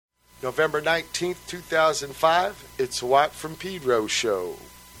November 19th, 2005. It's Watt from Pedro Show.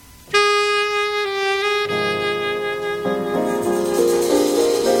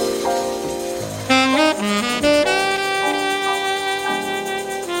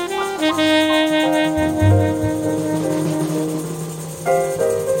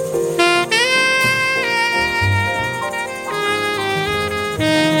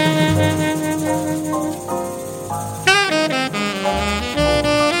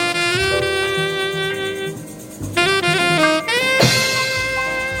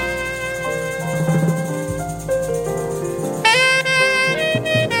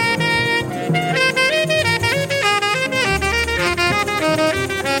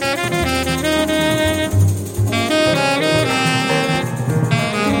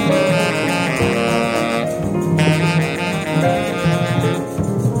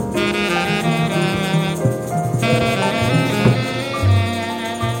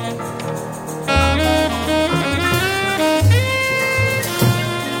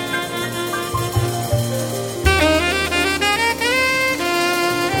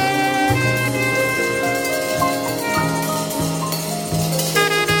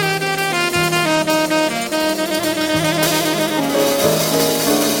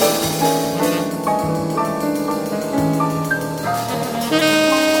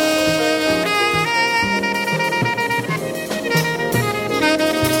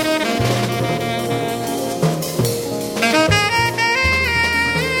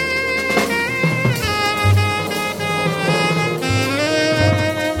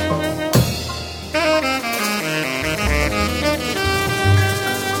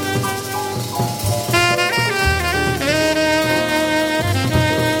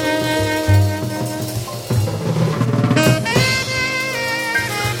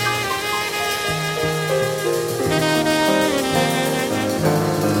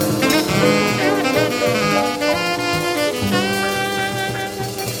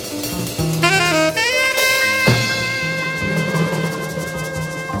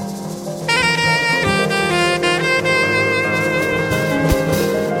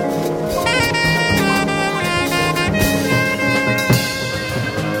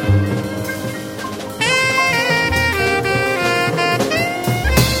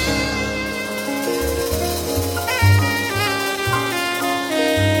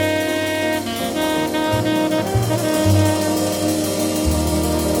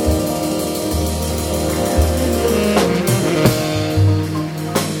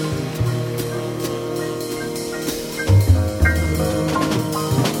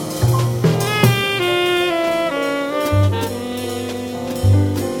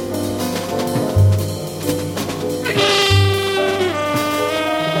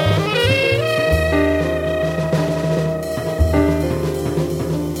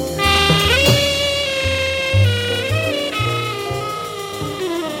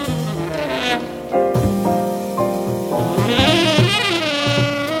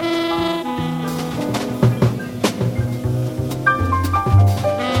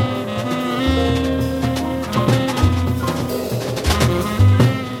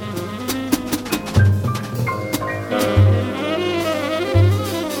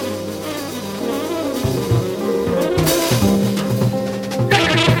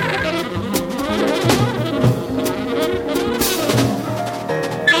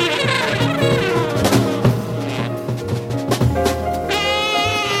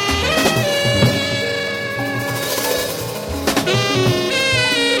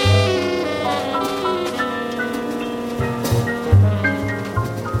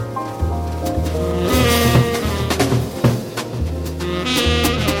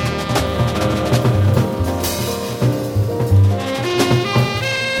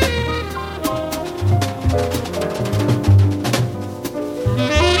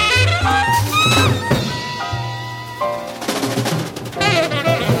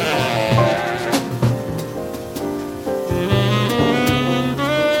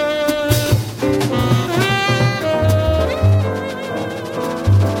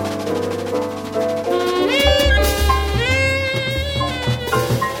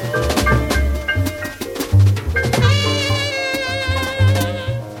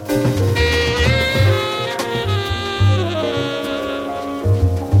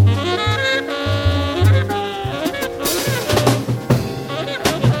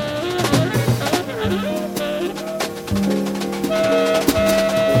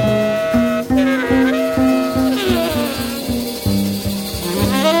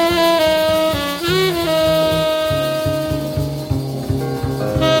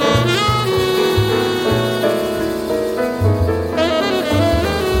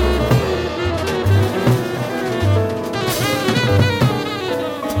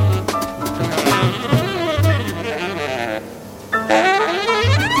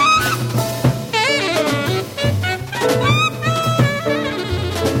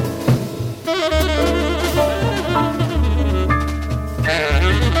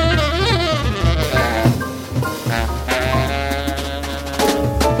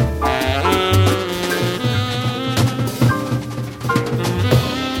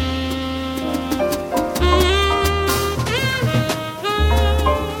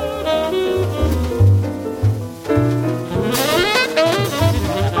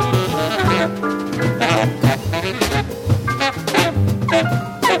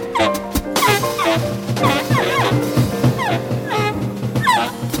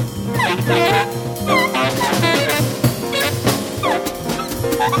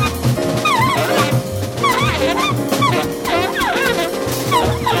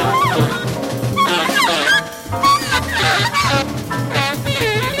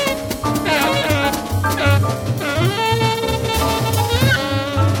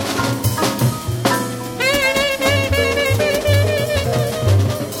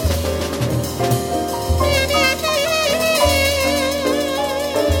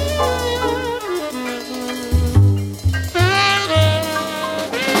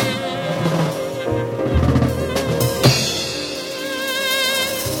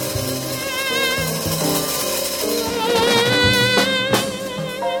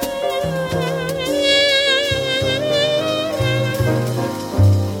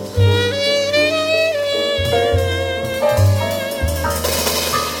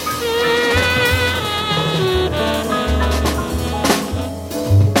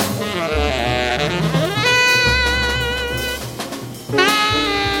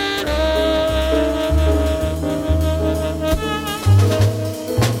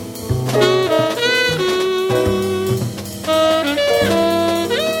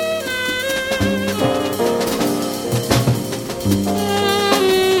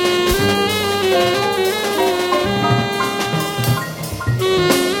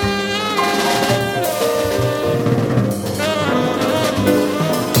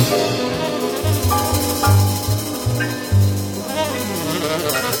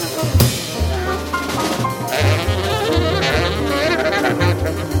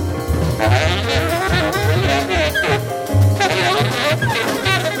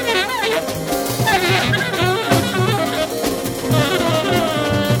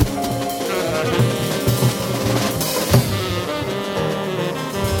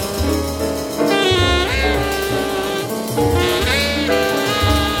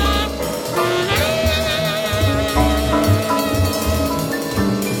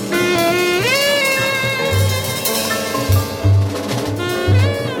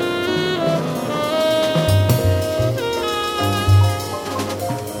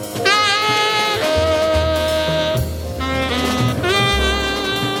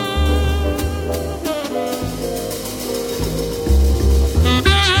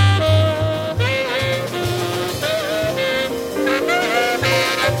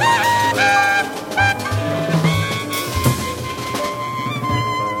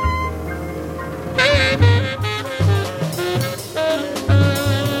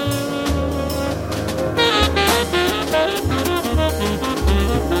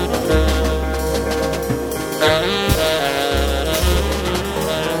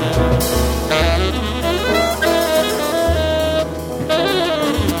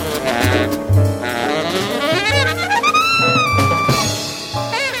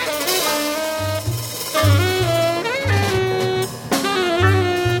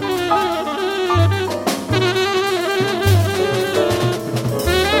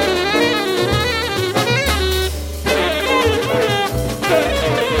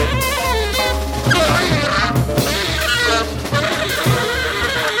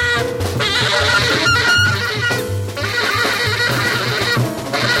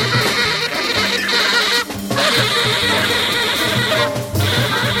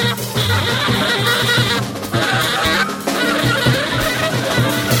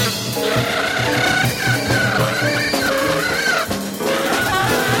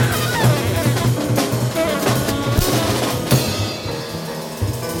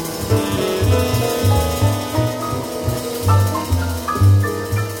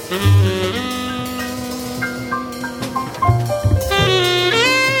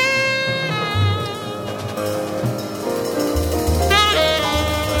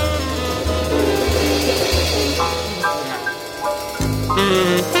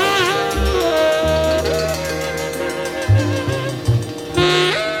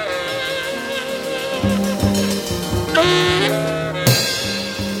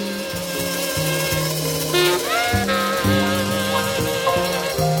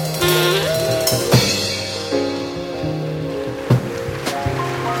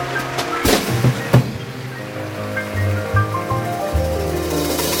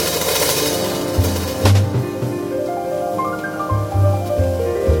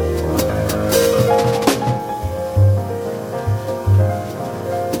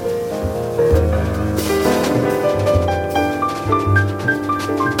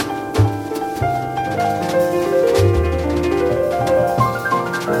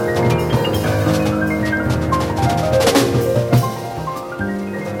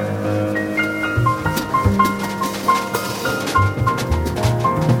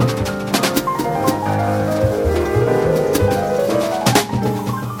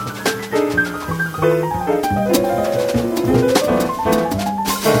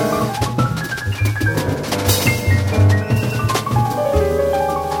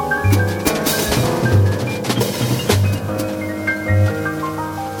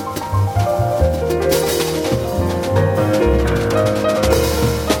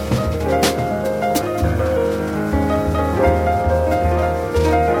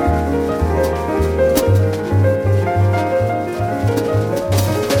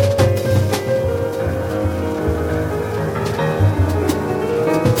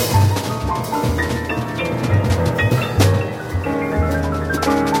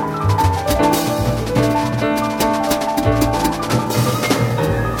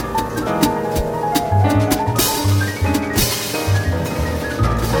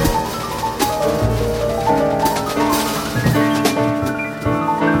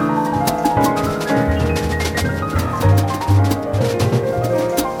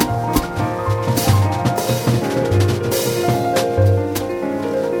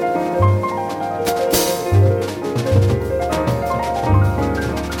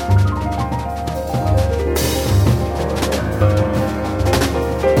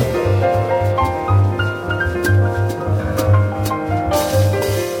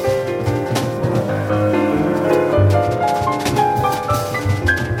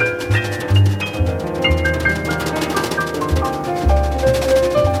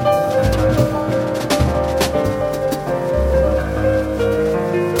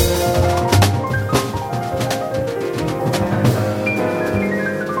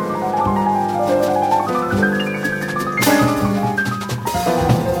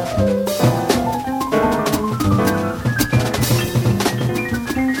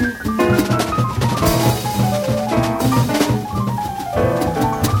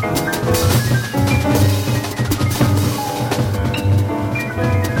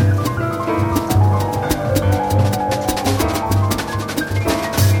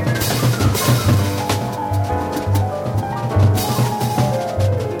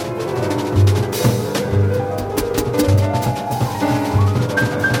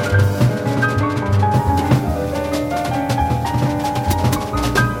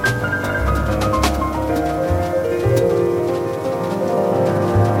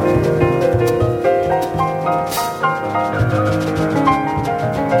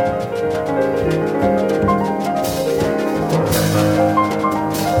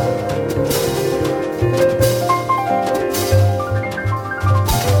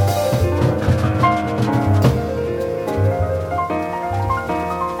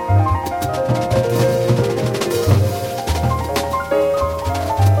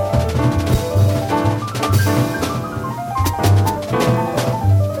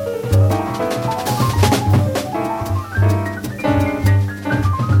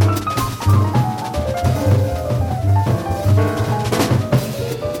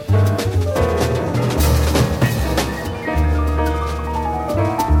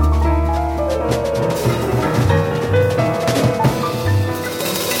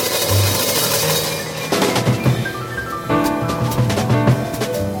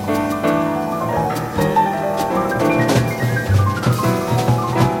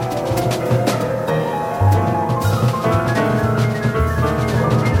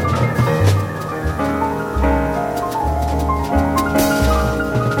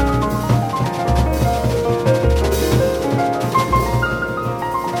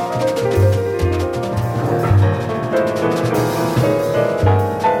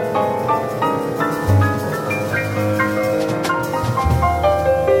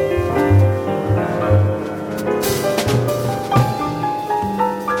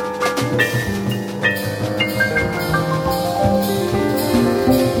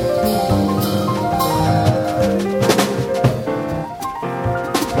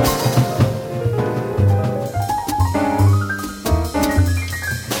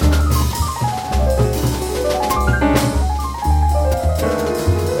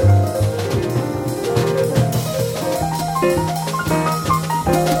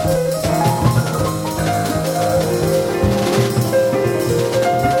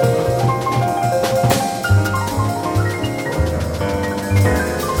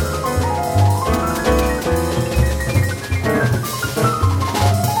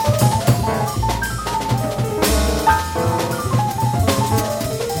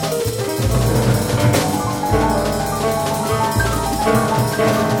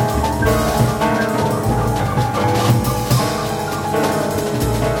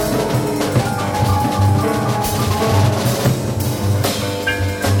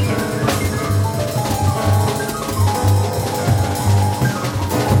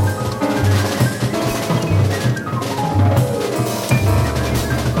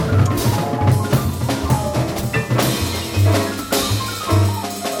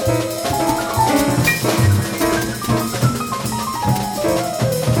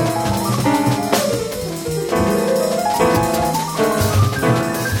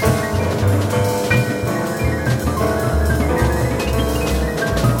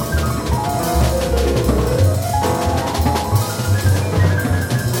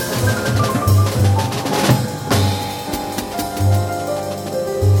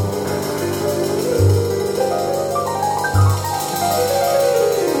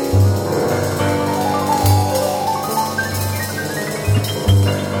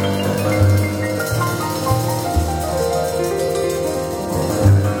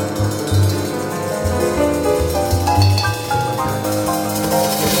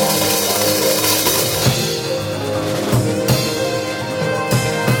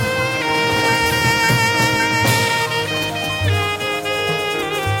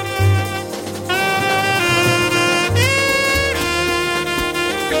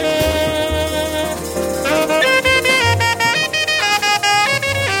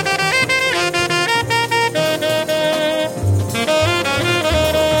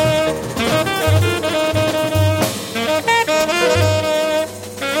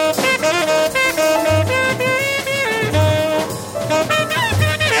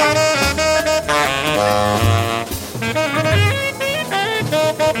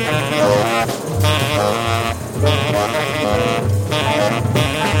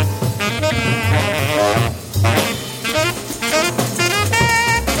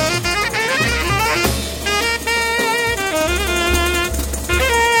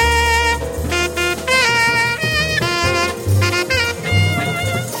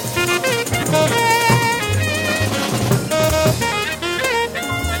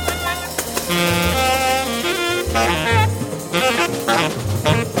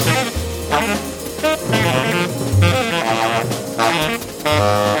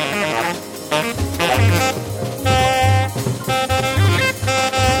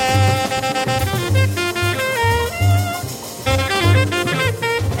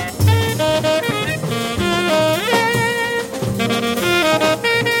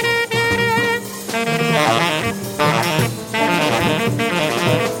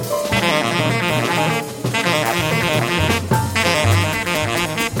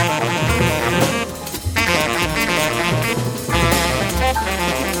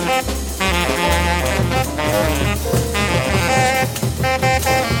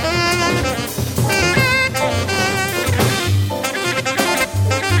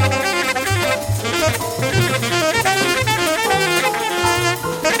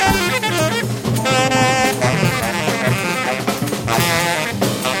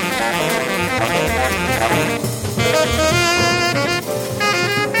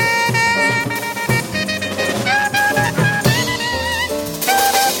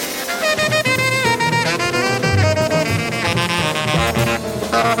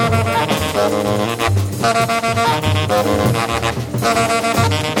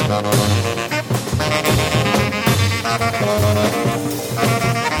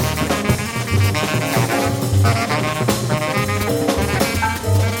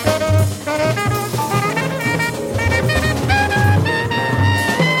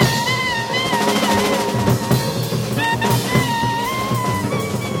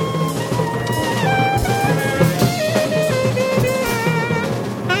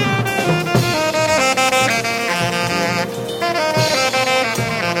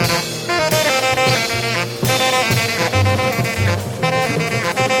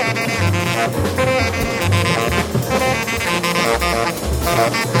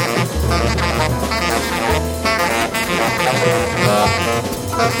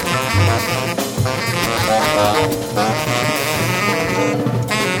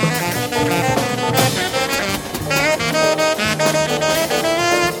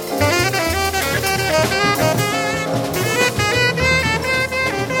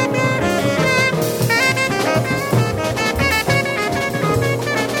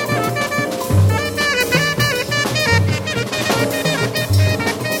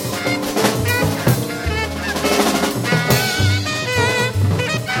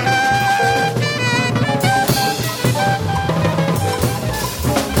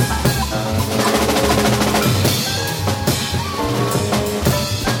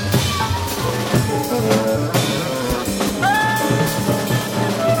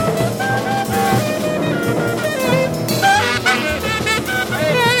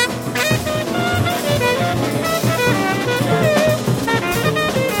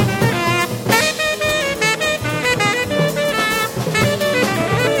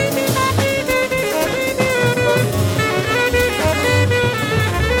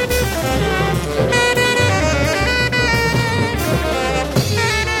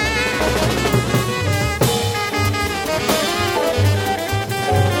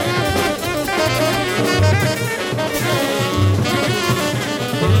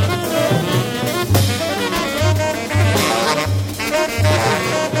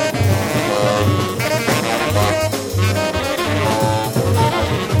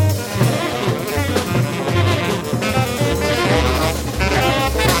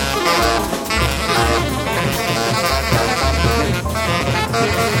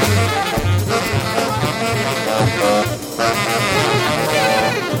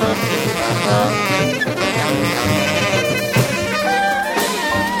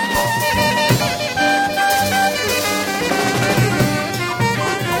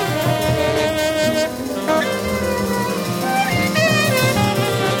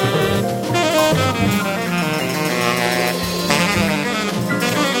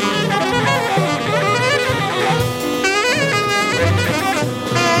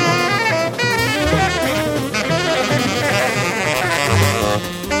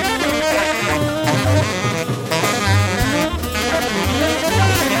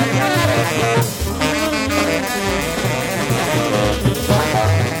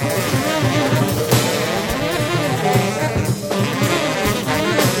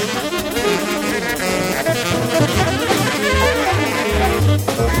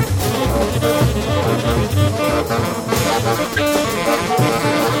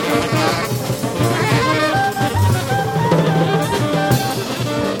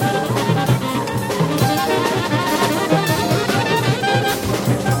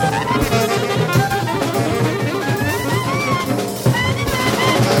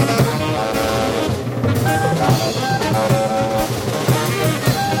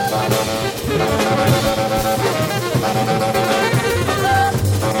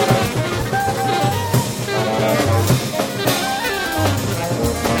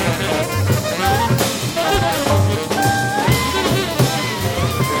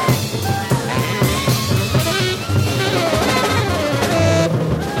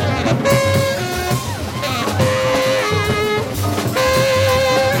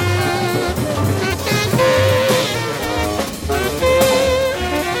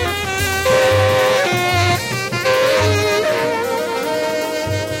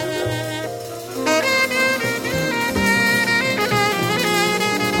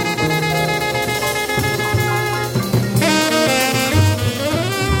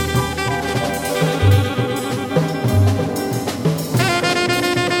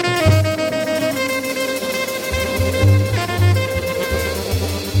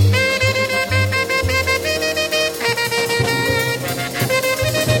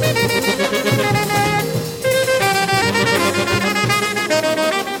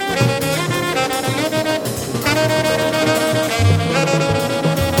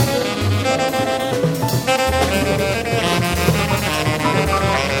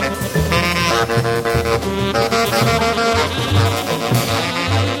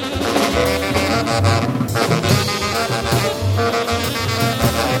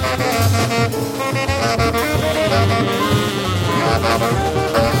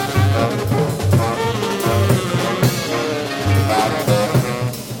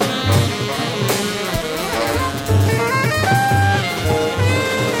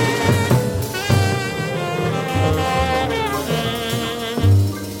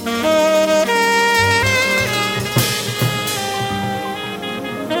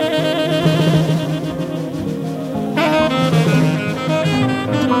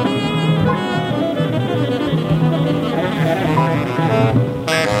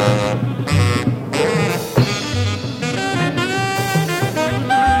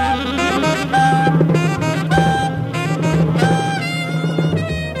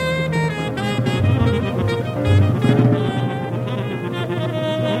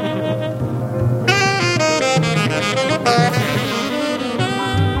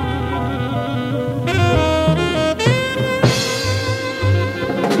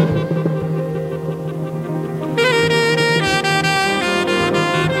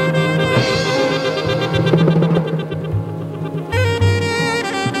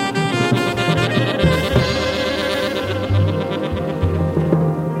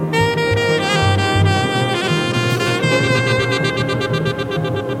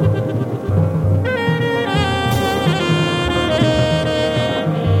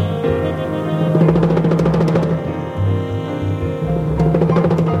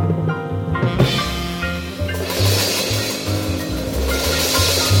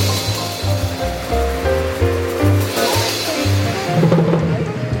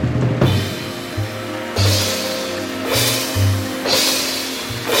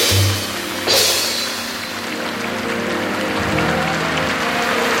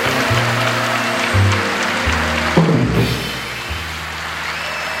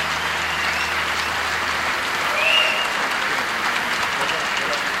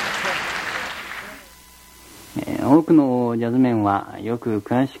 多くのジャズメンはよく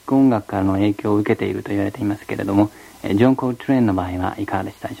クラシック音楽からの影響を受けていると言われていますけれども、ジョン・コートレーンの場合はいかが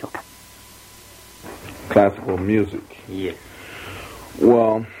でしたでしょうか。 Classical music. Yes.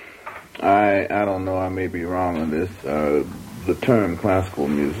 Well, I don't know, I may be wrong on this. The term classical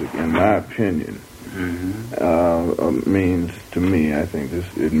music, in my opinion, means, to me, I think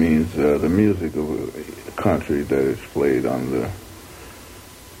it means the music of a country that is played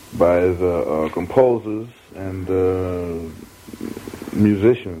by the composers and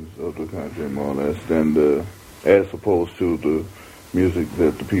musicians of the country, more or less, than as opposed to the music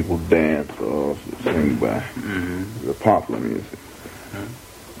that the people dance or sing by, the popular music.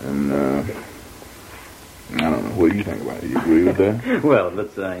 And I don't know. What do you think about it? You agree with that? Well,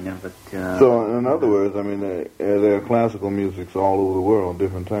 that's I know, but so, in other words, I mean, there are classical musics all over the world,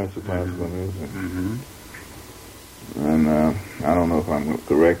 different types of classical music. And I don't know if I'm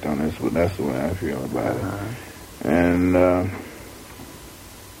correct on this, but that's the way I feel about it. And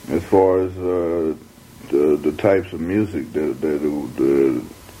as far as the types of music that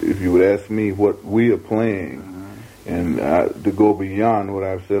if you would ask me what we are playing, and to go beyond what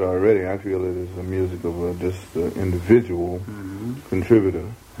I've said already, I feel it is the music of just an individual contributor.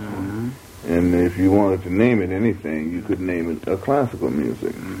 And if you wanted to name it anything, you could name it a classical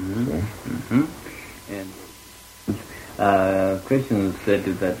music. And Christian said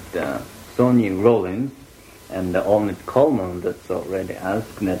that Sonny Rollins and Ornette Coleman, that's already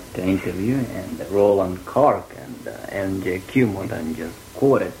asked in that interview, and Roland Clark and MJQ, more than just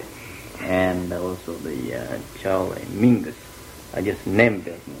quoted, and also the Charlie Mingus. I just named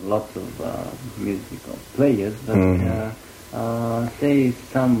it. Lots of musical players, but say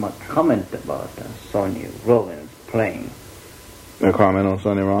some comment about Sonny Rollins playing. A comment on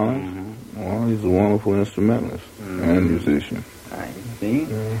Sonny Rollins? Well, he's a wonderful instrumentalist and musician. I see.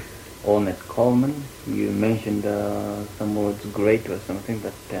 Ornette Coleman, you mentioned some words great or something,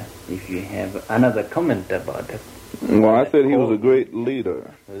 but if you have another comment about it. Well, I said he was a great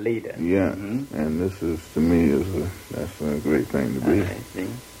leader. Leader. Yeah, and this is, to me, that's a great thing to be. I see.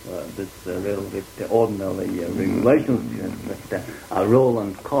 Well, that's a little bit ordinary regulations, but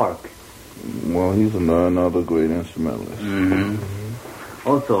Roland Clark. Well, he's another great instrumentalist.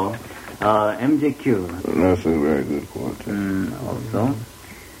 Also, MJQ. That's a very good quartet. Also.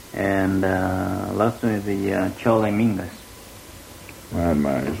 And last one is the Charlie Mingus. I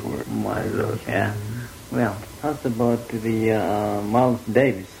admire his work. My Lord, yeah. Well, how's about the Miles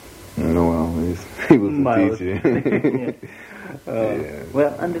Davis? Well, he was a teacher. Yeah.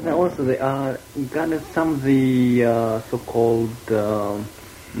 Well, and then also they got some of the so-called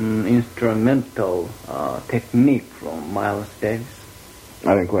instrumental technique from Miles Davis.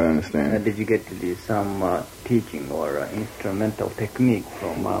 I didn't quite understand. Did you get to do some teaching or instrumental technique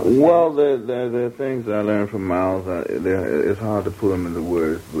from Miles? Well, there are things I learned from Miles. It's hard to put them into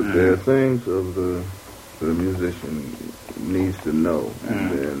words, but there are things of the musician needs to know,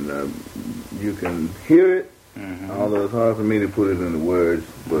 and then you can hear it. Although it's hard for me to put it into words,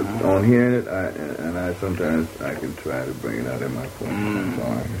 but on hearing it, I sometimes I can try to bring it out in my form.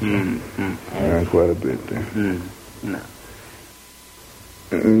 I learned quite a bit there. No.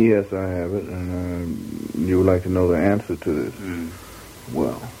 Yes, I have it, and you would like to know the answer to this.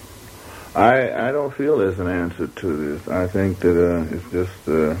 Well, I don't feel there's an answer to this. I think that it's just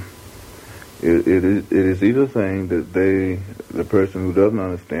it is either thing that the person who doesn't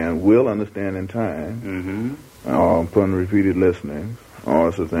understand will understand in time, or upon repeated listening, or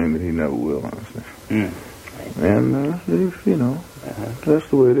it's a thing that he never will understand. And that's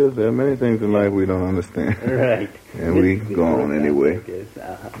the way it is. There are many things in life we don't understand. Right. And we go on anyway.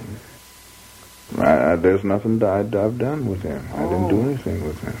 There's nothing that I've done with him. I didn't do anything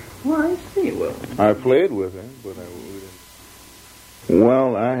with him. Well, I see. Well, I played with him, but we didn't.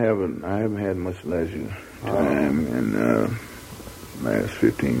 Well, I haven't had much leisure time in last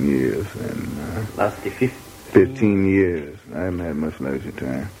 15 years. And last 15 years, I haven't had much leisure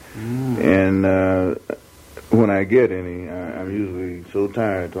time. And when I get any, I'm usually so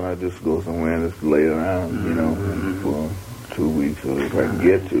tired till I just go somewhere and just lay around, for 2 weeks, or if I can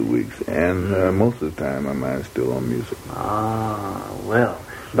get 2 weeks. And most of the time, my mind's still on music. Well,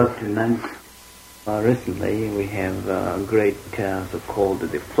 Dr. Nan, recently we have great so-called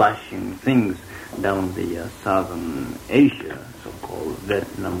the flashing things down the southern Asia, so-called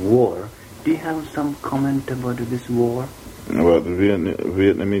Vietnam War. Do you have some comment about this war? About the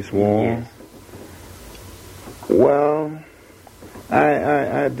Vietnamese War? Yes. Well,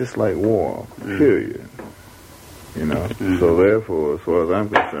 I dislike war, period. So therefore, as far as I'm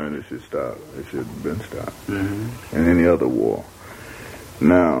concerned, it should stop. It should have been stopped. And any other war.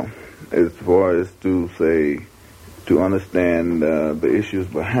 Now, as far as to say to understand the issues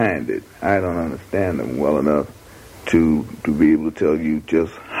behind it. I don't understand them well enough to be able to tell you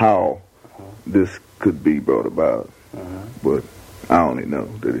just how this could be brought about. But I only know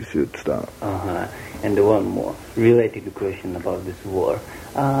that it should stop. And one more related question about this war.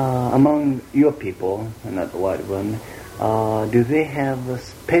 Among your people, not the white one, do they have a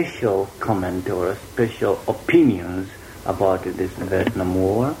special comment or special opinions about this Vietnam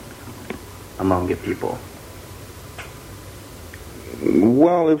War among your people?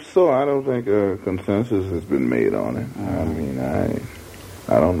 Well, if so, I don't think a consensus has been made on it. I mean,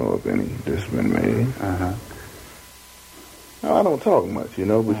 I don't know if any that's been made. No, I don't talk much,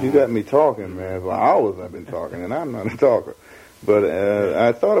 but you got me talking, man. For hours I've been talking, and I'm not a talker. But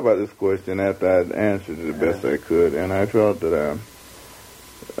I thought about this question after I'd answered it the best I could, and I felt that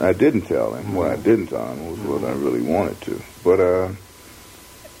I didn't tell him. What I didn't tell him was what I really wanted to. But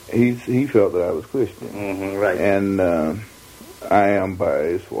he felt that I was Christian. Right. And I am by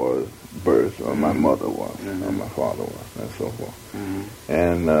as far as birth, or my mother was, or my father was, and so forth.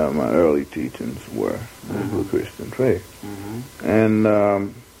 And my early teachings were the Christian faith. And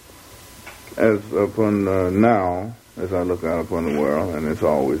as upon now, as I look out upon the world, and it's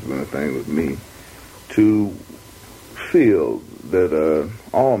always been a thing with me, to feel that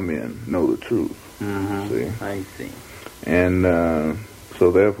all men know the truth. See? I see. And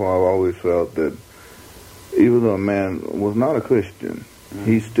so therefore I've always felt that even though a man was not a Christian,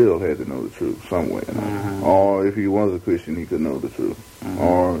 he still had to know the truth some way or another. Or if he was a Christian, he could know the truth.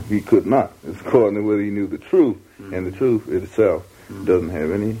 Or he could not. It's according to whether he knew the truth, and the truth itself doesn't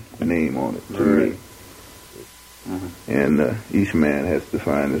have any name on it to me. And each man has to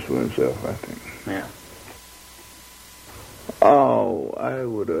find this for himself, I think. Yeah. Oh, I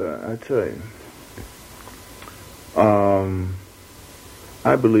tell you,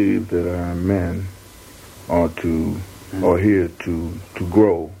 I believe that our men are here to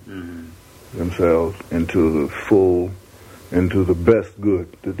grow themselves into the best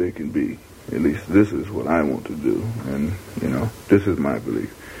good that they can be. At least this is what I want to do, and this is my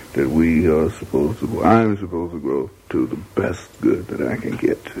belief that I'm supposed to grow to the best good that I can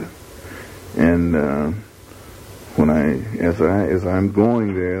get to, and as I'm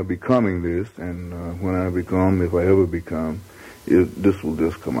going there, becoming this, and when I become, if I ever become, this will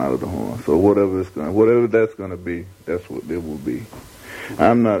just come out of the horn. So whatever that's going to be, that's what it will be.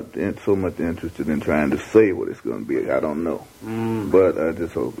 I'm not so much interested in trying to say what it's going to be. I don't know. But I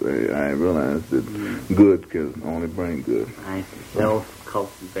just hope I realize that good can only bring good. I see.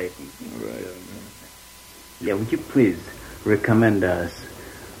 Self-cultivating. Right. Yeah, would you please recommend us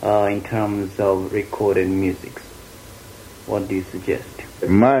in terms of recorded music? What do you suggest?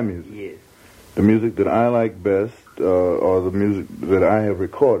 My music? Yes. The music that I like best, or the music that I have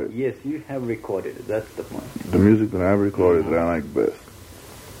recorded? Yes, you have recorded it. That's the point. The music that I've recorded that I like best.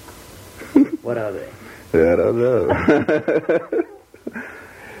 What are they? I don't know.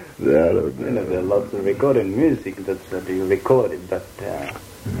 There are lots of recorded music that's what you recorded, but I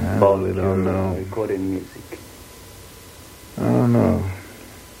really don't know. Recorded music. I don't know.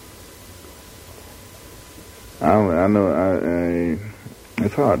 I know.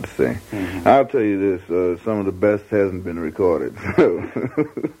 It's hard to say. I'll tell you this: some of the best hasn't been recorded.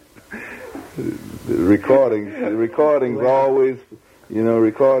 The recordings always,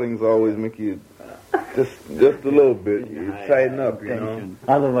 recordings always make you just a little bit. You tighten up,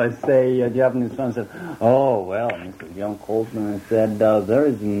 Otherwise, say a Japanese fan said, "Oh well, Mr. John Coltrane said there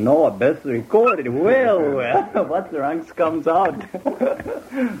is no best recorded." Well, what ranks comes out?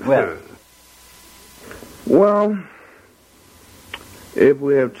 Well, if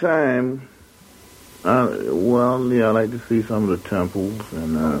we have time, I like to see some of the temples,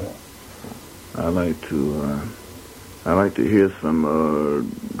 and I like to hear some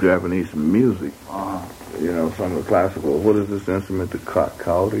Japanese music. Some of the classical. What is this instrument? The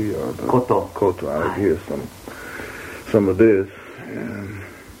kowald or the koto? Koto. I like to hear some of this, and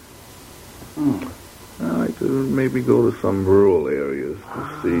I like to maybe go to some rural areas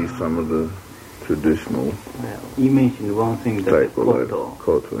to see some of the traditional. Well, you mentioned one thing, that koto.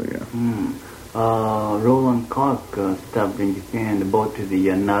 Koto, yeah. Roland Clark stopped in Japan and bought to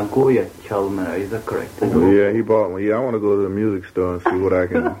the Nagoya Chalmera. Is that correct? Yeah, he bought one. Yeah, I want to go to the music store and see what I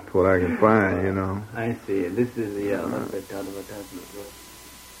can find. I see. This is the advertisement.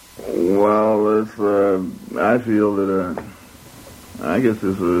 Well, it's I feel that I guess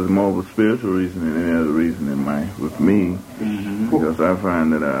this is more of a spiritual reason than any other reason with me, because I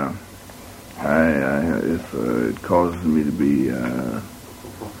find that it causes me to be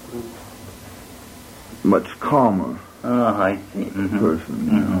much calmer I see. person,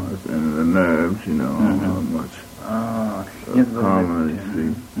 and the nerves, much commonly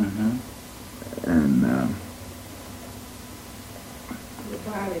see. And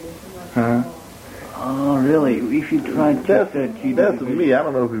oh, really? If you try to that's me. I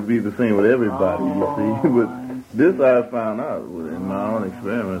don't know if it'd be the same with everybody, you see, but this I found out in my own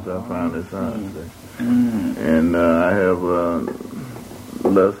experiments. I found this out, and I have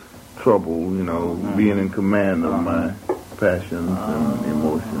less trouble, being in command of my passions and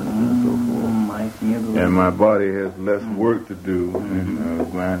emotions and so forth. And my body has less work to do in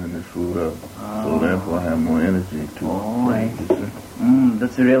grinding this food up, so therefore I have more energy to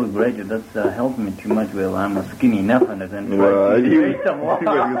that's really great. That's helped me too much. Well, I'm skinny enough and then you better get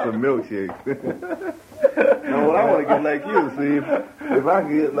some milkshakes. No, what I want to get like you, see, if I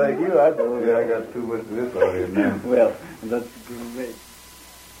can get like you, I got too much of this already now. Well, that's great.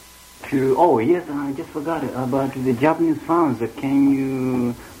 Oh, yes, I just forgot about the Japanese fans. Can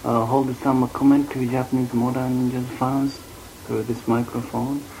you hold some comment to Japanese modern jazz fans through this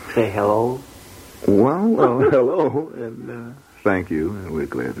microphone? Say hello. Well, hello, and thank you, and we're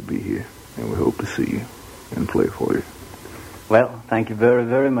glad to be here, and we hope to see you and play for you. Well, thank you very,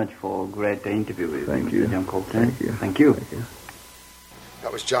 very much for a great interview with Mr. John Coltrane. Thank you.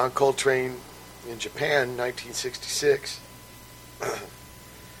 That was John Coltrane in Japan, 1966.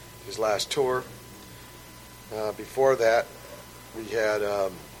 His last tour. Before that, we had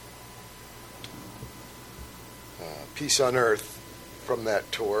Peace on Earth from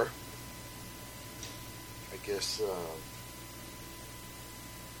that tour. I guess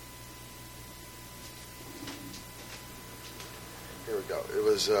here we go. It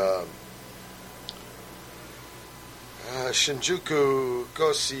was Shinjuku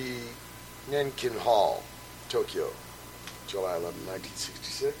Goshi Nenkin Hall, Tokyo, July 11,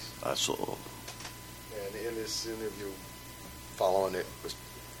 1966. I saw. And in this interview following it was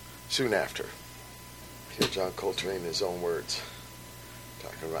soon after. Here, John Coltrane in his own words,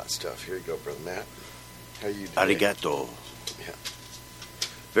 talking about stuff. Here you go, Brother Matt. How you doing? Arigato. Yeah.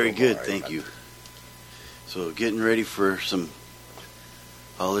 Very good, thank you. So getting ready for some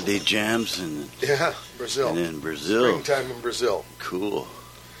holiday jams and Brazil. And then Brazil. Springtime in Brazil. Cool.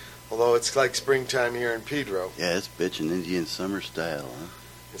 Although it's like springtime here in Pedro. Yeah, it's bitchin' Indian summer style, huh?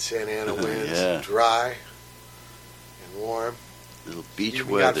 In Santa Ana winds, dry and warm. Little beach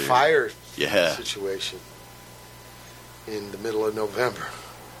Even weather. got fire situation in the middle of November.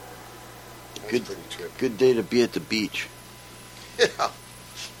 That's pretty trippy. Good day to be at the beach.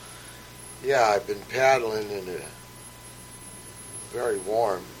 Yeah, I've been paddling and very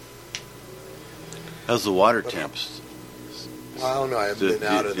warm. How's the water temps? Well, I don't know. I haven't been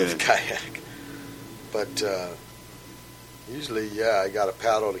out of the kayak. But usually, I got a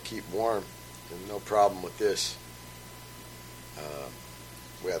paddle to keep warm. And no problem with this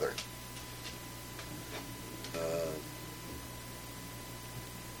weather.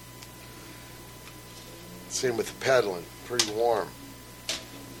 Same with the paddling. Pretty warm.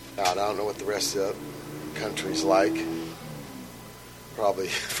 I don't know what the rest of the country's like. Probably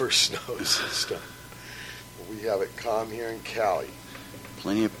first snows and stuff. But we have it calm here in Cali.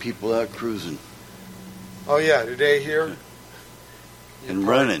 Plenty of people out cruising. Oh, yeah, today here. And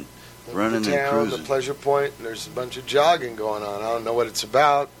running. Running the town, and cruising. The Pleasure Point, there's a bunch of jogging going on. I don't know what it's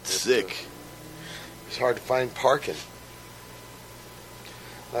about. Sick. It's hard to find parking.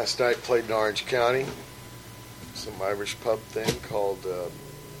 Last night played in Orange County. Some Irish pub thing called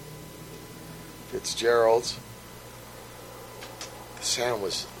Fitzgerald's. The sound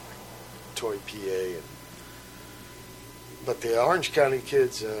was toy PA, but the Orange County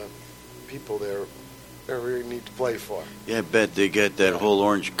kids, people there, they really need to play for. Yeah, I bet they got that whole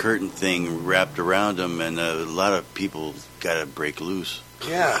orange curtain thing wrapped around them, and a lot of people got to break loose.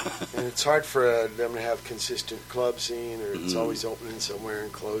 Yeah, and it's hard for them to have consistent club scene, or it's always opening somewhere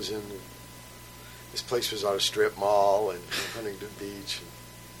and closing. This place was on a strip mall and Huntington Beach.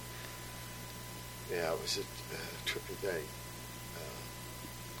 And, yeah, it was a trippy thing.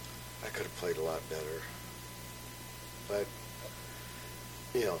 I could have played a lot better. But,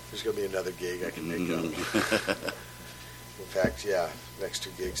 there's going to be another gig I can make up. In fact, next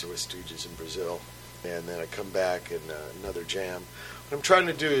 2 gigs are with Stooges in Brazil. And then I come back and another jam. What I'm trying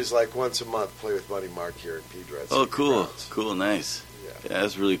to do is like once a month play with Money Mark here in Pedro. Oh, cool. Cool, nice. Yeah,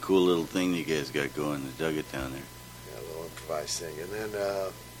 that's a really cool little thing you guys got going. They dug it down there. Yeah, a little improvised thing. And then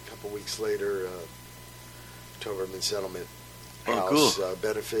a couple weeks later, Toberman Settlement House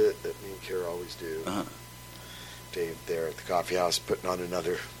benefit that me and Kara always do. Dave there at the coffee house putting on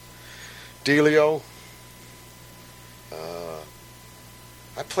another dealio.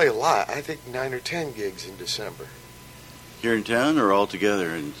 I play a lot. I think 9 or 10 gigs in December. Here in town or all together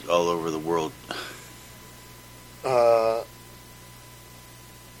and all over the world? Yeah,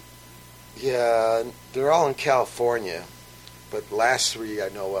 they're all in California, but the last three I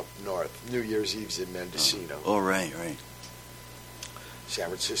know up north. New Year's Eve's in Mendocino. Oh, right. San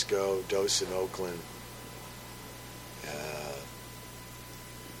Francisco, Dawson, Oakland,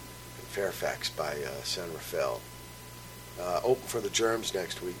 Fairfax by San Rafael. Open for the Germs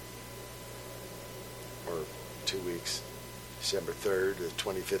next week, or 2 weeks, December 3rd, the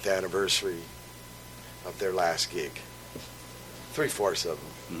 25th anniversary of their last gig. 3/4 of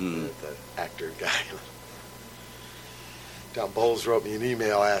them, the actor guy. Don Bowles wrote me an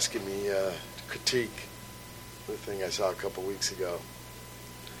email asking me to critique the thing I saw a couple weeks ago.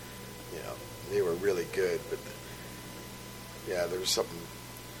 You know, they were really good, but yeah, there was something.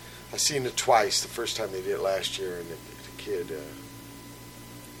 I seen it twice. The first time they did it last year, and the kid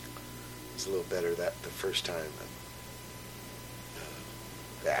was a little better the first time than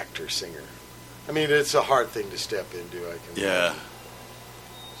the actor singer. I mean, it's a hard thing to step into. I can. Yeah.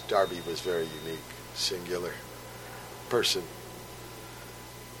 Darby was very unique, singular person,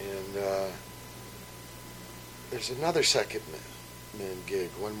 and there's another second man gig,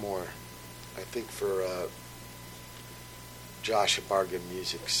 one more, I think for Josh Bargain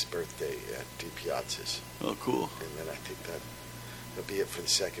Music's birthday at D Piazza's. Oh, cool. And then I think that'll be it for the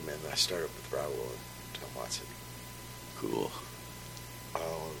second man. I start up with Raul and Tom Watson. Cool.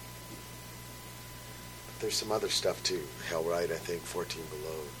 There's some other stuff too. Hellride, I think, 14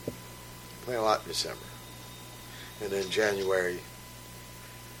 Below. Playing a lot in December. And then January,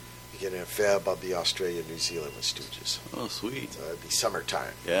 beginning of Feb, I'll be Australia, New Zealand with Stooges. Oh, sweet. So it'll be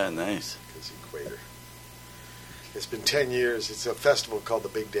summertime. Yeah, nice. Because equator. It's been 10 years. It's a festival called the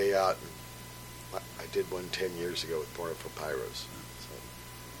Big Day Out. And I did one 10 years ago with Porno for Pyros. So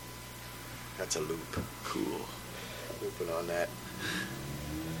that's a loop. Cool. Looping on that.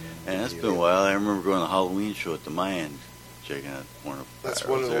 And it's been a while. I remember going to a Halloween show at the Mine, checking out Porno for That's Pyros.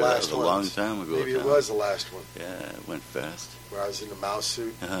 one of the That last was ones. a long time ago. Maybe it was the last one. Yeah, it went fast. Where I was in a mouse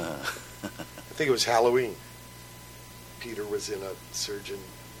suit. I think it was Halloween. Peter was in a surgeon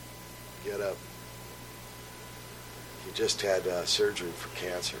get-up. He just had surgery for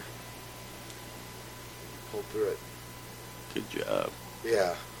cancer. Pulled through it. Good job.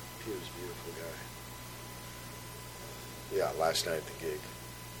 Yeah, Peter's a beautiful guy. Yeah, last night at the gig.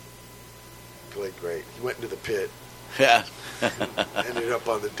 Played great. He went into the pit. Yeah. Ended up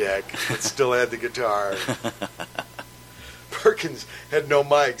on the deck, but still had the guitar. Perkins had no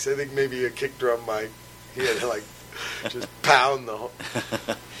mics. I think maybe a kick drum mic. He had to like just pound the whole,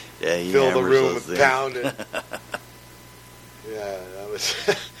 Yeah, he fill the hammers room those with things. pounding. Yeah, that was,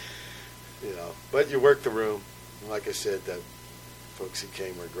 you know. But you work the room. And like I said, the folks who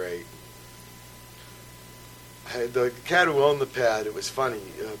came were great. The cat who owned the pad, it was funny,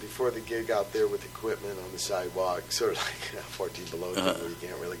 before the gig out there with equipment on the sidewalk, sort of like 14 Below, where you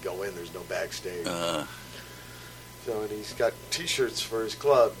can't really go in, there's no backstage. So, and he's got T-shirts for his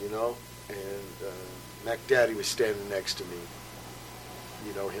club, you know, and Mac Daddy was standing next to me.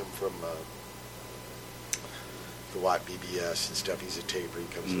 You know him from the Watt BBS and stuff. He's a taper, he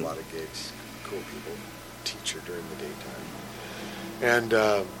comes to a lot of gigs, cool people, teacher during the daytime. And,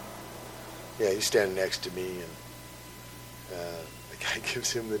 yeah, he's standing next to me, and the guy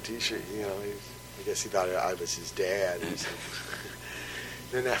gives him the T-shirt. You know, I guess he thought I was his dad. And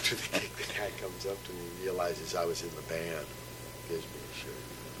then after the gig, the guy comes up to me, realizes I was in the band, gives me a shirt.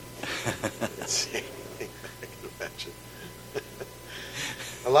 I didn't see anything I can imagine.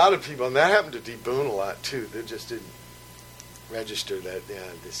 A lot of people, and that happened to D. Boone a lot too. They just didn't register that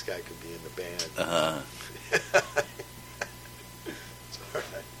this guy could be in the band. It's all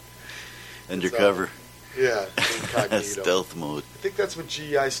right. Undercover. Yeah, incognito. Stealth mode. I think that's what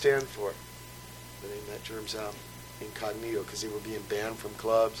GI stand for. The name of that Germs album, Incognito, because they were being banned from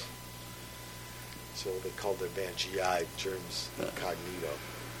clubs. So they called their band GI, Germs Incognito.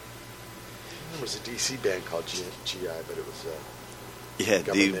 There was a DC band called GI, but it was Yeah,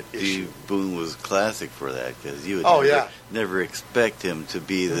 government D. issue. Boone was classic for that, because you would never expect him to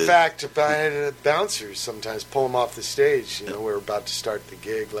be In the... fact, if I had bouncers sometimes pull him off the stage, you know, we're about to start the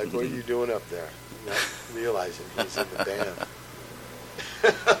gig, like, what are you doing up there? Not realizing he's in the band.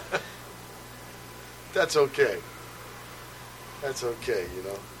 That's okay. That's okay, you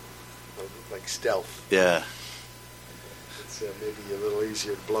know. Like stealth. Yeah. It's maybe a little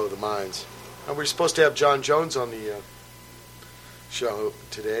easier to blow the minds. And we're supposed to have John Jones on the show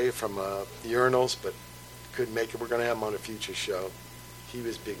today from the Urinals, but couldn't make it. We're going to have him on a future show. He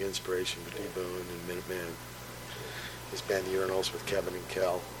was a big inspiration for D. Boone and Minutemen. His band, the Urinals, with Kevin and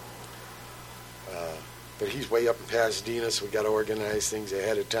Kel. But he's way up in Pasadena, so we got to organize things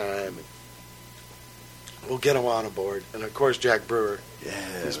ahead of time. And we'll get him on aboard. And of course, Jack Brewer. Yeah,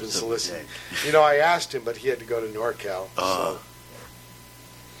 He's been what's up, soliciting. Jack? You know, I asked him, but he had to go to NorCal. Oh.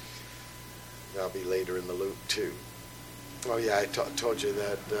 So I'll be later in the loop, too. Oh, yeah, I told you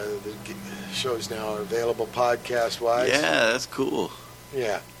that the shows now are available podcast-wise. Yeah, that's cool.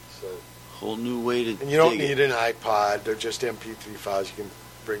 Yeah. So. Whole new way to. And you don't need an iPod. They're just MP3 files. You can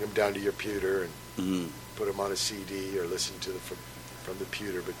bring them down to your pewter and put them on a CD or listen to them from the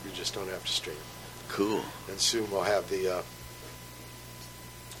pewter, but you just don't have to stream. Cool. And soon we'll have the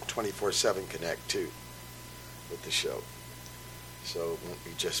 24/7 Connect, too, with the show. So it won't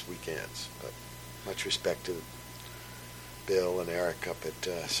be just weekends. But much respect to Bill and Eric up at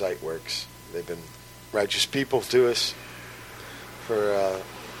Sightworks. They've been righteous people to us for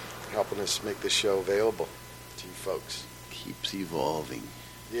helping us make this show available to you folks. Keeps evolving.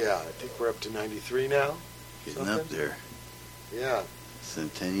 Yeah, I think we're up to 93 now. Getting up there. Yeah.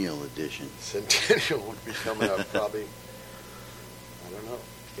 Centennial edition. Centennial would be coming up probably, I don't know,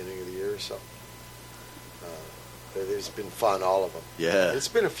 beginning of the year or so. But it's been fun, all of them. Yeah. It's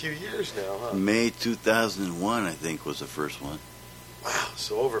been a few years now, huh? May 2001, I think, was the first one. Wow,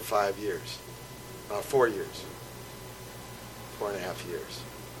 so over 5 years. 4 years. 4.5 years.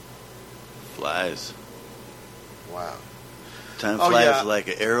 Flies. Wow. Time flies like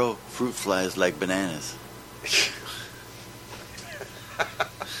an arrow, fruit flies like bananas.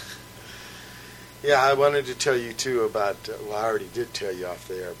 Yeah, I wanted to tell you, too, about, well, I already did tell you off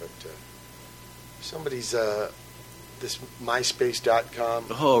the air, but somebody's, this MySpace.com.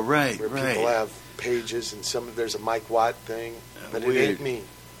 Oh, right, where right. people have pages, and there's a Mike Watt thing, but Weird. it ain't me.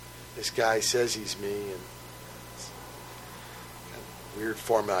 This guy says he's me, and it's a weird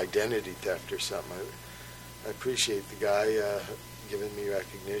form of identity theft or something. I appreciate the guy giving me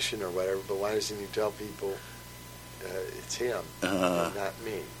recognition or whatever, but why doesn't he tell people it's him, and not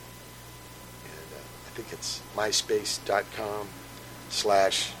me? And I think it's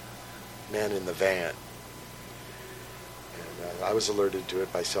myspace.com/man-in-the-van. And I was alerted to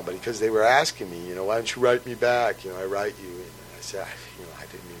it by somebody because they were asking me, why don't you write me back? I write you. And I said, I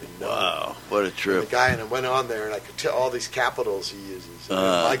didn't even know. Wow, what a trip. And the guy, and I went on there, and I could tell all these capitals he uses.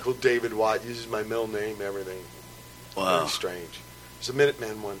 Michael David Watt uses my middle name, everything. Wow. Very strange. There's a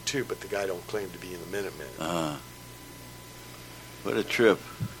Minutemen one, too, but the guy don't claim to be in the Minutemen. What a trip.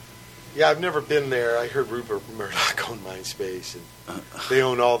 Yeah, I've never been there. I heard Rupert Murdoch owned MySpace, and they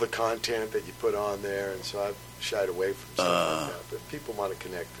own all the content that you put on there, and so I've shied away from something like that. But if people want to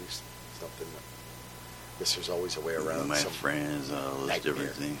connect through something, I guess there's always a way around. My friends, all those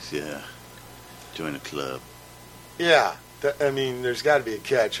different things, yeah. Join a club. Yeah, there's got to be a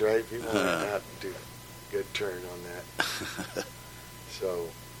catch, right? People not do a good turn on that. So,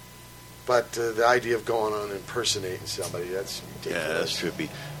 but the idea of going on impersonating somebody, that's ridiculous. Yeah, that's trippy.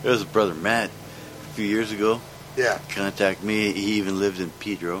 There was a brother, Matt, a few years ago. Yeah. Contacted me. He even lived in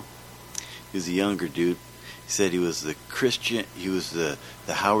Pedro. He was a younger dude. He said he was the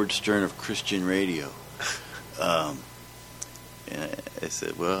Howard Stern of Christian radio. And I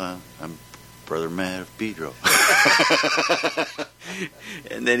said, well, I'm Brother Matt of Pedro.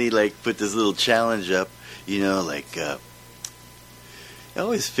 And then he put this little challenge up, I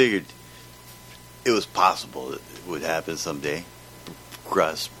always figured it was possible that it would happen someday.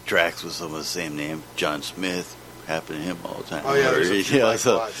 Cross tracks with someone with the same name. John Smith, happened to him all the time. Oh, yeah, there's a few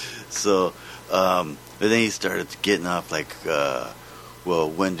but then he started getting off well,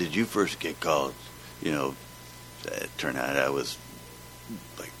 when did you first get called? It turned out I was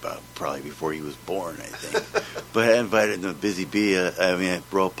probably before he was born, I think. But I invited him to Busy Bee. At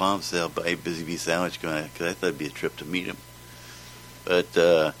Royal Palm Sale, buy a Busy Bee sandwich because I thought it'd be a trip to meet him. But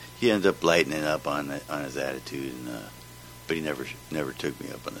he ended up lightening up on his attitude, but he never took me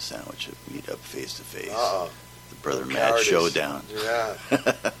up on a sandwich to meet up face to face. The Brother Matt showdown. Yeah,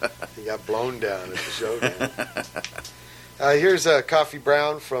 he got blown down at the showdown. Here's Coffee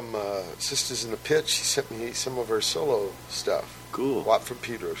Brown from Sisters in the Pitch. She sent me some of her solo stuff. Cool. Watt from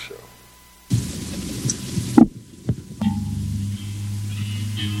Pedro Show.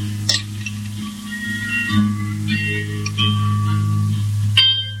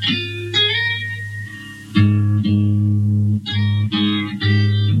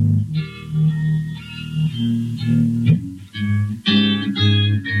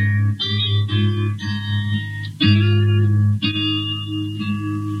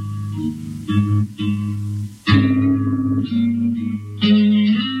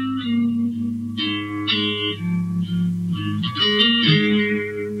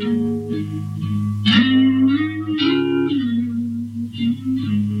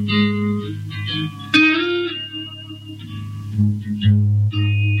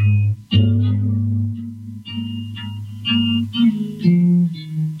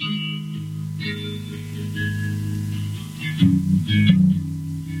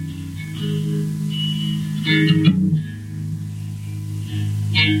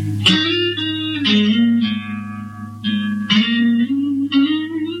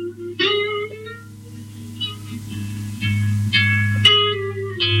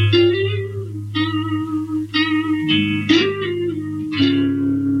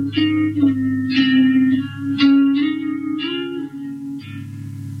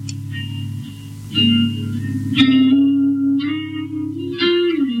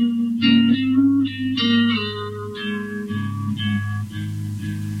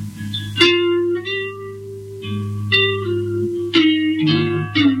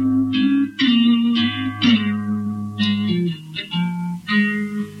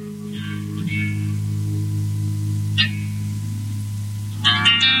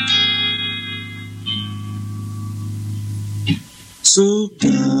 So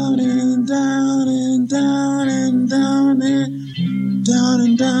down and down and down and down and down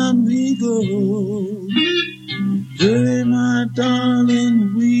and down we go. Hey, my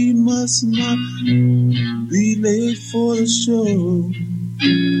darling, we must not be late for the show.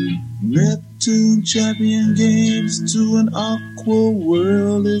 Neptune champion games to an aqua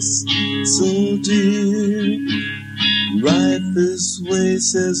world is so dear. Right this way,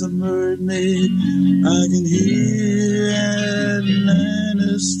 says a mermaid, I can hear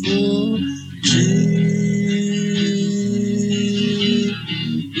Atlantis full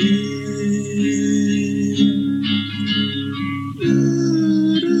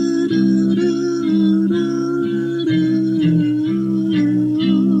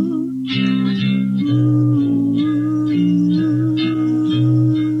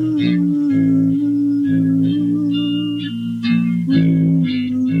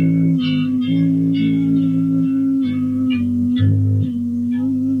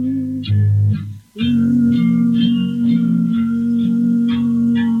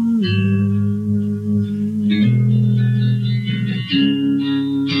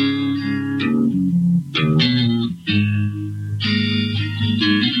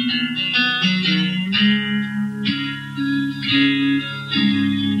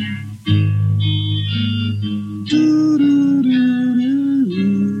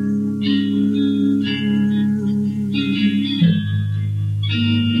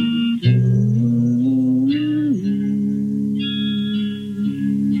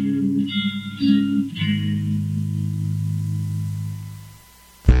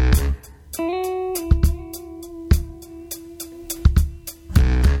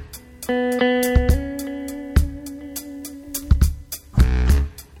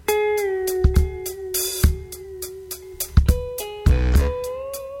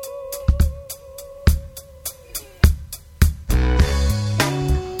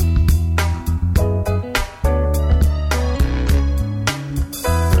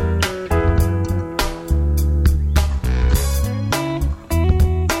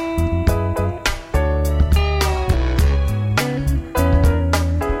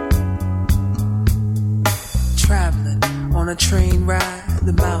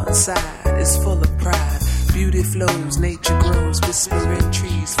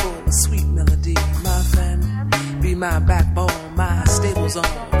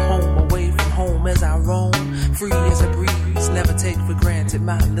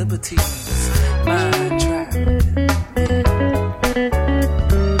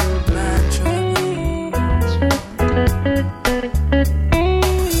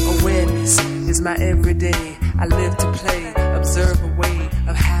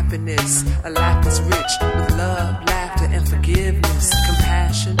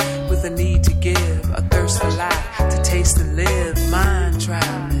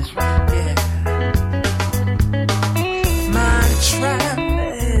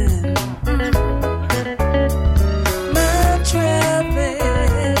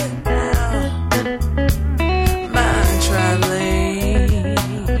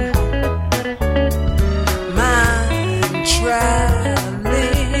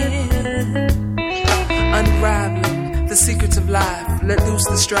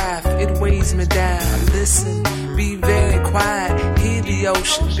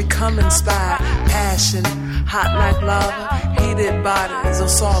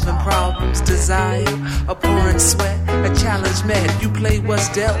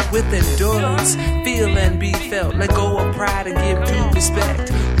with endurance, feel and be felt. Let go of pride and give due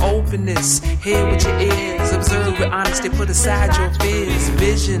respect. Openness, hear with your ears. Observe with honesty, put aside your fears.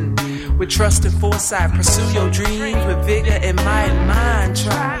 Vision with trust and foresight. Pursue your dreams with vigor and might. Mind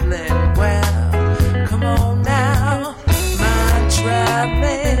traveling, well, come on now. Mind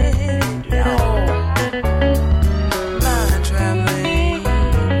traveling, yo.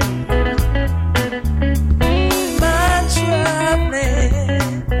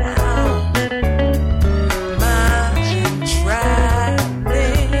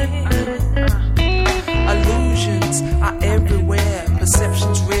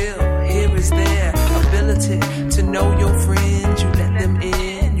 To know your friends, you let them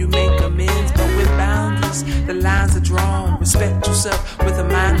in, you make amends, but with boundaries, the lines are drawn. Respect yourself with a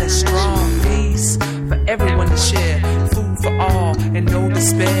mind that's strong. Peace for everyone to share. Food for all and no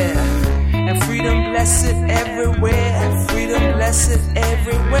despair. And freedom blessed everywhere. Freedom blessed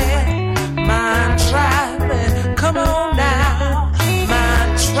everywhere. Mind traveling, come on now.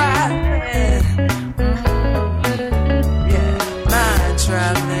 Mind traveling. Yeah, mind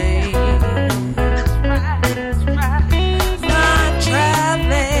traveling.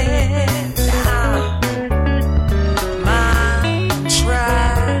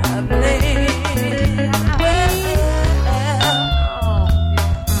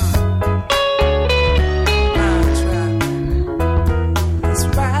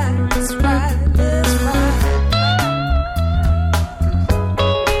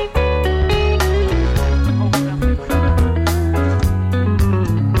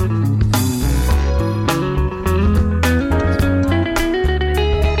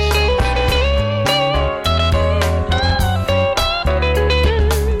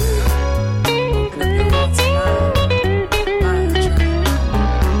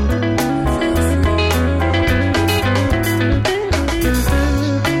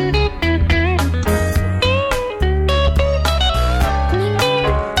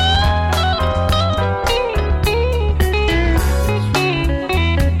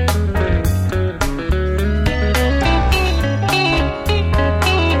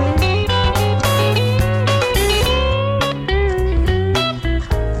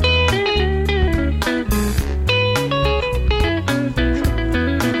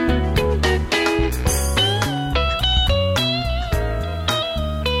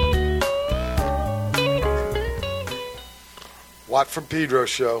 From Pedro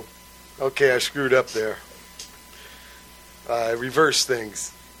Show. Okay, I screwed up there. I reversed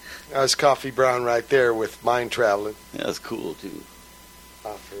things. That was Coffee Brown right there with Mind Traveling. Yeah, that's cool too.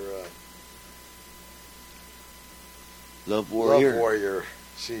 Off her Love Warrior. Love Warrior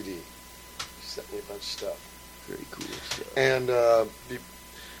CD. She sent me a bunch of stuff. Very cool stuff. And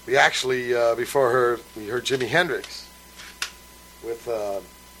we actually, before her, we heard Jimi Hendrix with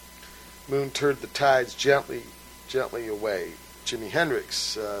Moon Turned the Tides Gently Away. Jimi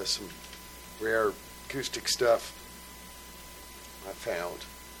Hendrix, some rare acoustic stuff I found.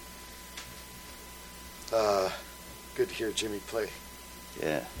 Good to hear Jimmy play.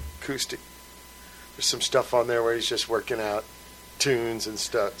 Yeah. Acoustic. There's some stuff on there where he's just working out tunes and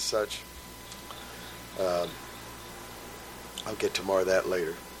such. I'll get to more of that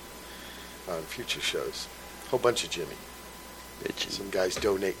later on future shows. Whole bunch of Jimmy. Some guys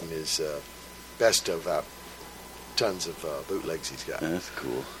donating his best of out. Tons of bootlegs he's got. That's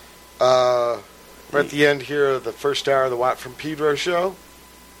cool. We're at the end here of the first hour of the Watt from Pedro show.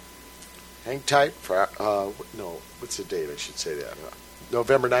 Hang tight for, what's the date? I should say that.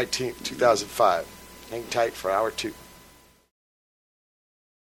 November 19th, 2005. Hang tight for hour 2.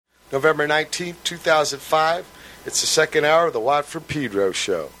 November 19th, 2005. It's the second hour of the Watt from Pedro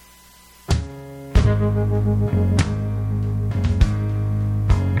show.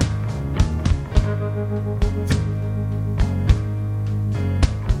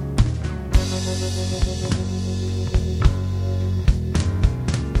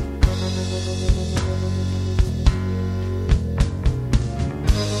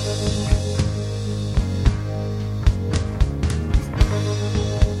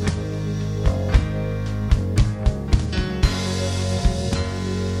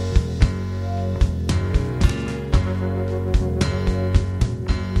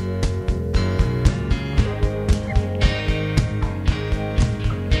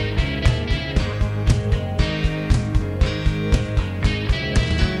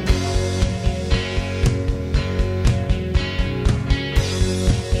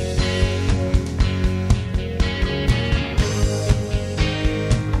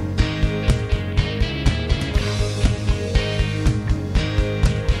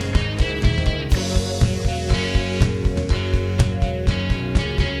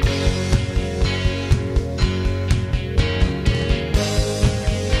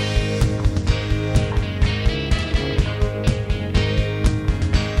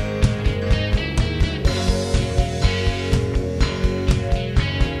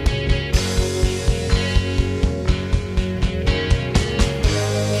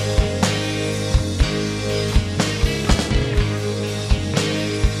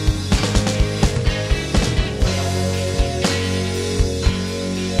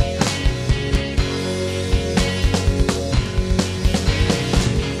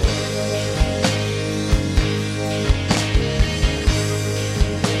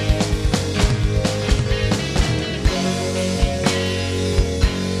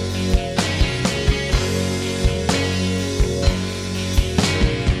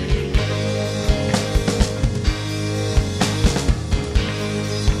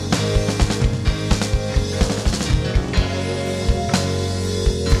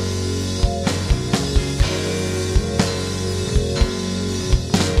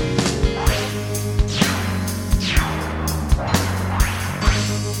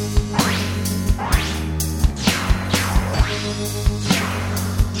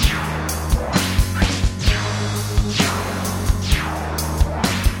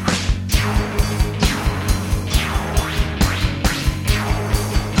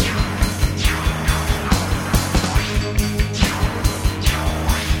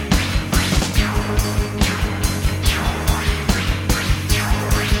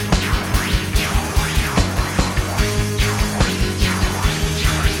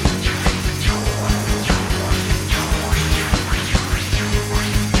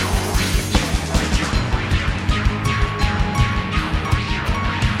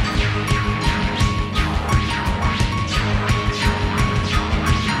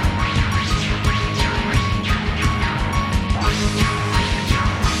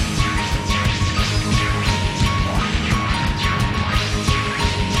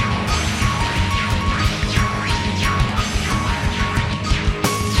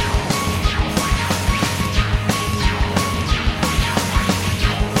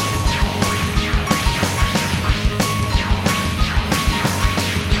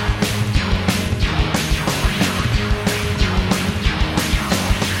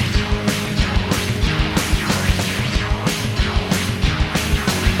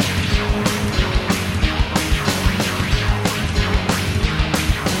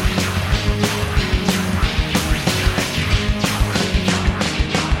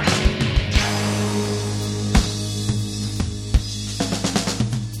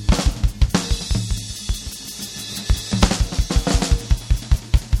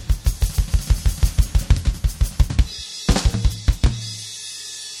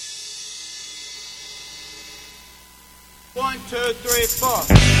 2, 3, 4.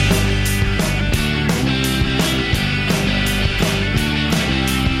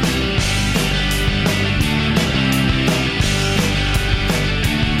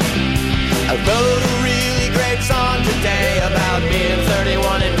 I wrote a really great song today about being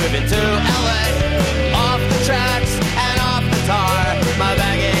 31 and moving to LA. Off the tracks and off the tar, my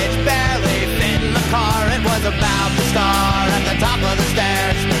baggage barely fit in the car. It was about the star at the top of the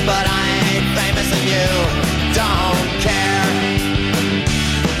stairs, but I ain't famous and you don't care.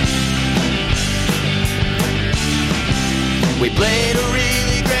 We played a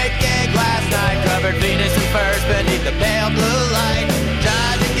really great gig last night, covered Venus and furs beneath the pale blue light.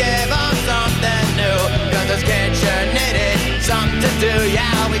 Tried to give them something new, cause those kids sure needed something to do.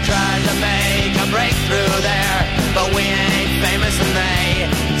 Yeah, we tried to make a breakthrough there, but we ain't famous and they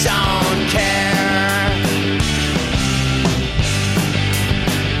don't care.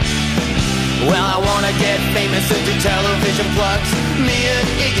 Well, I wanna get famous and do television plugs. Me and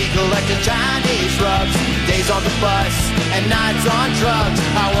Iggy collecting Chinese shrugs. Days on the bus and nights on drugs.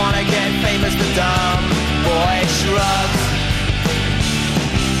 I wanna get famous, the dumb boy shrugs.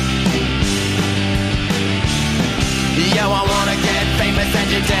 Yo, I wanna get famous and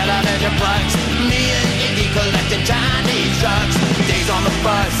do television plugs. Me and Iggy collecting Chinese shrugs. Days on the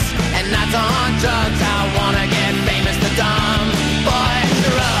bus and nights on drugs. I wanna get famous, the dumb boy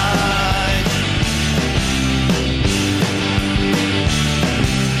shrugs.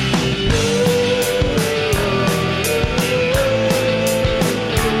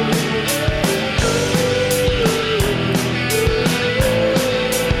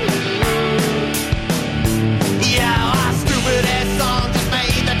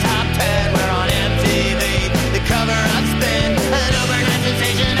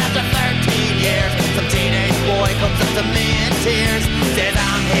 To me in tears, says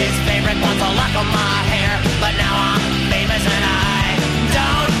I'm his favorite, wants a lock of my hair, but now I'm famous and I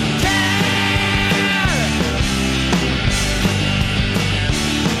don't care.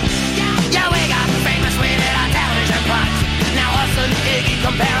 Yeah, we got famous, we did our television plots. Now us and Iggy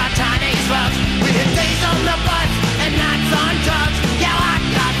compare our Chinese drugs. We did days on the bus and nights on drugs. Yeah, I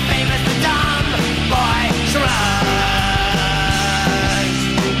got famous, the dumb boy shrugs.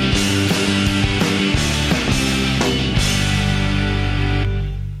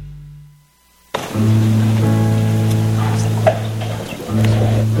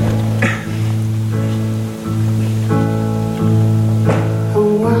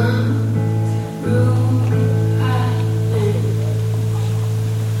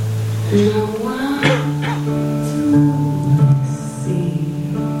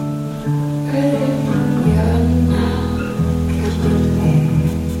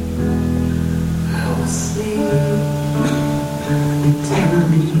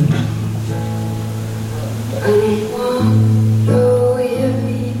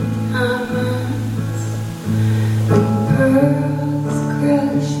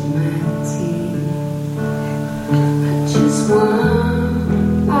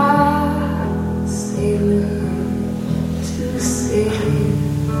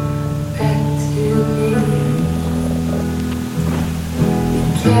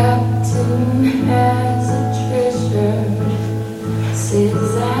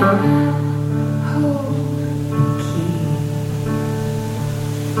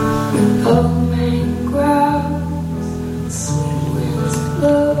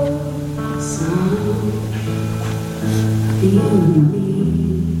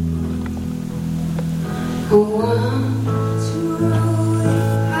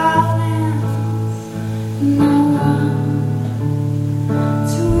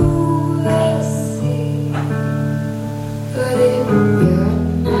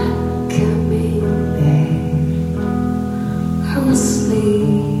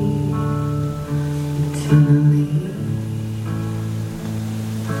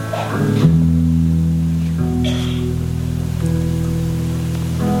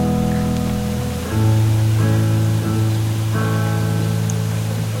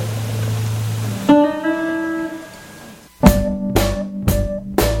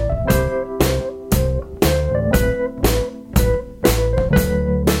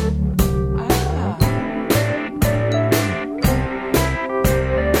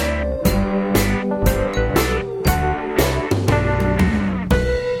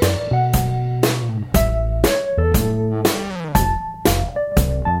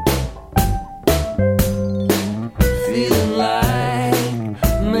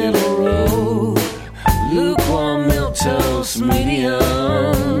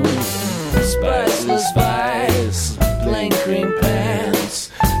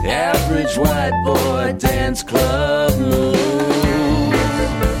 White boy dance club move.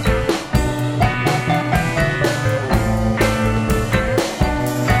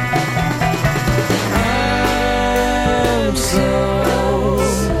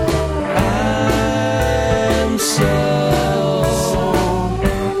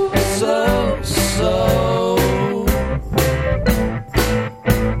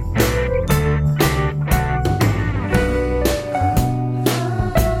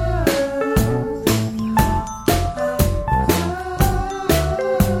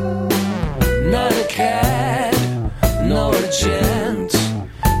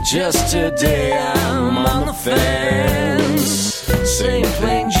 Just today I'm on the fence. Same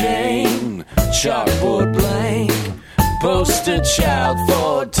plain Jane, chalkboard blank, poster child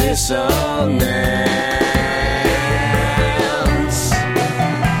for dissonance.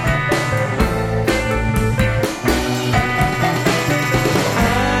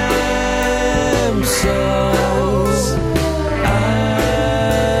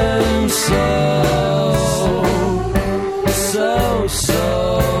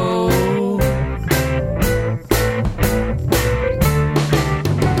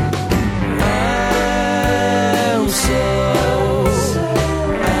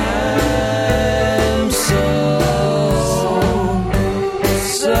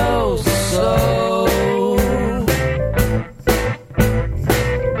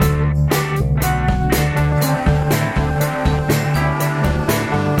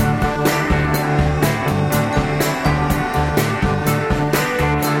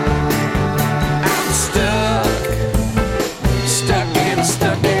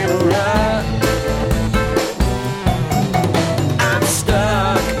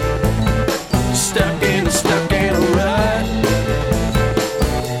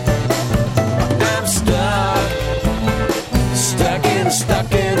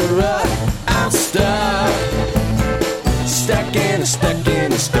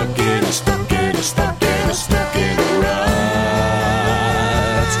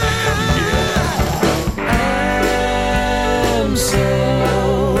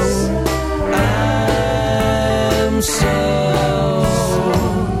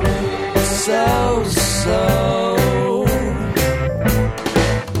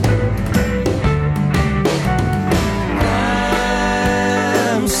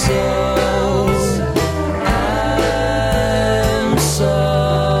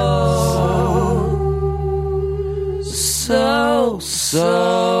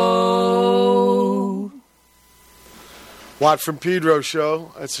 Watt from Pedro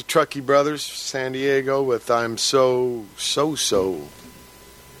Show. That's the Truckee Brothers, San Diego, with I'm So.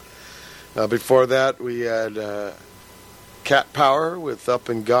 Before that, we had Cat Power with Up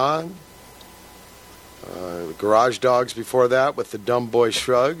and Gone. The Garagedogs before that with the Dumb Boy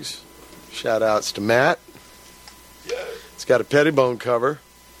Shrugs. Shout outs to Matt. It's got a Pettibone cover.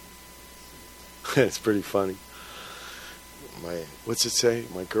 It's pretty funny. What's it say?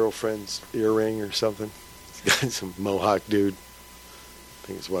 My girlfriend's earring or something. Some Mohawk dude. I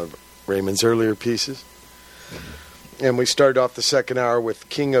think it's one of Raymond's earlier pieces. And we started off the second hour with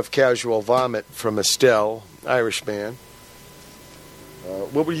King of Casual Vomit from Estelle, Irish band.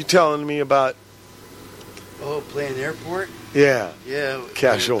 What were you telling me about? Oh, playing airport? Yeah. Yeah.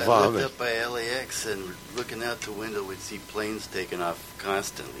 Casual I Vomit. lived up by LAX, and looking out the window, we'd see planes taking off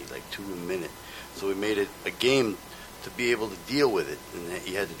constantly, like 2 a minute. So we made it a game to be able to deal with it. And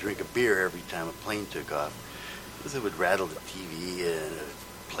you had to drink a beer every time a plane took off. Because it would rattle the TV and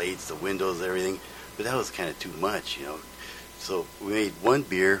plates, the windows, everything. But that was kind of too much, you know. So we made one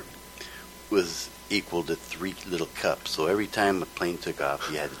beer was equal to 3 little cups. So every time a plane took off,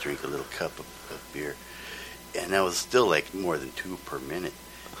 you had to drink a little cup of beer. And that was still like more than 2 per minute.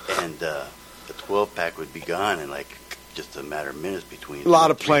 And the 12-pack would be gone in like just a matter of minutes between. A lot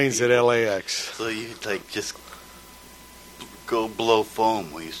of planes people. At LAX. So you'd like just go blow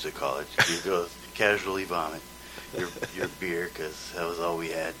foam, we used to call it. You go casually vomit your beer, because that was all we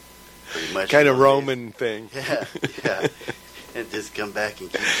had pretty much. Kind of Roman thing. Yeah. And just come back and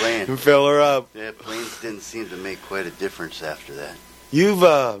keep playing. And fill her up. Yeah, planes didn't seem to make quite a difference after that. You've,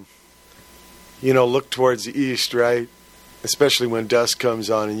 looked towards the east, right? Especially when dusk comes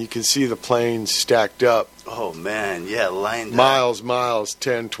on and you can see the planes stacked up. Oh, man, yeah, lined up. Miles,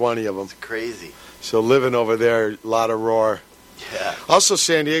 10, 20 of them. It's crazy. So living over there, a lot of roar. Yeah. Also,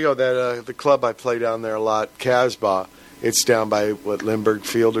 San Diego, that the club I play down there a lot, Casbah, it's down by, Lindbergh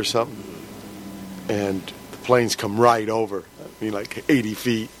Field or something? Mm-hmm. And the planes come right over. I mean, like 80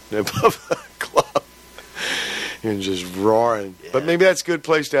 feet above the club. And just roaring. Yeah. But maybe that's a good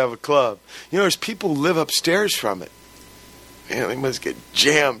place to have a club. There's people who live upstairs from it. Man, they must get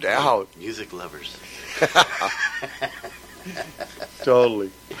jammed out. Music lovers.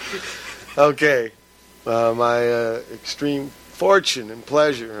 Totally. Okay. My extreme fortune and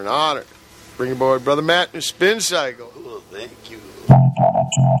pleasure and honor. Bring aboard Brother Matt and his spin cycle. Oh, thank you.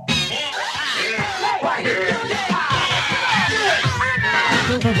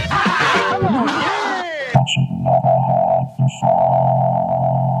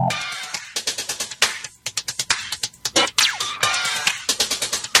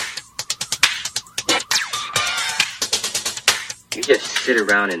 You just sit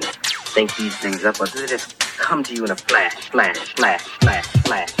around and think these things up, or does it just come to you in a flash, flash, flash, flash,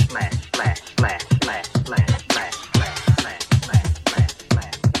 flash?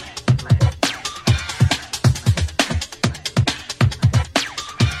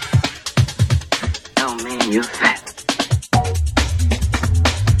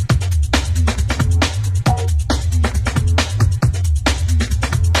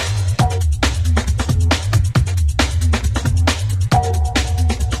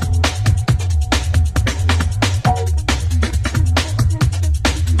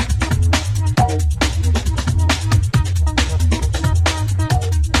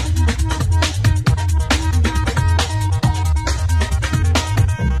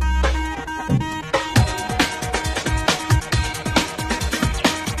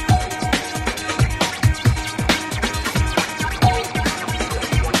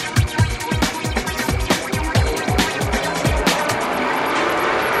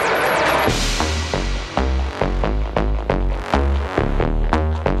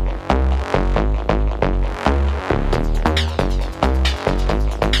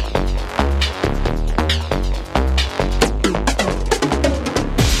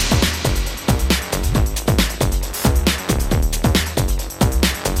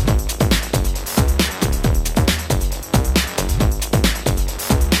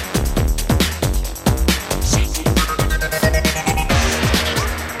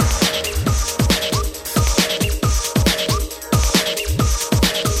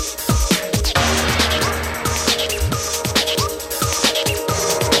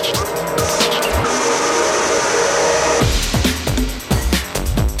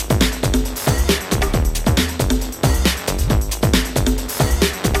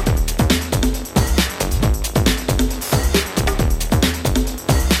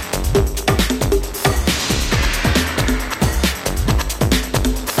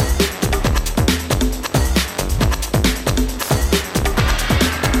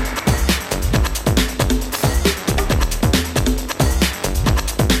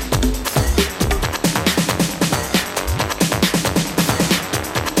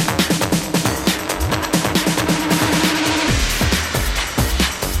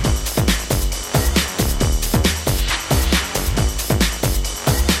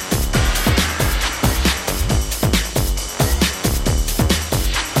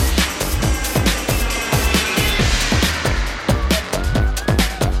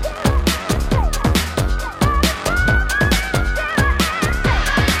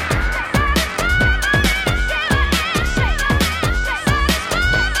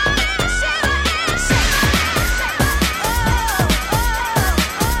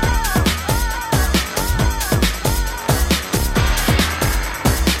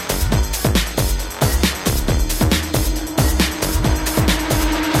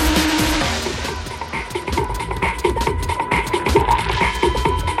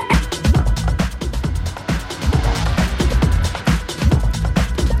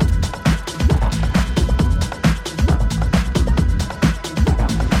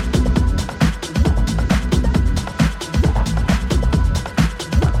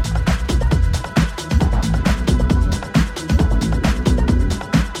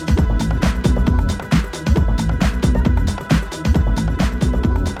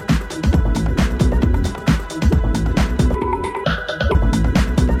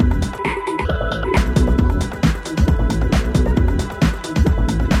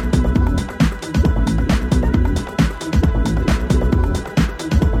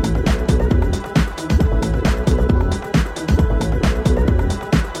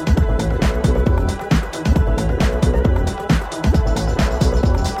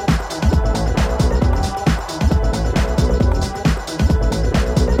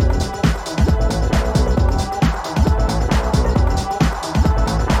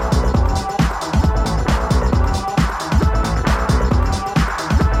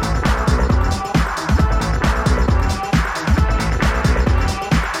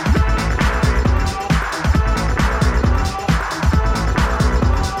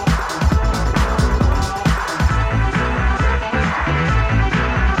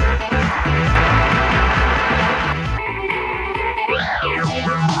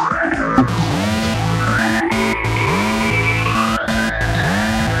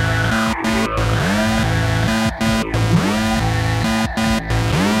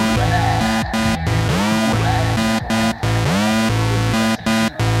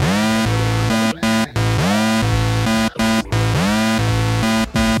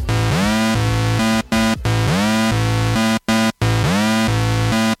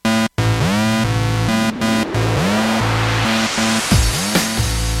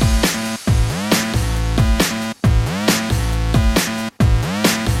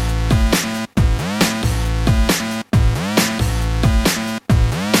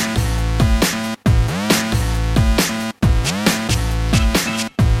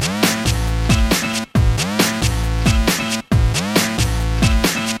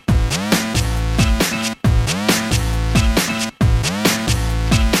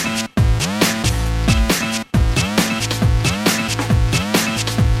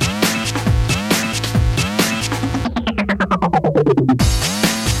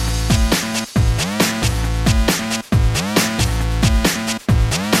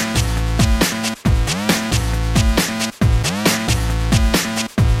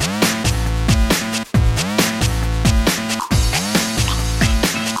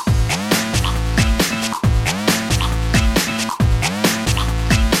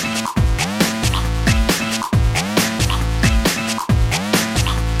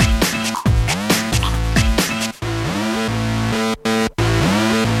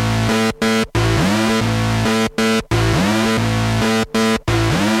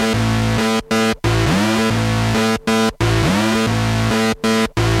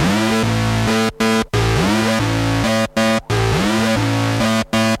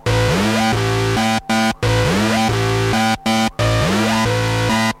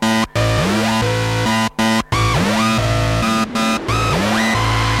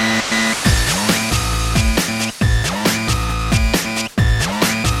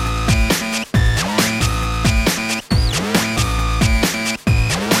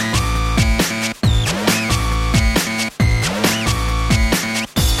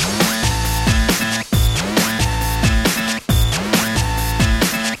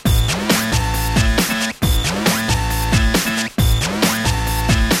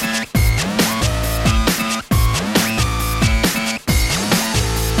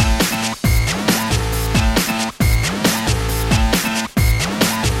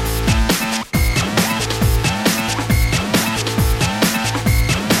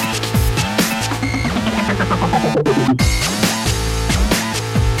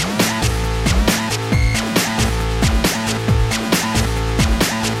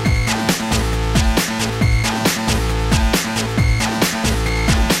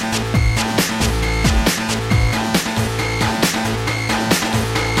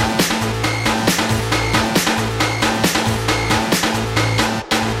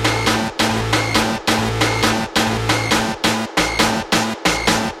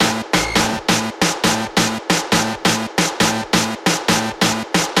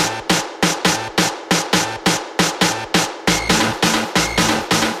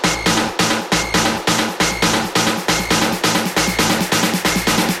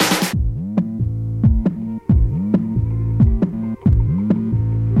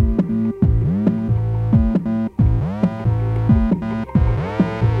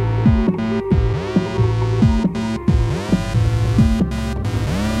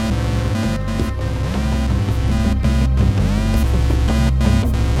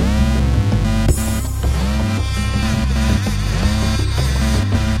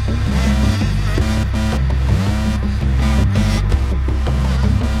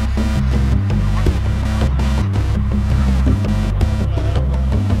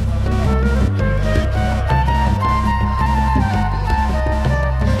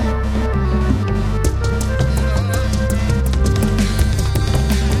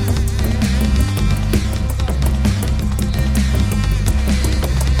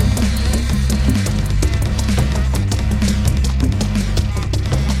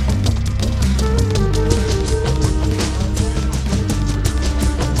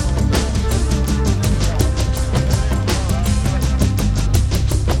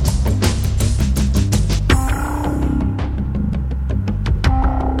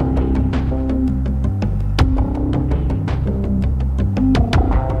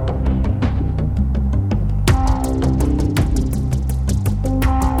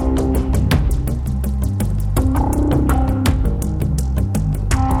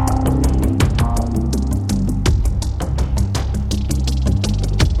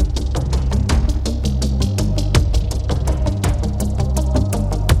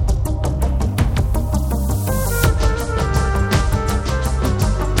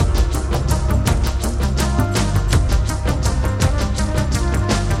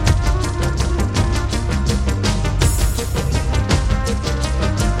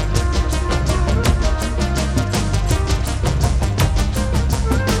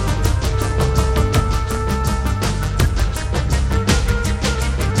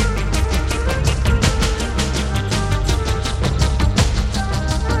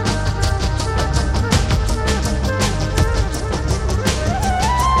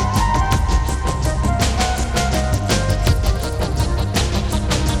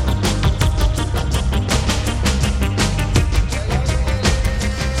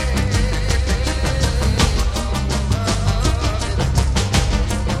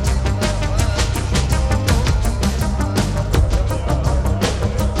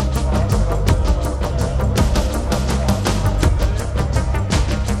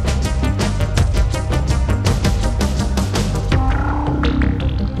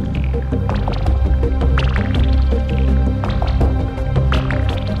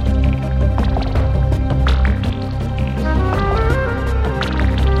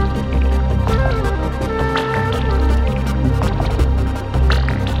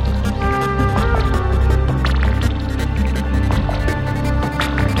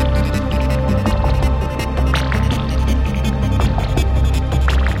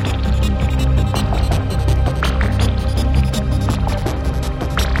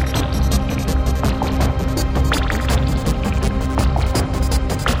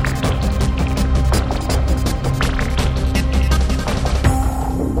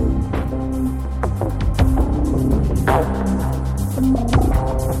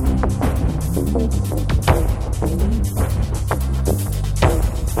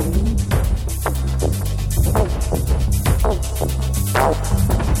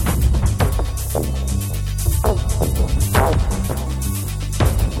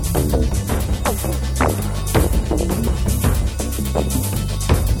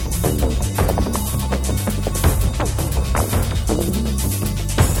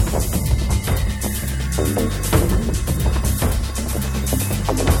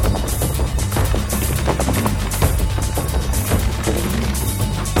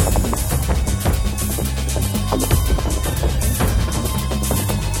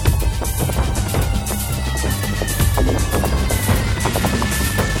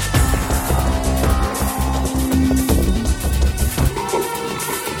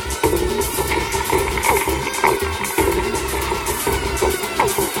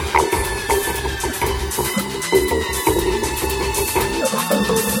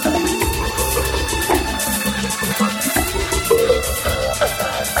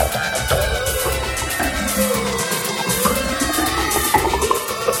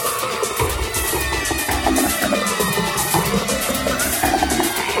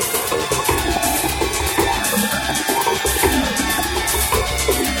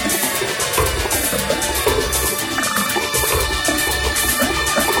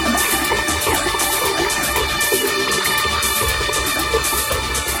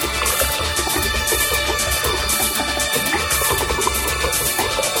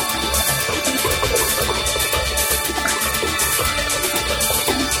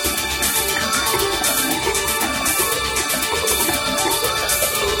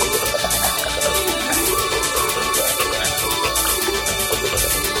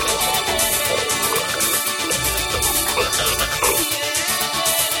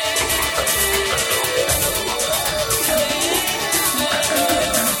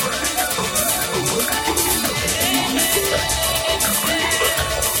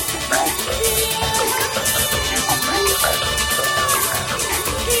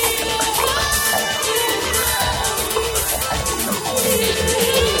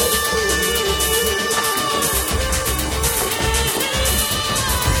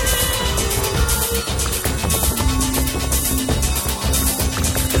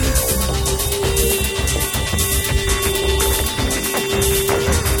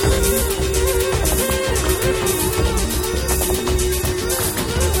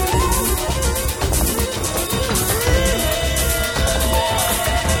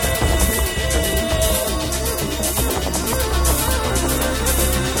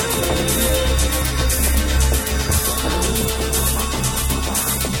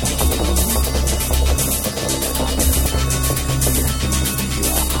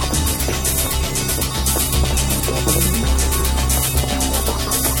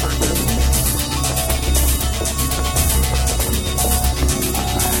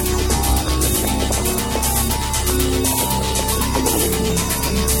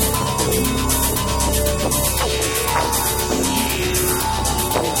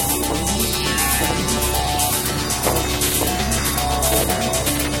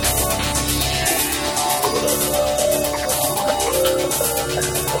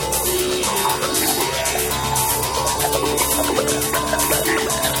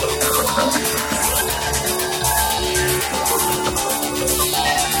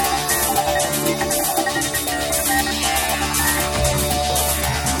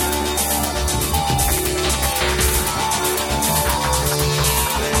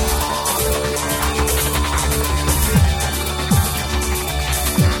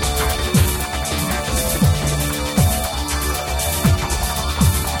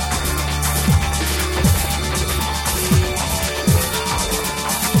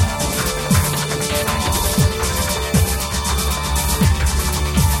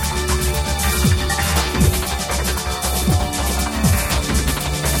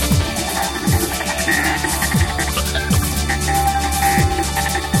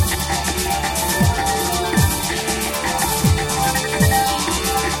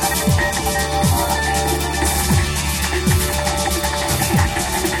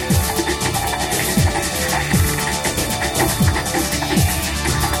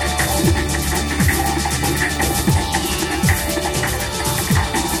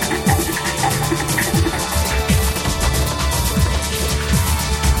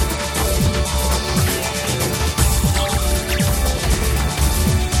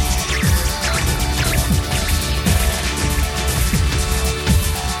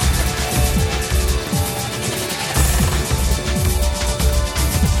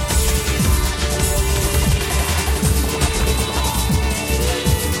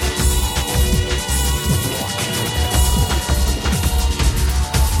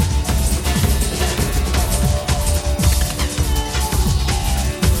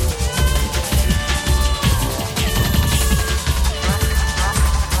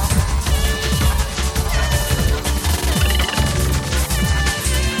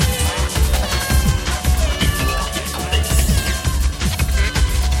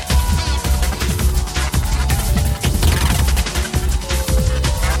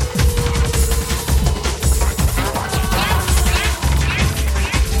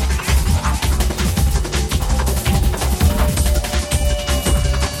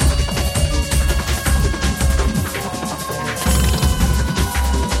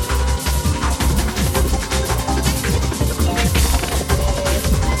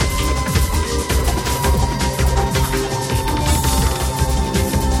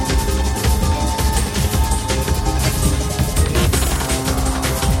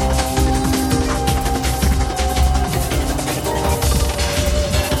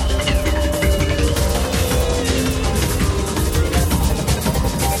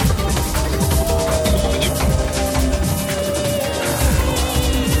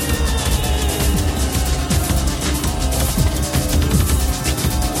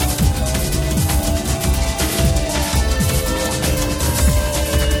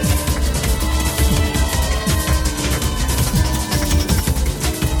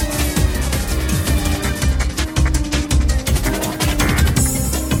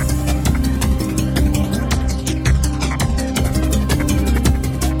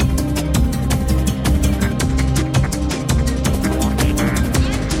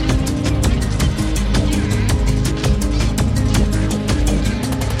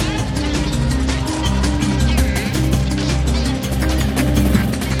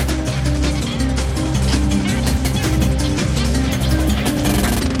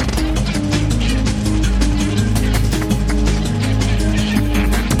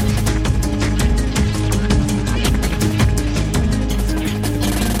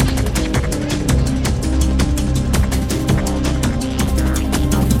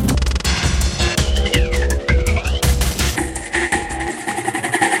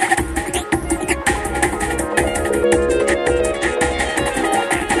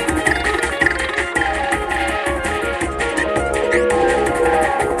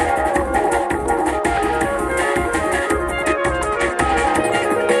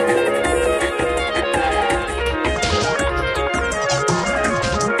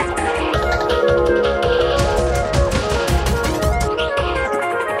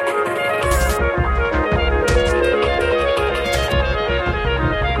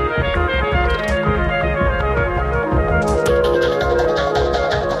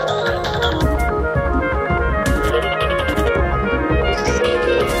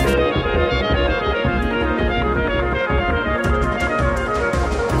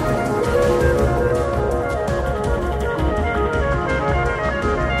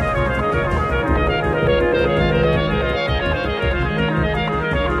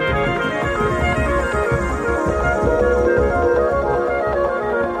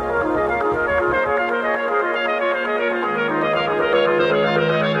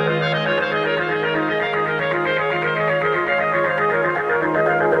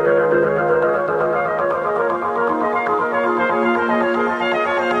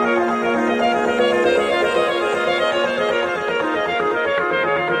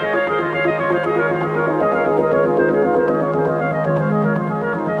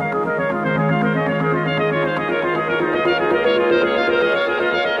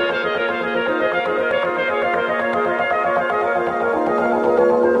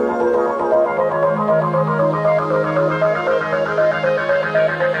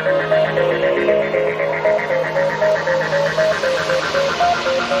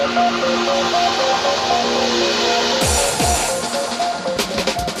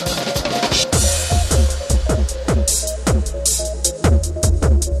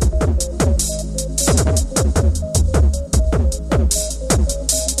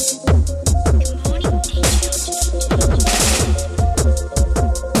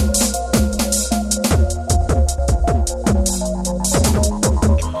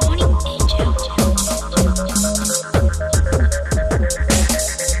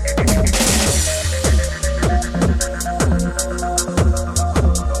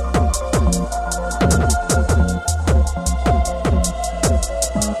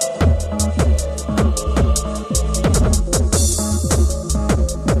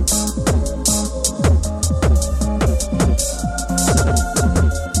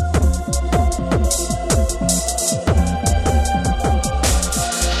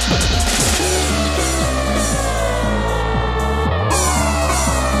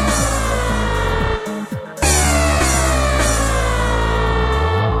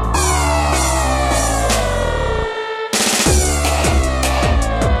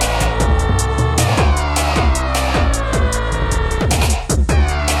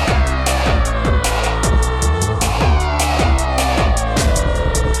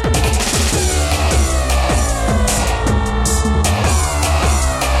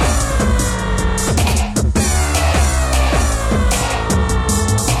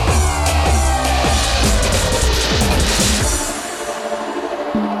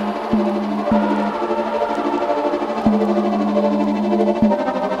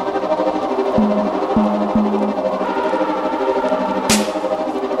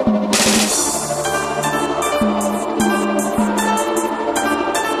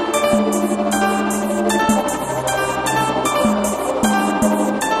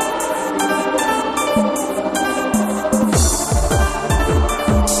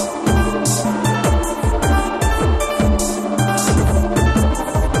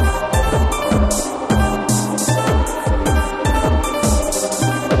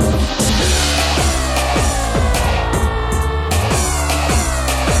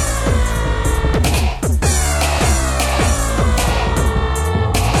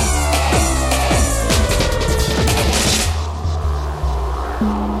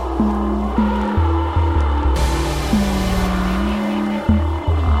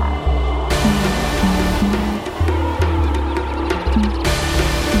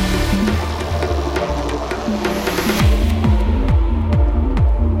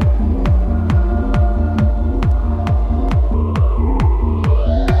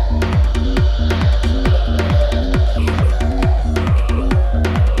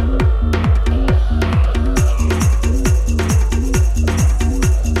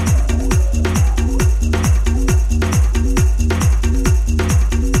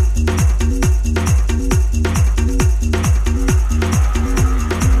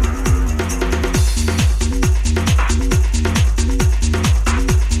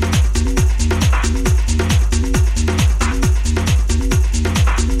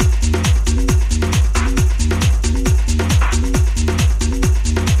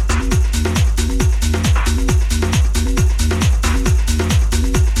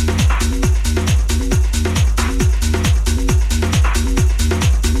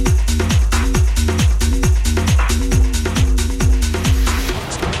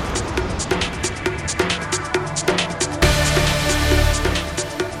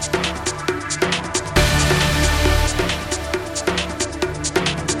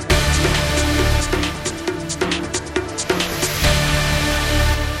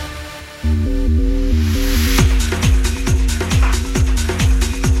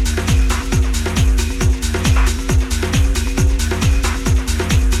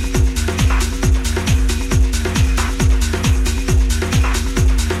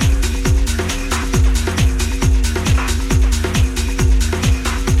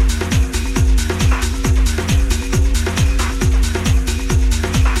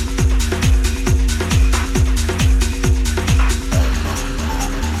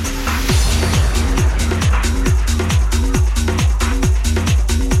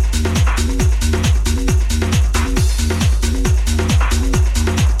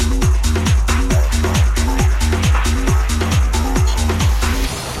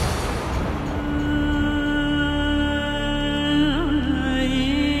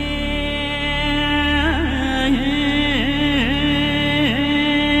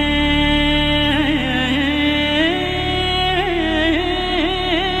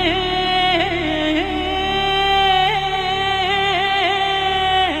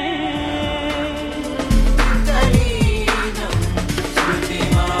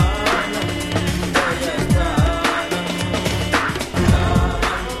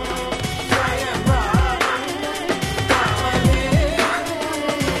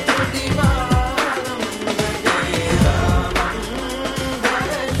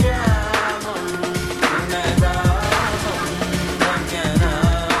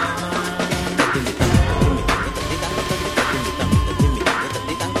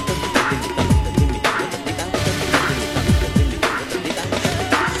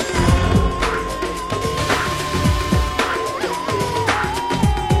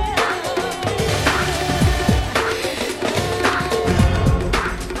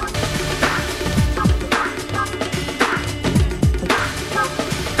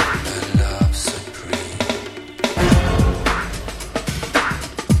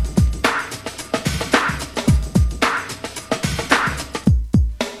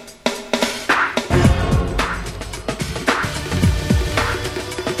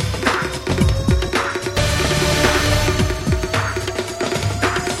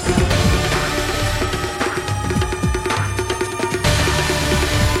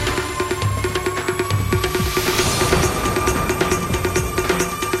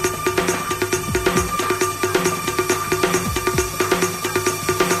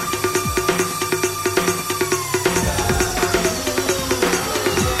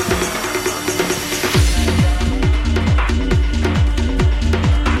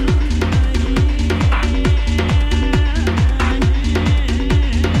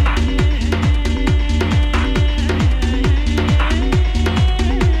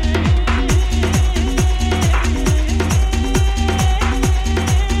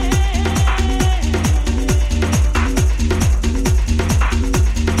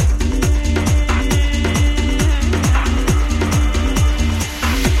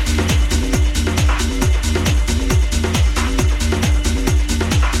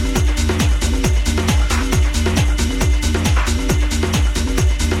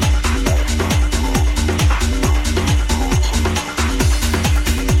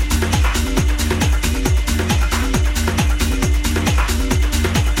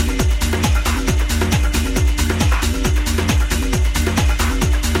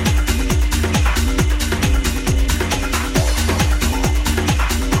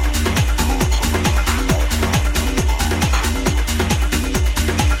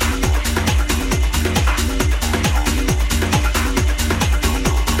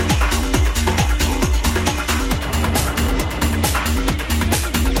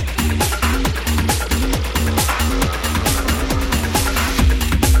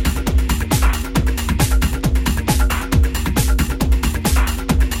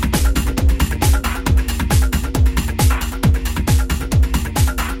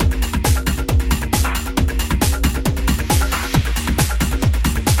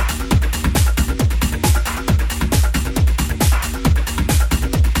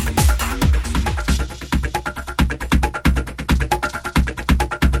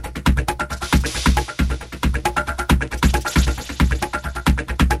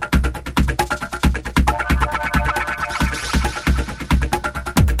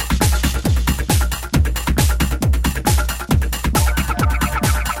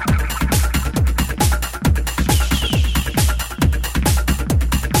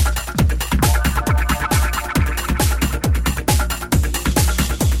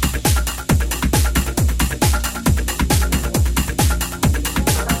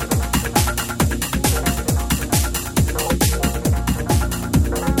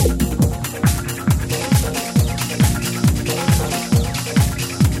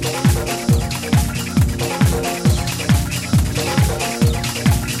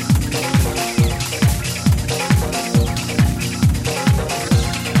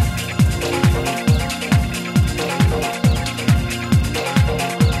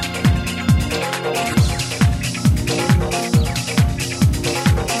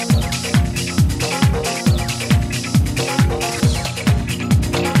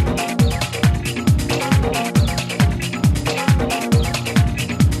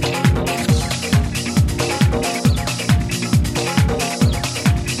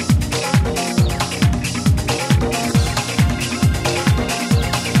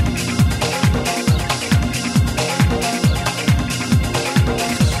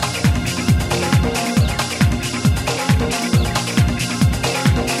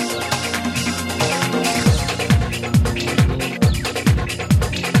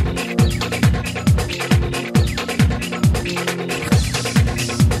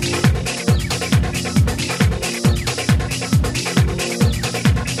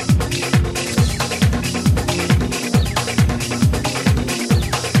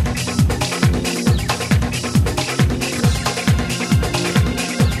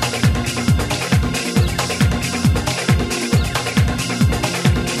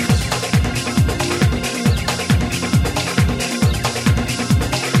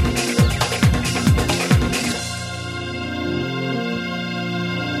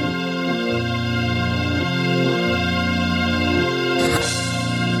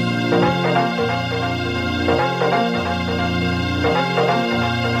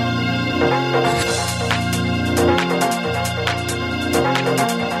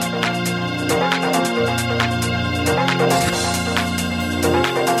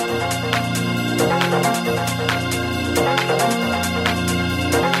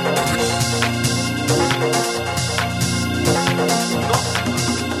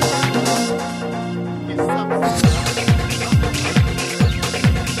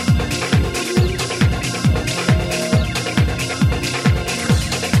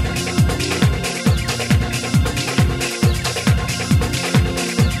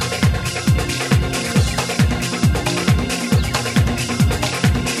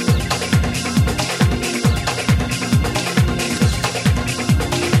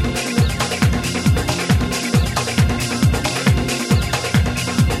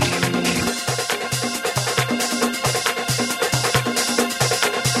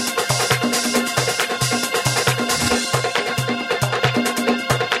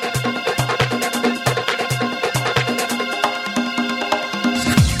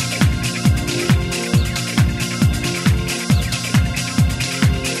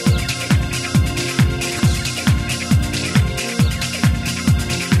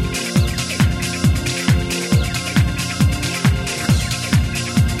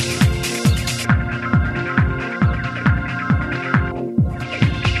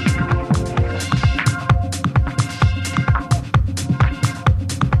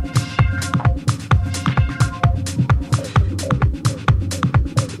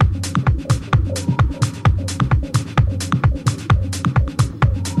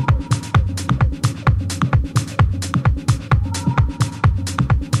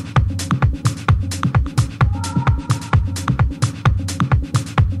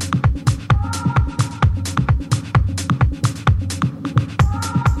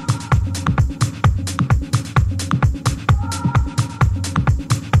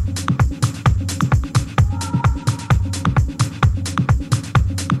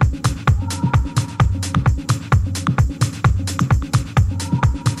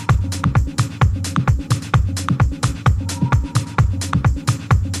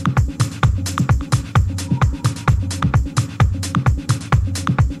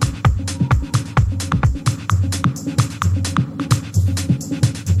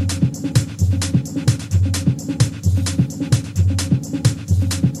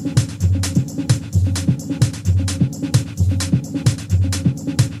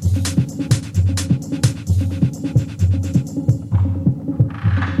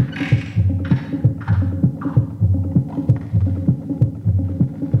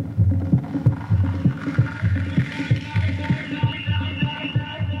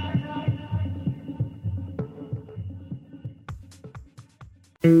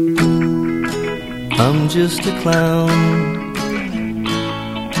 I'm just a clown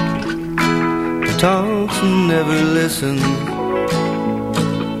who talks and never listens.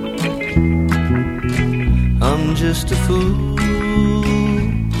 I'm just a fool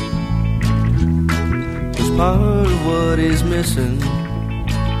who's part of what is missing.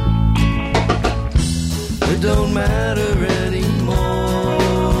 It don't matter anymore.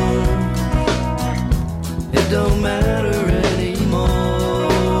 It don't matter anymore.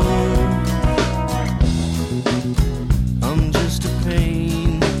 I'm just a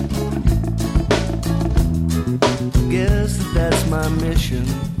pain. Guess that's my mission.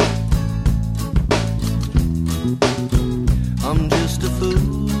 I'm just a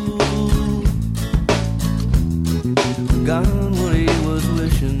fool, got what he was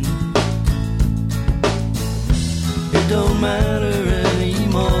wishing. It don't matter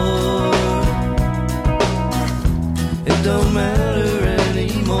anymore. It don't matter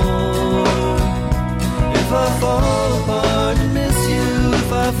anymore. If I fall apart and miss you,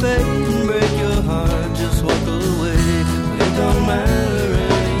 if I fade and break your heart, just walk away. It don't matter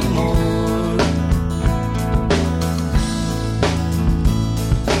anymore.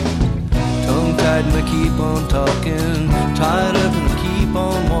 Tongue-tied and I keep on talking, tied up and I keep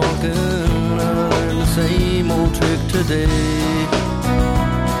on walking. I learned the same old trick today.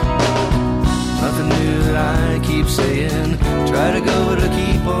 Nothing new that I keep saying. Try to go but I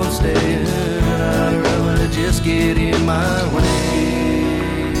keep on staying. I'd rather just get in my way.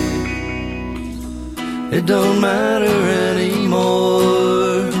 It don't matter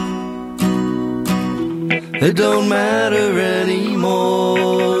anymore. It don't matter anymore.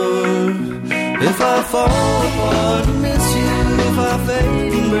 If I fall apart and miss you, if I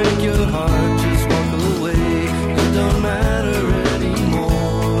fade and break your heart, just walk away. It don't matter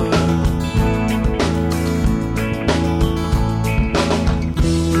anymore.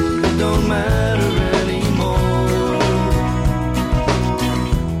 It don't matter anymore.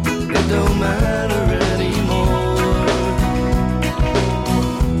 It don't matter anymore.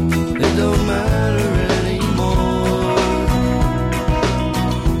 It don't matter anymore.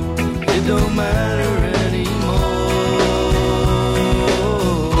 It don't matter anymore.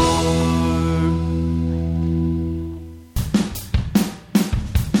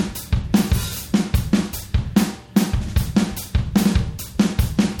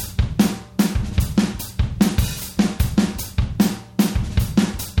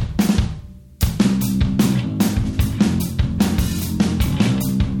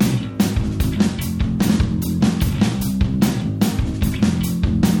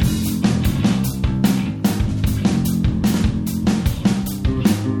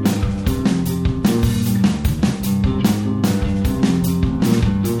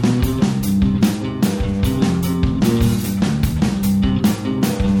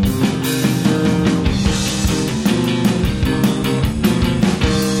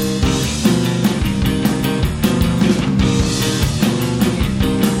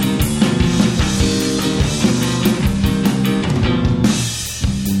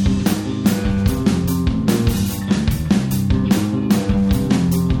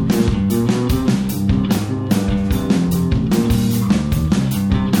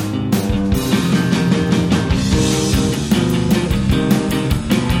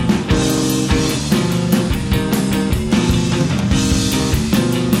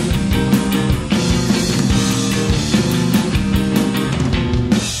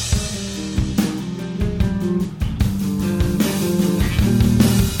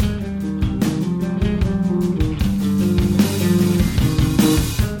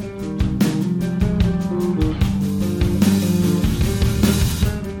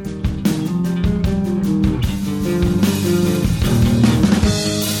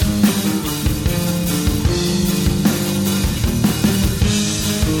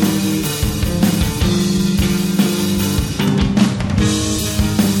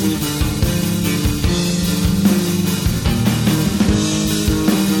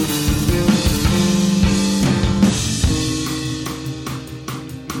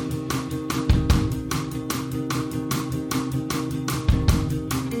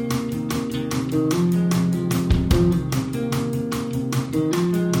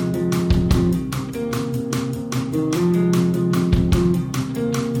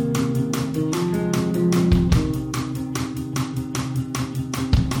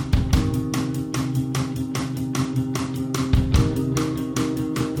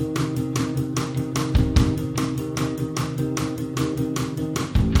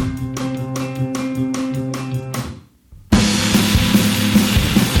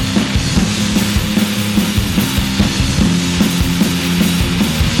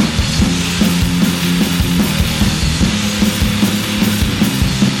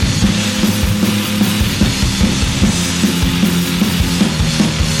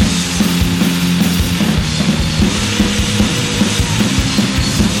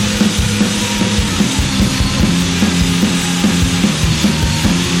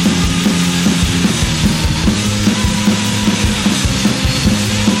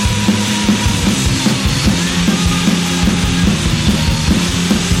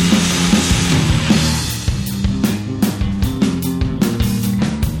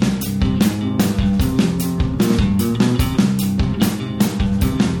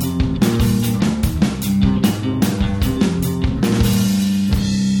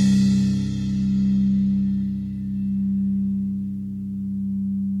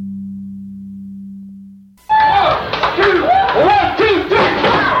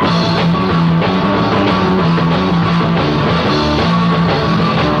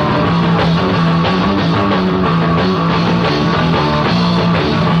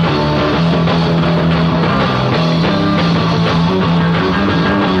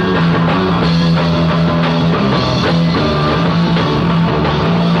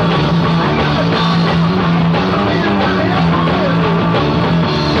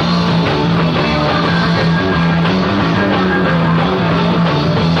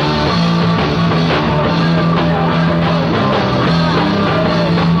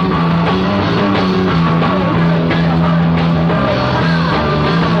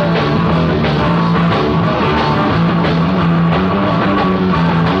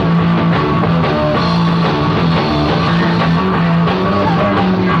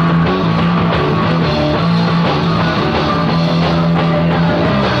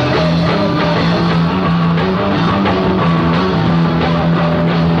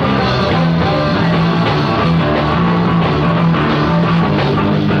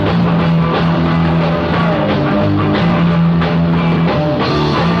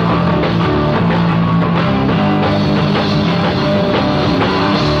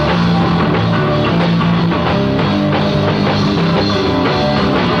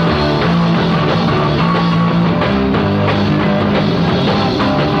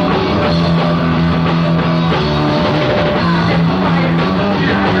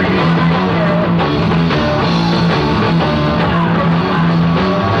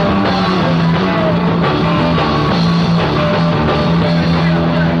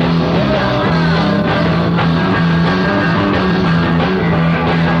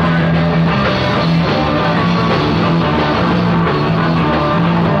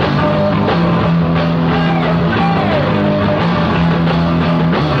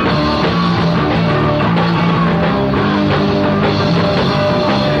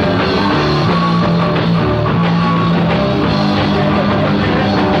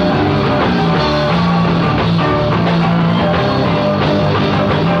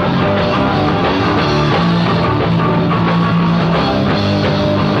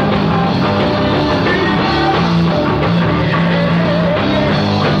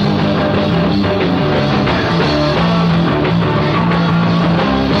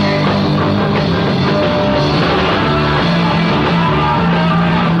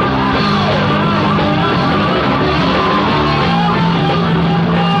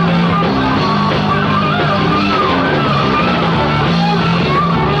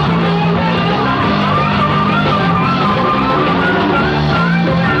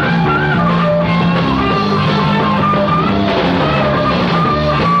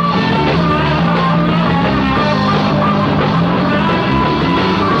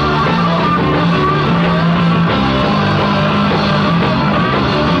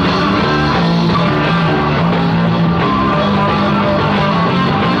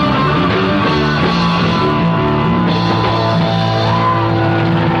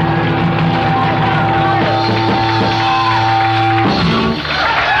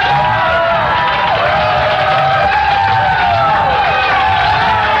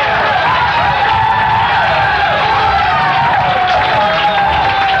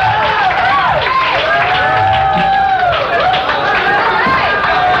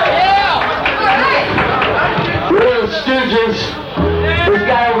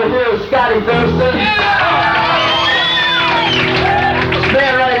 Howdy, Thurston. This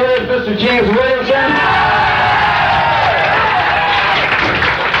man right here is Mr. James Williamson.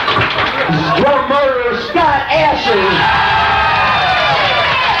 This is drug murderer Scott Asher.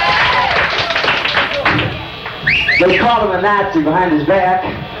 They called him a Nazi behind his back,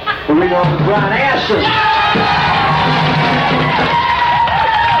 but we know him as Ron Asher.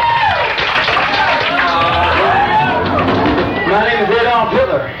 My name is Adolf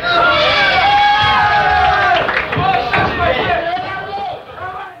Hitler.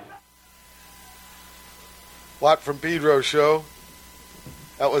 Watt from Pedro Show.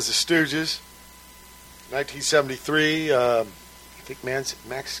 That was the Stooges. 1973. I think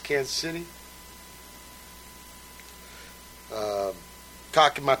Max, Kansas City.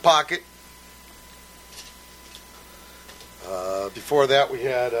 Cock in My Pocket. Before that we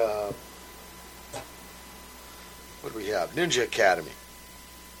had what do we have? Ninja Academy.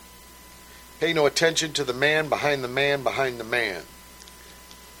 Pay no attention to the man behind the man behind the man.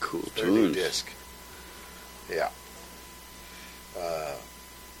 Cool Their new tunes. disc. Yeah.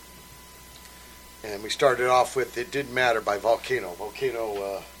 And we started off with It Didn't Matter by Volcano.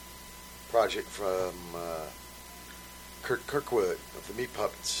 Volcano project from Kurt Kirkwood of the Meat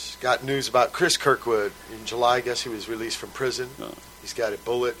Puppets. Got news about Chris Kirkwood. In July, I guess he was released from prison. Oh. He's got a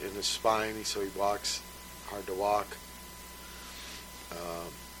bullet in his spine, so he walks hard to walk.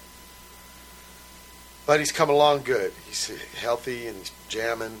 But he's coming along good. He's healthy and he's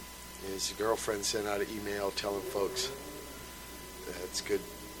jamming. His girlfriend sent out an email telling folks that's good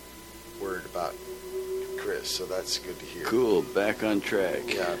word about Chris, so that's good to hear. Cool, back on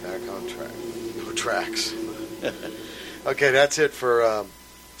track. Yeah, back on track. No tracks. Okay, that's it for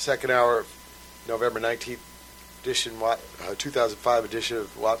second hour of November 19th edition, 2005 edition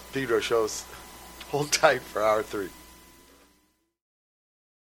of Watt Pedro Shows. Hold tight for hour 3.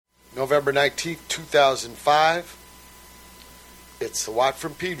 November 19th, 2005. It's the Watt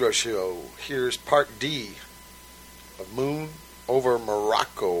from Pedro Show. Here's part D of Moon over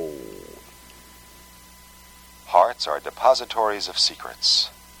Morocco. Hearts are depositories of secrets.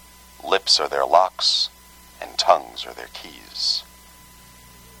 Lips are their locks, and tongues are their keys.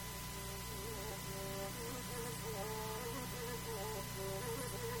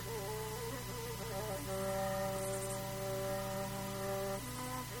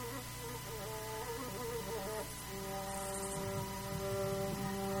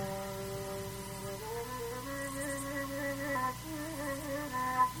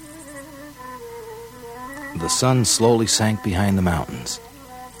 The sun slowly sank behind the mountains.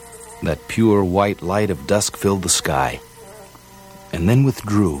 That pure white light of dusk filled the sky, and then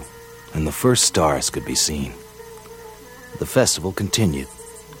withdrew, and the first stars could be seen. The festival continued.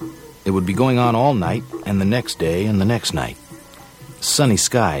 It would be going on all night, and the next day, and the next night. Sunny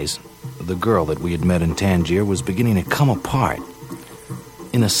skies, the girl that we had met in Tangier was beginning to come apart.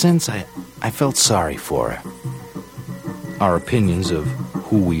 In a sense, I felt sorry for her. Our opinions of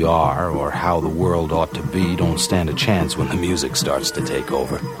who we are or how the world ought to be don't stand a chance when the music starts to take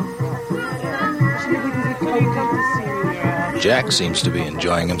over. Jack seems to be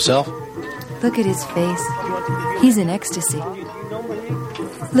enjoying himself. Look at his face. He's in ecstasy.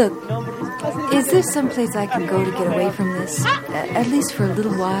 Look, is there someplace I can go to get away from this? At least for a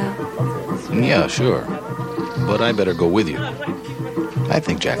little while? Yeah, sure. But I better go with you. I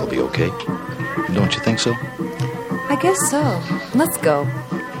think Jack will be okay. Don't you think so? I guess so. Let's go.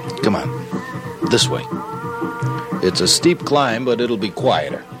 Come on. This way. It's a steep climb, but it'll be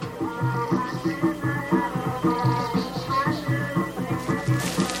quieter.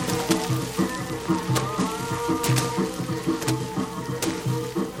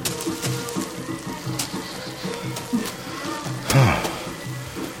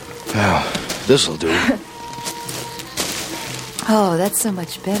 Well, this'll do. Oh, that's so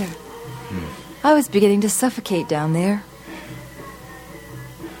much better. I was beginning to suffocate down there.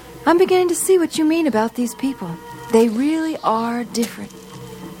 I'm beginning to see what you mean about these people. They really are different.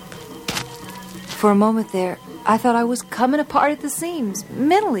 For a moment there, I thought I was coming apart at the seams,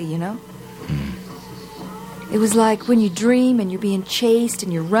 mentally, you know. It was like when you dream and you're being chased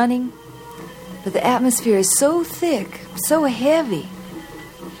and you're running, but the atmosphere is so thick, so heavy.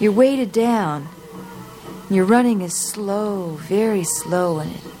 You're weighted down. Your running is slow, very slow,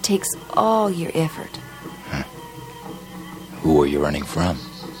 and it takes all your effort. Who are you running from?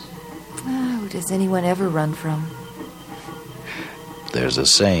 Who does anyone ever run from? There's a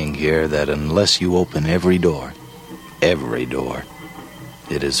saying here that unless you open every door,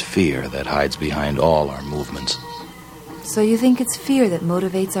 it is fear that hides behind all our movements. So you think it's fear that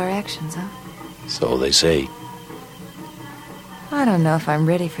motivates our actions, huh? So they say. I don't know if I'm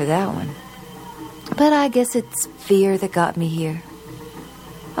ready for that one. But I guess it's fear that got me here.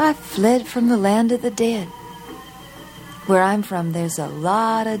 I fled from the land of the dead. Where I'm from, there's a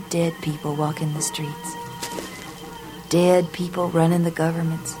lot of dead people walking the streets. Dead people running the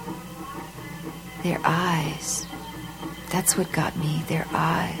governments. Their eyes. That's what got me, their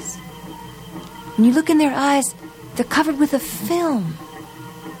eyes. When you look in their eyes, they're covered with a film.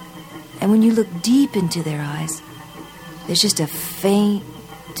 And when you look deep into their eyes, there's just a faint,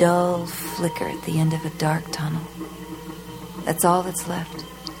 dull flicker at the end of a dark tunnel. That's all that's left.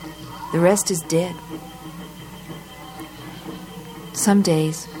 The rest is dead. Some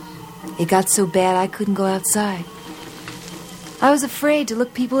days, it got so bad I couldn't go outside. I was afraid to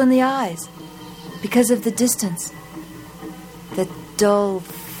look people in the eyes because of the distance. The dull,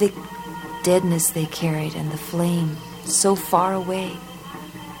 thick deadness they carried and the flame so far away.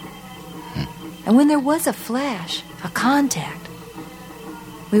 And when there was a flash, a contact,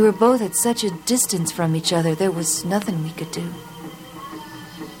 we were both at such a distance from each other, there was nothing we could do.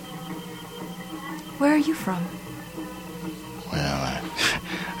 Where are you from? Well,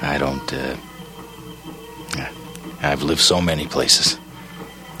 I don't, I've lived so many places.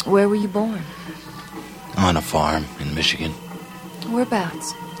 Where were you born? On a farm in Michigan.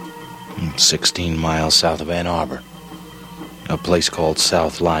 Whereabouts? 16 miles south of Ann Arbor. A place called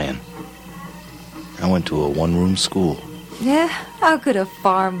South Lyon. I went to a one-room school. Yeah? How could a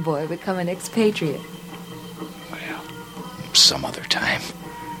farm boy become an expatriate? Well, some other time.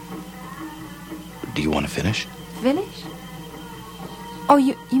 Do you want to finish? Finish? Oh,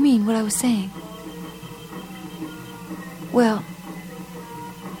 you mean what I was saying? Well,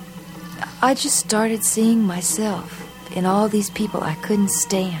 I just started seeing myself in all these people I couldn't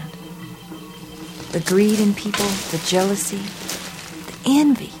stand. The greed in people, the jealousy, the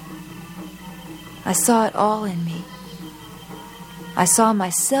envy. I saw it all in me. I saw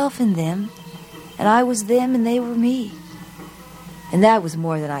myself in them, and I was them and they were me. And that was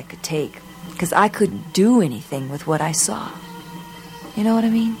more than I could take, because I couldn't do anything with what I saw. You know what I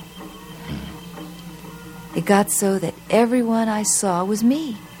mean? It got so that everyone I saw was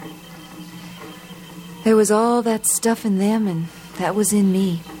me. There was all that stuff in them, and that was in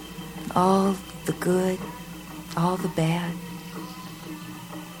me. All the good, all the bad,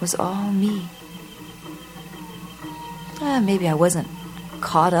 was all me. Maybe I wasn't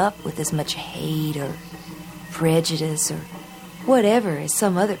caught up with as much hate or prejudice or whatever as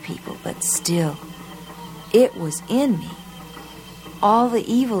some other people, but still, it was in me. All the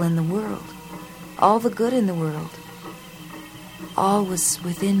evil in the world, all the good in the world, all was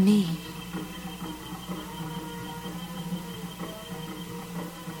within me.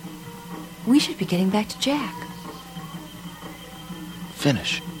 We should be getting back to Jack.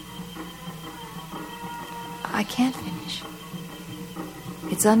 Finish. I can't finish.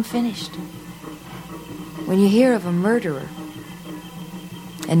 It's unfinished. When you hear of a murderer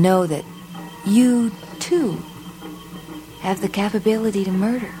and know that you, too, have the capability to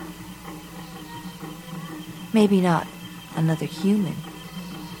murder. Maybe not another human.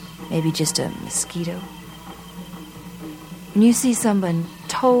 Maybe just a mosquito. When you see someone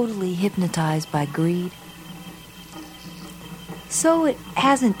totally hypnotized by greed, so it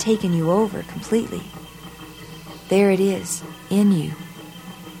hasn't taken you over completely. There it is, in you.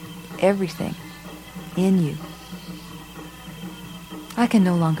 Everything, in you. I can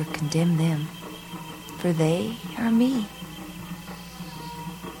no longer condemn them, for they are me.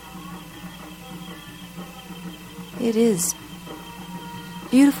 It is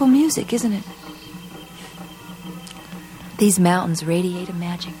beautiful music, isn't it? These mountains radiate a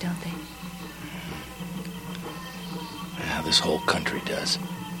magic, don't they? Yeah, this whole country does.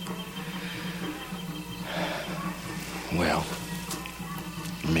 Well,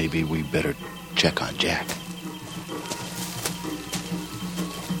 maybe we better check on Jack.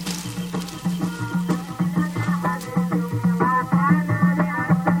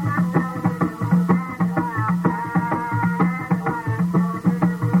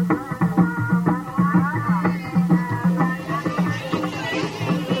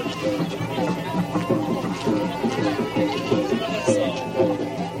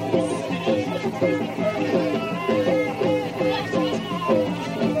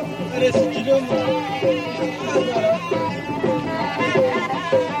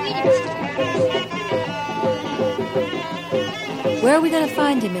 Where are we going to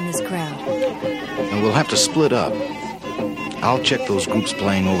find him in this crowd? And we'll have to split up. I'll check those groups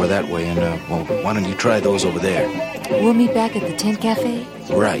playing over that way, and, well, why don't you try those over there? We'll meet back at the tent cafe?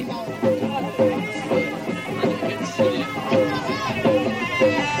 Right.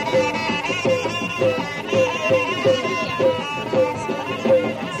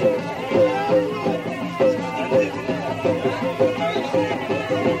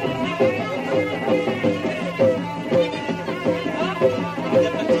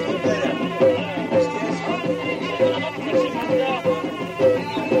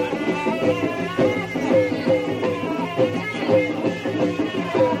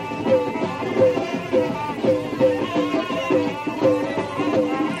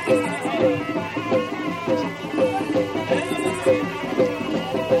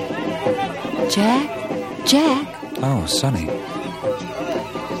 Jack? Oh, Sonny.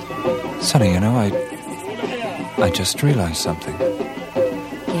 Sonny, you know, I just realized something.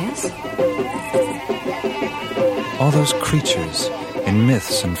 Yes? All those creatures in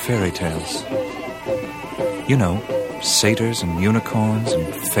myths and fairy tales. You know, satyrs and unicorns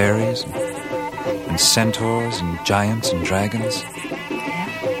and fairies and centaurs and giants and dragons.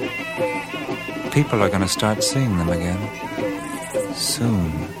 People are going to start seeing them again.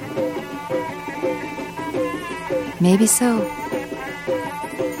 Soon. Maybe so.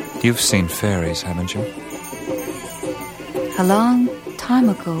 You've seen fairies, haven't you? A long time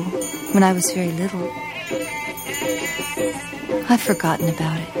ago, when I was very little. I've forgotten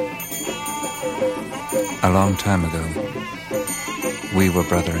about it. A long time ago, we were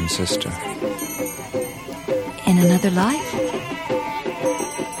brother and sister. In another life?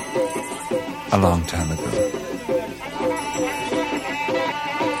 A long time ago.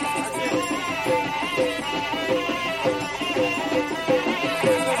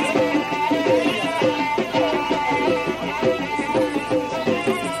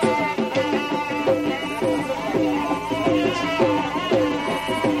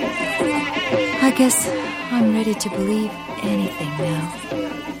 I guess I'm ready to believe anything now.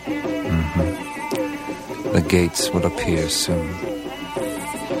 Mm-hmm. The gates will appear soon.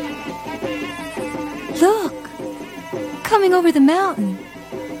 Look! Coming over the mountain.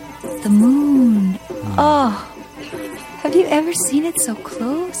 The moon. Oh! Have you ever seen it so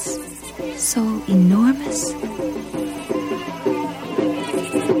close? So enormous?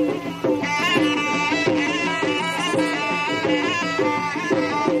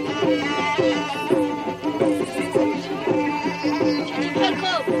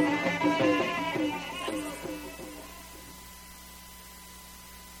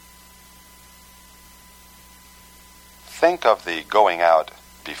 Think of the going out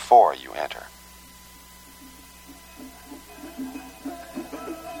before you enter.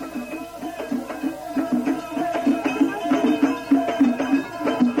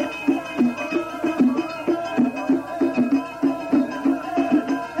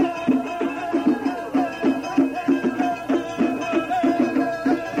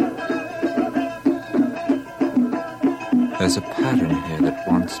 There's a pattern here that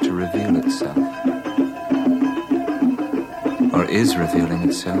wants to reveal itself. Or is revealing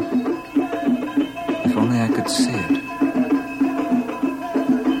itself. If only I could see it.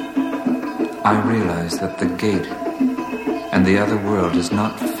 I realize that the gate and the other world is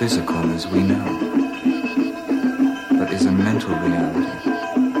not physical as we know, but is a mental reality.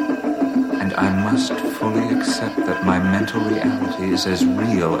 And I must fully accept that my mental reality is as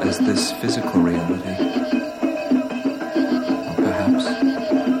real as this physical reality. Or perhaps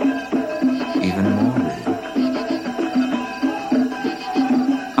even more real.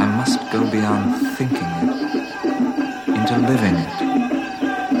 Go beyond thinking it, into living it.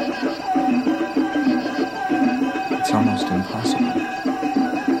 It's almost impossible.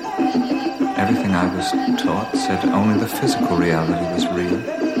 Everything I was taught said only the physical reality was real.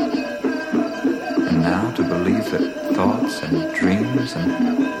 And now to believe that thoughts and dreams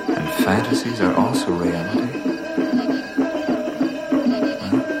and fantasies are also reality,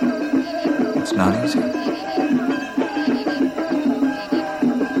 well, it's not easy.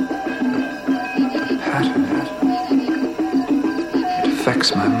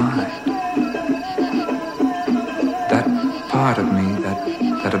 Affects my mind. That part of me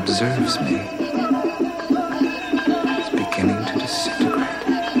that observes me is beginning to disintegrate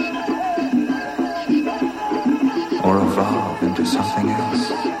or evolve into something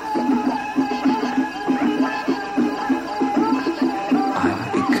else. I'm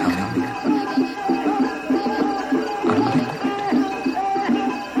becoming a liquid,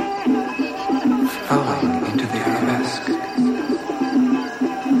 flowing into the arabesque.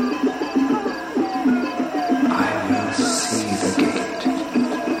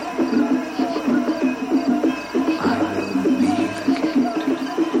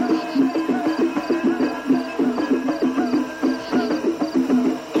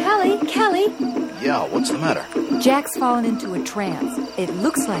 What's the matter? Jack's fallen into a trance. It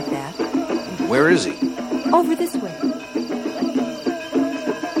looks like that. Where is he? Over this way.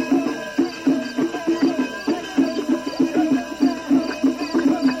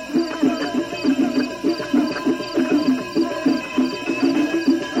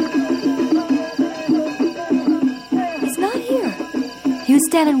 He was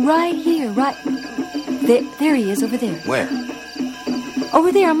standing right here, right... There he is, over there. Where?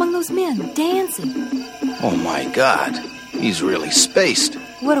 Over there, among those men, dancing. Oh, my God. He's really spaced.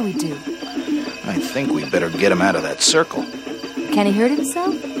 What do we do? I think we better get him out of that circle. Can he hurt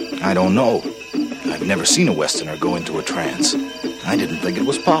himself? I don't know. I've never seen a Westerner go into a trance. I didn't think it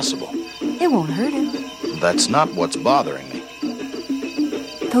was possible. It won't hurt him. That's not what's bothering me.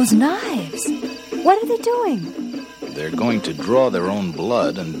 Those knives. What are they doing? They're going to draw their own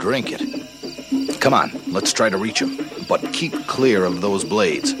blood and drink it. Come on, let's try to reach them. But keep clear of those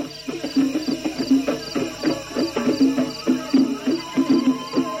blades.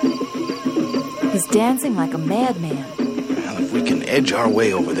 He's dancing like a madman. Well, if we can edge our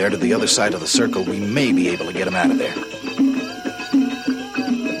way over there to the other side of the circle, we may be able to get him out of there.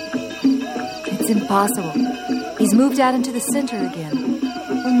 It's impossible. He's moved out into the center again.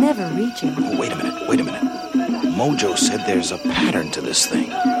 We'll never reach him. Oh, wait a minute. Mojo said there's a pattern to this thing.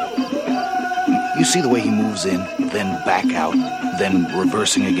 You see the way he moves in, then back out, then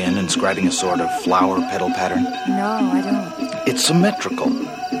reversing again, inscribing a sort of flower petal pattern? No, I don't. It's symmetrical,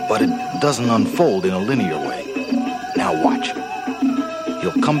 but it doesn't unfold in a linear way. Now watch.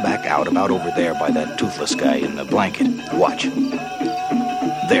 He'll come back out about over there by that toothless guy in the blanket. Watch.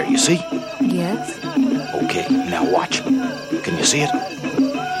 There, you see? Yes. Okay, now watch. Can you see it?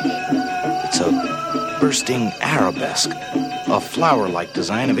 It's a bursting arabesque. A flower-like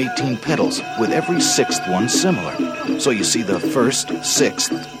design of 18 petals, with every 6th one similar. So you see the 1st,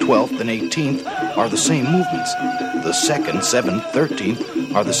 6th, 12th, and 18th are the same movements. The 2nd, 7th,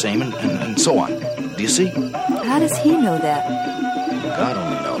 13th are the same, and so on. Do you see? How does he know that? God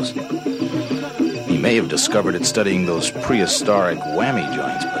only knows. He may have discovered it studying those prehistoric whammy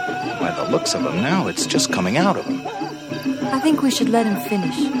joints, but by the looks of him now, it's just coming out of him. I think we should let him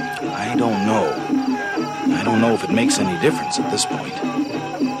finish. I don't know. I don't know if it makes any difference at this point.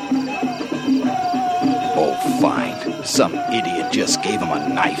 Oh, fine. Some idiot just gave him a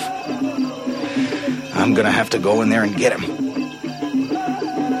knife. I'm gonna have to go in there and get him.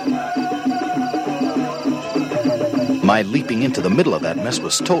 My leaping into the middle of that mess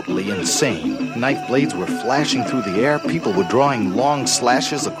was totally insane. Knife blades were flashing through the air, people were drawing long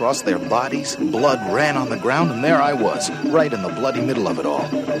slashes across their bodies, blood ran on the ground, and there I was, right in the bloody middle of it all.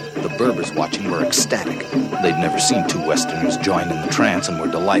 The Berbers watching were ecstatic. They'd never seen two Westerners join in the trance and were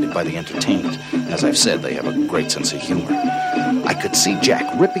delighted by the entertainment. As I've said, they have a great sense of humor. I could see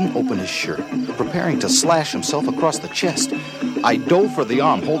Jack ripping open his shirt, preparing to slash himself across the chest. I dove for the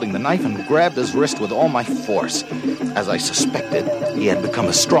arm holding the knife and grabbed his wrist with all my force. As I suspected, he had become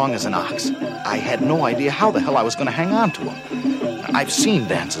as strong as an ox. I had no idea how the hell I was going to hang on to him. I've seen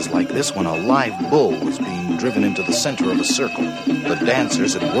dances like this when a live bull was being driven into the center of a circle. The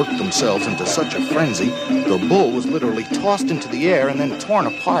dancers had worked themselves into such a frenzy, the bull was literally tossed into the air and then torn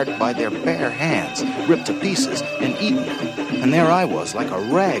apart by their bare hands, ripped to pieces, and eaten. And there I was, like a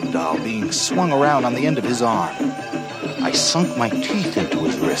rag doll being swung around on the end of his arm. I sunk my teeth into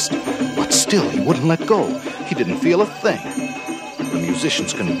his wrist, but still he wouldn't let go. He didn't feel a thing. The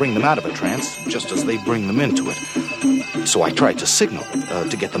musicians can bring them out of a trance just as they bring them into it. So I tried to signal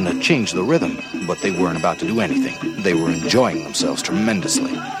to get them to change the rhythm, but they weren't about to do anything. They were enjoying themselves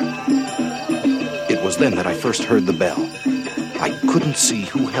tremendously. It was then that I first heard the bell. I couldn't see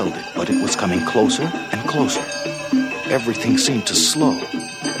who held it, but it was coming closer and closer. Everything seemed to slow.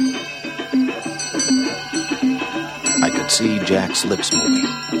 I could see Jack's lips moving.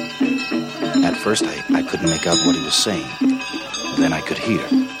 At first, I couldn't make out what he was saying. Then I could hear.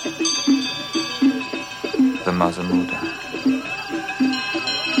 The Mazamuda.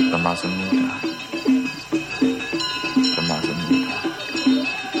 The Mazamuda. The Mazamuda.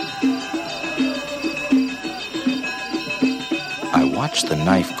 I watched the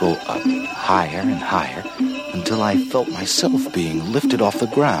knife go up, higher and higher, until I felt myself being lifted off the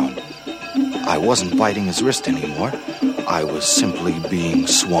ground. I wasn't biting his wrist anymore. I was simply being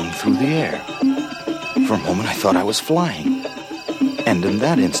swung through the air. For a moment, I thought I was flying. And in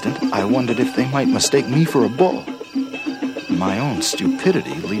that instant, I wondered if they might mistake me for a bull. My own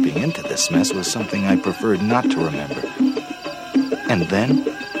stupidity leaping into this mess was something I preferred not to remember. And then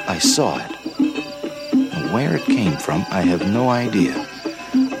I saw it. Where it came from, I have no idea.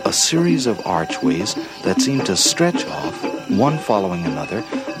 A series of archways that seemed to stretch off, one following another,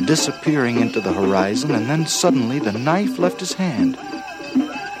 disappearing into the horizon, and then suddenly the knife left his hand.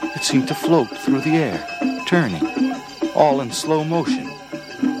 It seemed to float through the air, turning, all in slow motion.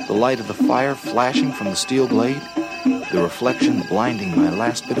 The light of the fire flashing from the steel blade, the reflection blinding my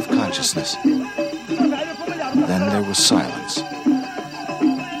last bit of consciousness. Then there was silence.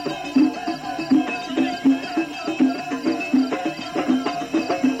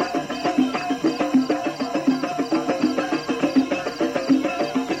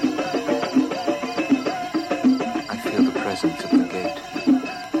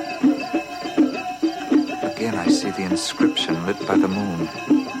 by the moon.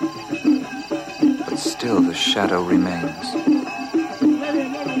 But still the shadow remains.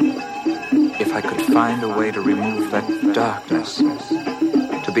 If I could find a way to remove that darkness,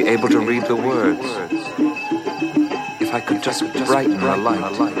 to be able to read the words, if I could just brighten the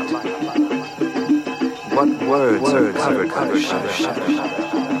light. What words are covered by the shadow?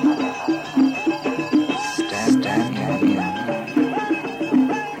 Standing in.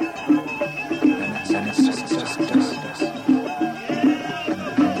 Then it's just dust.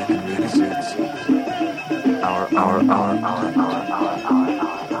 And then it's our.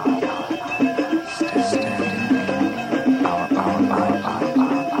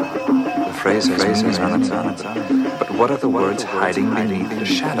 The phrase is on its own. But what are the words hiding beneath the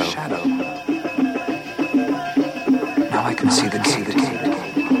shadow? Now I can see the gate.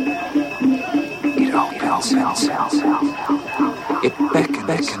 It opens. It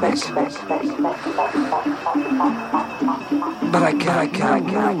beckons. But I can't.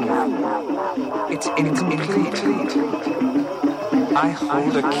 It's incomplete. I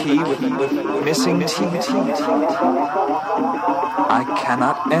hold a key with missing teeth. I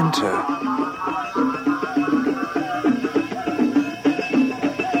cannot enter.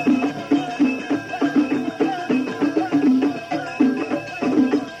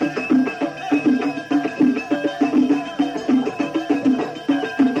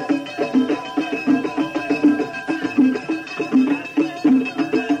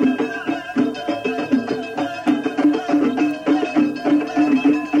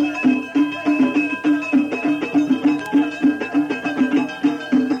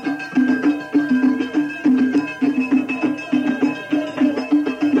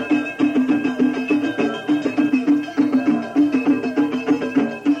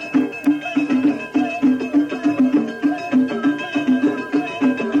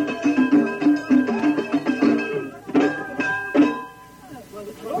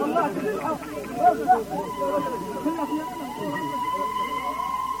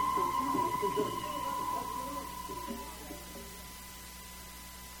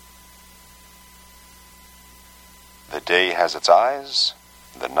 The day has its eyes,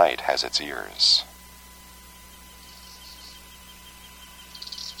 the night has its ears.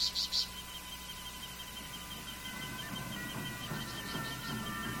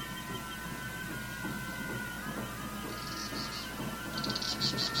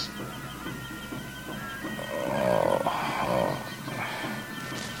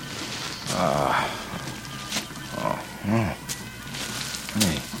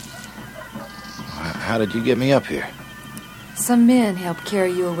 How did you get me up here? Some men helped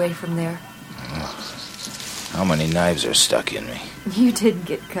carry you away from there. How many knives are stuck in me? You didn't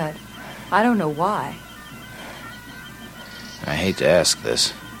get cut. I don't know why. I hate to ask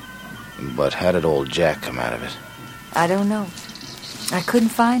this, but how did old Jack come out of it? I don't know. I couldn't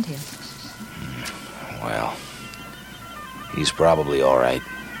find him. Well, he's probably all right.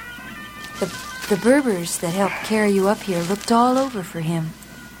 The Berbers that helped carry you up here looked all over for him,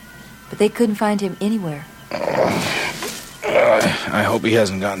 but they couldn't find him anywhere. I hope he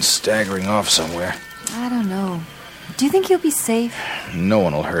hasn't gone staggering off somewhere. I don't know. Do you think he'll be safe? No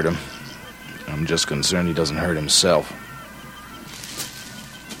one will hurt him. I'm just concerned he doesn't hurt himself.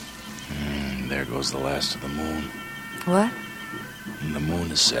 There goes the last of the moon. What? And the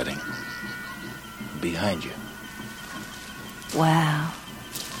moon is setting. Behind you. Wow.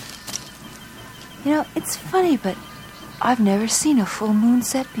 You know, it's funny, but I've never seen a full moon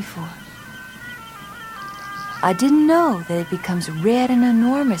set before. I didn't know that it becomes red and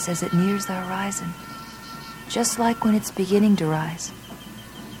enormous as it nears the horizon, just like when it's beginning to rise.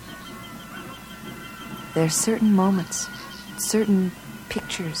 There are certain moments, certain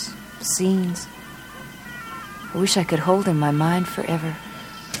pictures, scenes. I wish I could hold in my mind forever.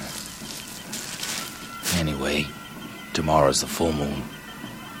 Anyway, tomorrow's the full moon.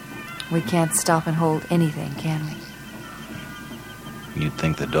 We can't stop and hold anything, can we? You'd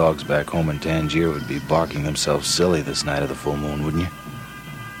think the dogs back home in Tangier would be barking themselves silly this night of the full moon, wouldn't you?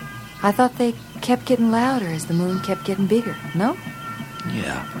 I thought they kept getting louder as the moon kept getting bigger, no?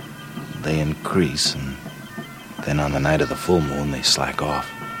 Yeah. They increase, and then on the night of the full moon, they slack off.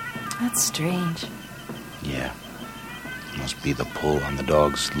 That's strange. Yeah. Must be the pull on the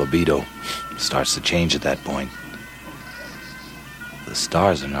dog's libido. Starts to change at that point. The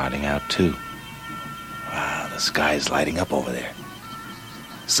stars are nodding out, too. Wow, the sky's lighting up over there.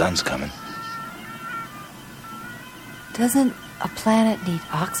 Sun's coming. Doesn't a planet need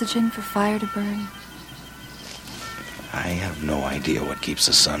oxygen for fire to burn? I have no idea what keeps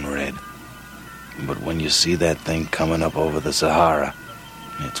the sun red. But when you see that thing coming up over the Sahara,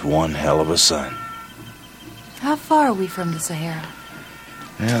 it's one hell of a sun. How far are we from the Sahara?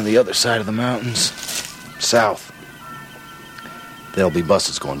 Yeah, the other side of the mountains. South. There'll be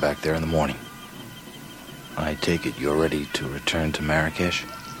buses going back there in the morning. I take it you're ready to return to Marrakesh?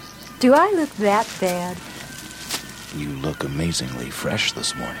 Do I look that bad? You look amazingly fresh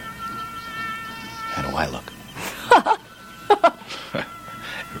this morning. How do I look?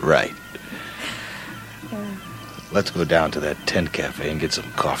 Right. Let's go down to that tent cafe and get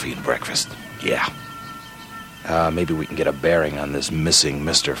some coffee and breakfast. Yeah. Maybe we can get a bearing on this missing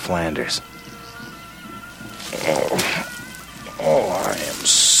Mr. Flanders. Oh, I am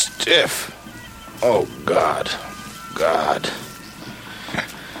stiff. Oh, God.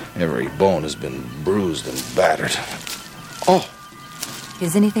 Every bone has been bruised and battered. Oh.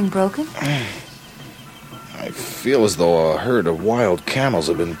 Is anything broken? I feel as though a herd of wild camels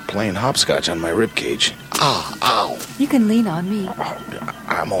have been playing hopscotch on my ribcage. Ow. You can lean on me.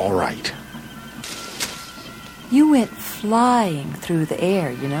 I'm all right. You went flying through the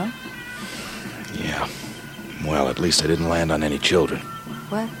air, you know? Yeah. Well, at least I didn't land on any children.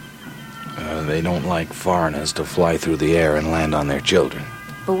 What? They don't like foreigners to fly through the air and land on their children.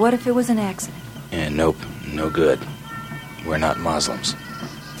 But what if it was an accident? Nope, no good. We're not Muslims.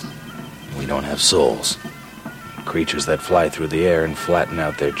 We don't have souls. Creatures that fly through the air and flatten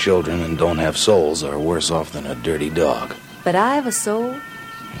out their children and don't have souls are worse off than a dirty dog. But I have a soul.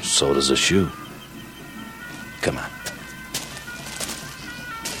 So does a shoe. Come on.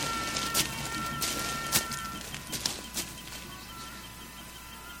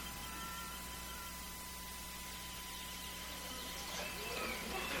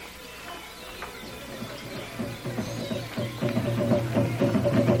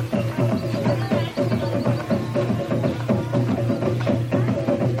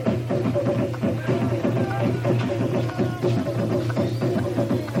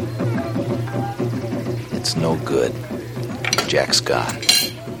 No good. Jack's gone.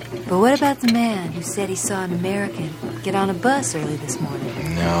 But what about the man who said he saw an American get on a bus early this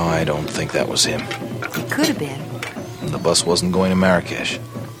morning? No, I don't think that was him. It could have been. The bus wasn't going to Marrakesh.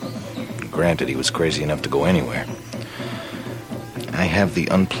 Granted, he was crazy enough to go anywhere. I have the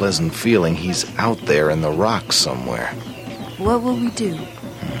unpleasant feeling he's out there in the rocks somewhere. What will we do?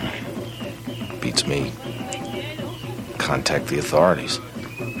 Beats me. Contact the authorities.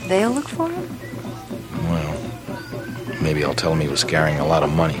 They'll look for him? Well, maybe I'll tell him he was carrying a lot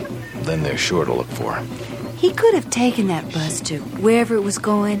of money. Then they're sure to look for him. He could have taken that bus to wherever it was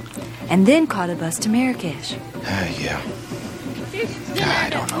going and then caught a bus to Marrakesh. Yeah. I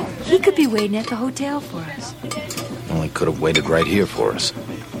don't know. He could be waiting at the hotel for us. Well, he could have waited right here for us.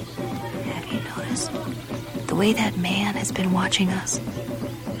 Have you noticed the way that man has been watching us?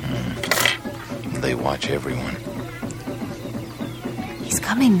 They watch everyone. He's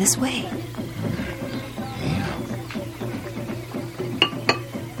coming this way.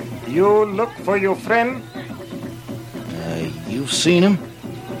 You look for your friend? You've seen him?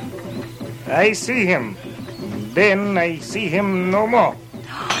 I see him. Then I see him no more.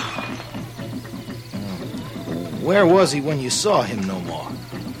 Where was he when you saw him no more?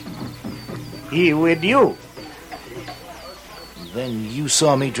 He with you. Then you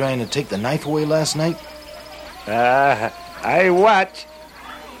saw me trying to take the knife away last night? I watch.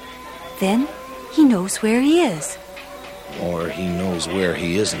 Then he knows where he is. Or he knows where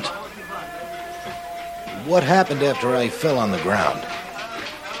he isn't. What happened after I fell on the ground?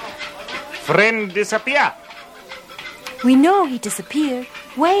 Friend disappear. We know he disappeared.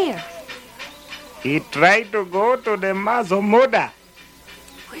 Where? He tried to go to the Mazomoda.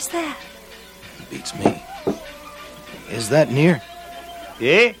 Where's that? Beats me. Is that near?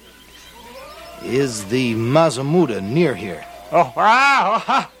 Eh? Is the Mazamuda near here?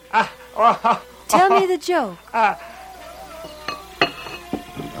 Tell me the joke.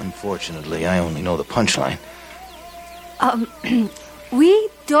 Unfortunately, I only know the punchline. We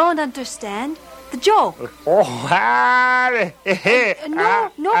don't understand the joke.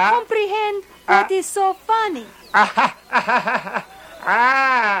 No comprehend what is so funny.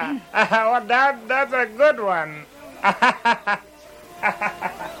 Well, that's a good one.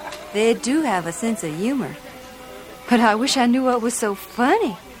 They do have a sense of humor. But I wish I knew what was so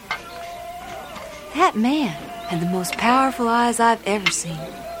funny. That man had the most powerful eyes I've ever seen.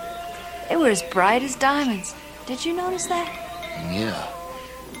 They were as bright as diamonds. Did you notice that? Yeah.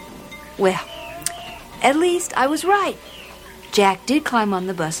 Well, at least I was right. Jack did climb on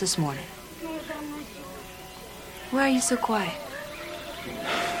the bus this morning. Why are you so quiet?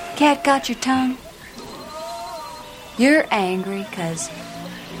 Cat got your tongue? You're angry because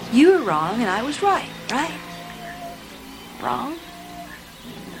you were wrong and I was right, right? Wrong?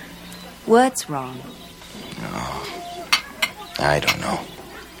 What's wrong? I don't know.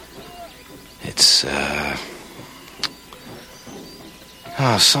 It's,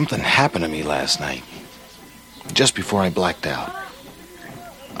 something happened to me last night. Just before I blacked out.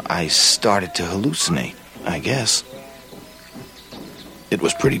 I started to hallucinate, I guess. It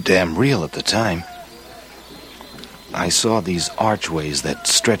was pretty damn real at the time. I saw these archways that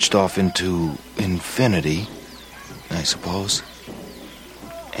stretched off into infinity, I suppose.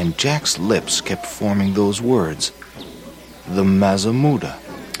 And Jack's lips kept forming those words. The Mazamuda.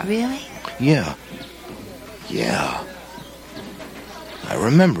 Really? Yeah. I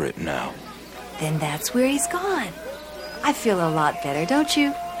remember it now. Then that's where he's gone. I feel a lot better, don't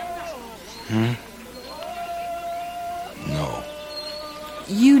you? No.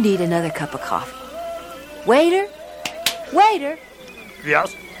 You need another cup of coffee. Waiter? Waiter?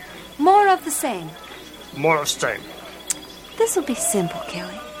 Yes? More of the same. More of the same. This'll be simple,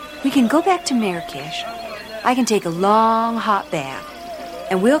 Kelly. We can go back to Marrakesh. I can take a long, hot bath,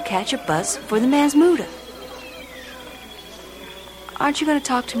 and we'll catch a bus for the Mazmuda. Aren't you going to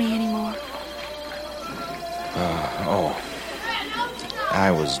talk to me anymore? I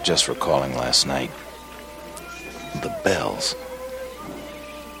was just recalling last night. The bells.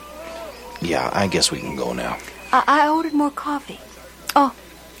 Yeah, I guess we can go now. I ordered more coffee. Oh,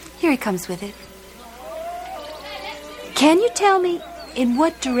 here he comes with it. Can you tell me in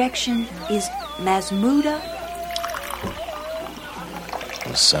what direction is Mazmuda?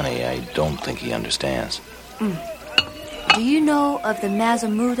 Sonny, I don't think he understands. Do you know of the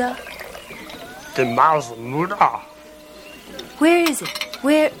Mazamuda? The Mazamuda? Where is it?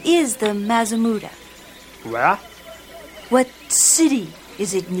 Where is the Mazamuda? Where? What city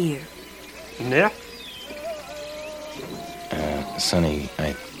is it near? Near? Sonny,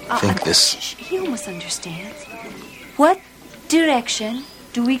 I think this... He almost understands. What direction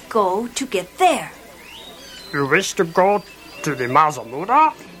do we go to get there? You wish to go to the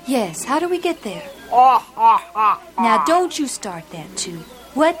Mazamuda? Yes, how do we get there? Now, don't you start that, too.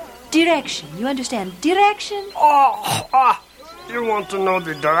 What direction? You understand? Direction? You want to know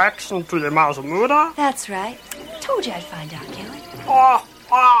the direction to the Mazamuda? That's right. Told you I'd find out, Kelly.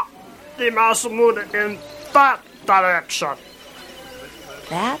 The Mazamuda in that direction.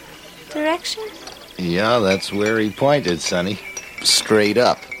 That direction? Yeah, that's where he pointed, Sonny. Straight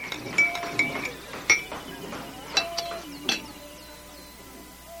up.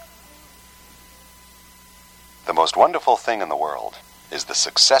 The most wonderful thing in the world is the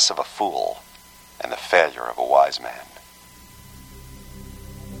success of a fool and the failure of a wise man.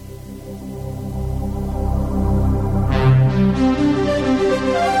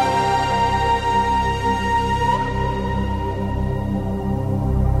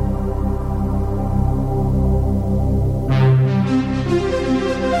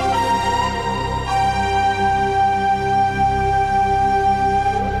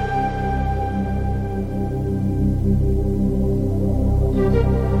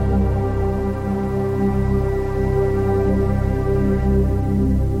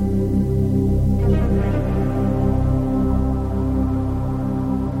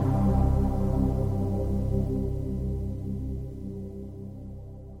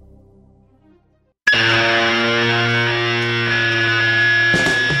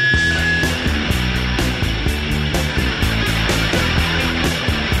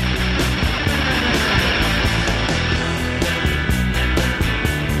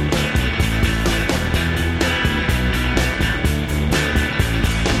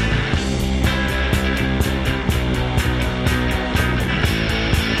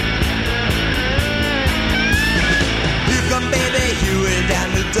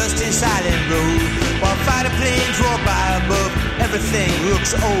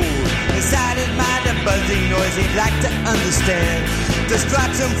 Old. Inside his mind a buzzing noise he'd like to understand.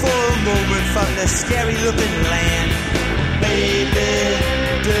 Distracts him for a moment from the scary looking land. Baby,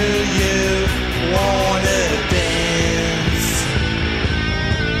 do you wanna dance?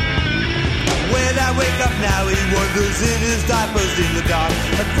 When I wake up now he wonders in his diapers in the dark.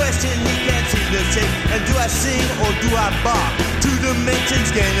 A question he can't seem to shake. And do I sing or do I bark? Two dimensions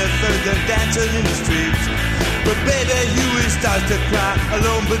gain a third, they're dancing in the streets. But baby, Huey starts to cry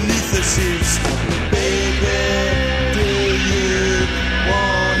alone beneath the sheets. Baby, do you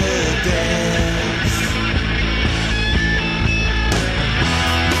wanna dance?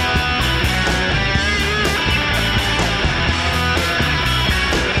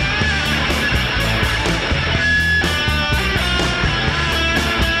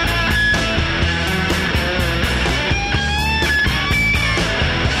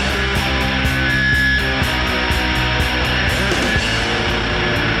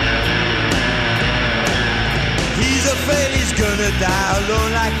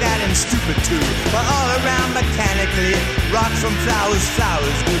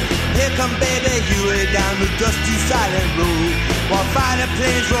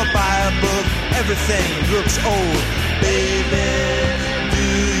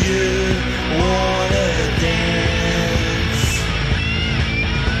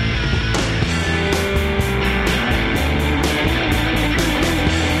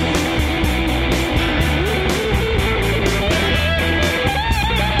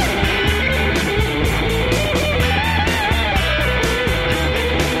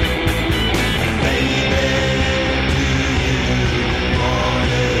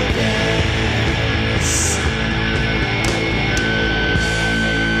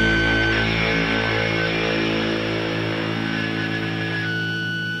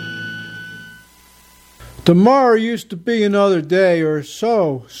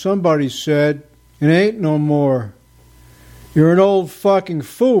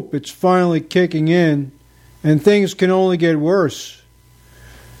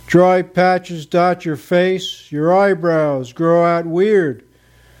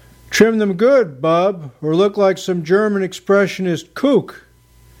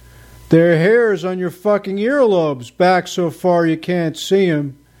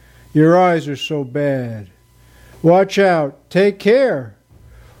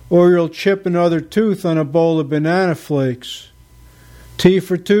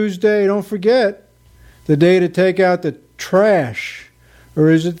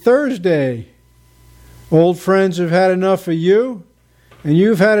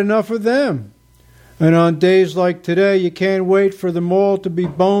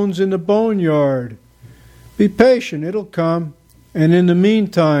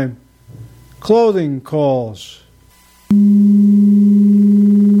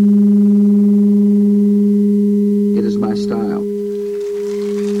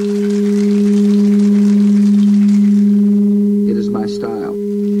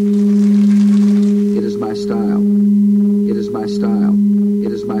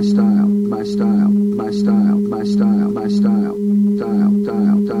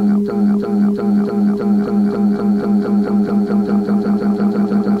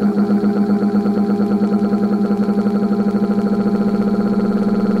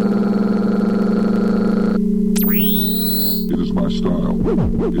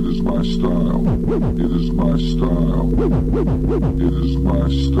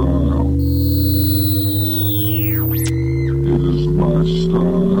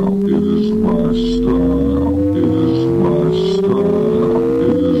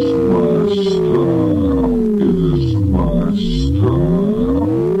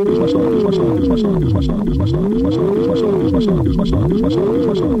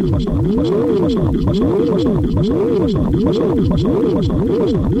 Listen to those other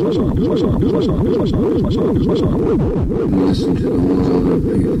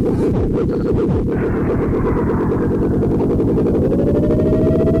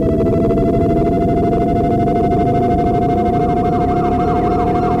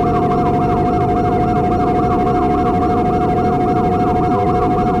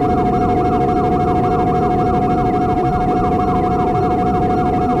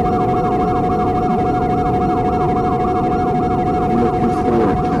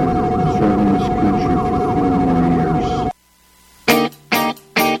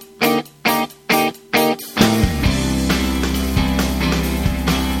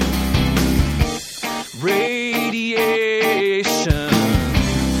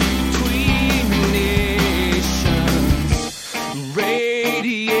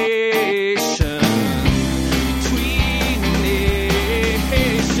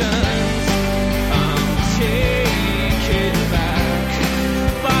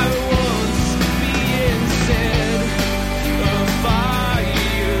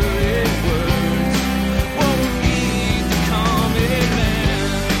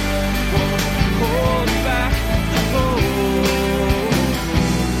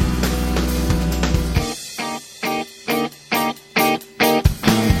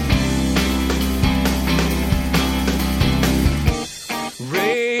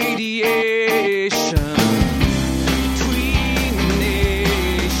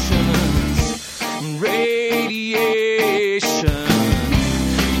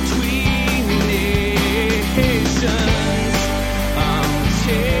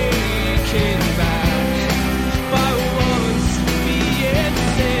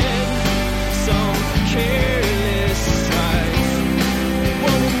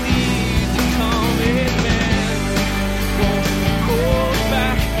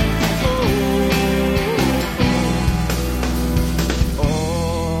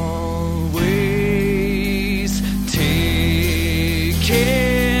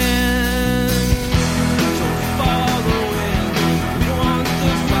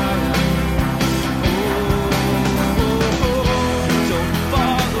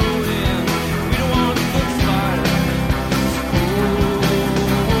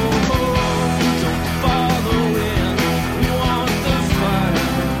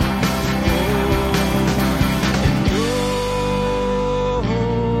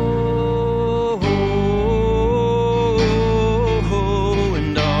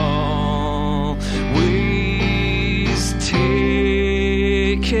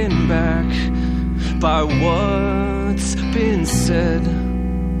by what's been said.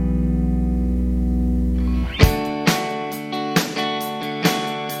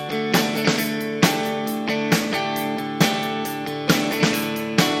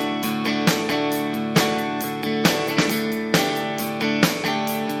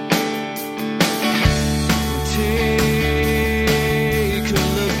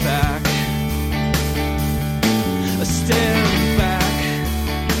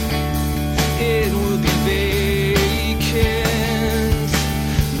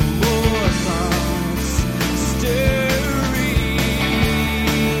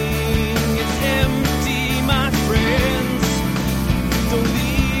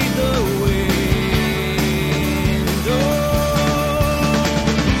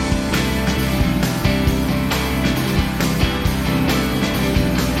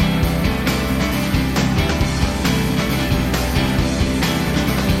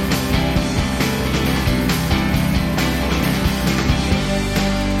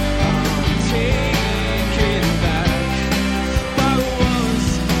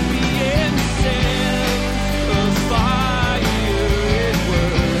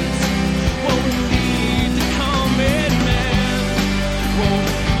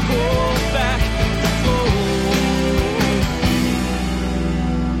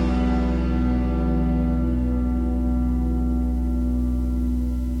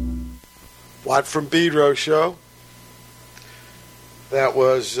 Watt from Pedro Show. That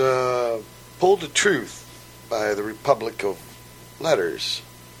was Pull to Truth by the Republic of Letters.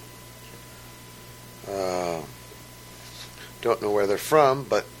 Don't know where they're from,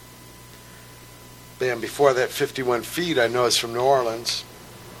 but band before that, 51 Feet, I know is from New Orleans.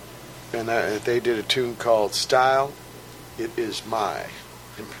 And they did a tune called Style, It Is My,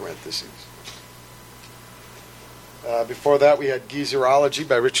 in parentheses. Before that, we had Geezerology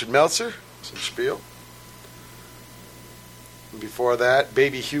by Richard Meltzer, some spiel. And before that,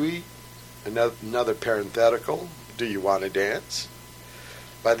 Baby Huey, another parenthetical, Do You Want to Dance,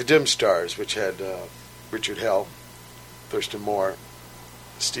 by the Dim Stars, which had Richard Hell, Thurston Moore,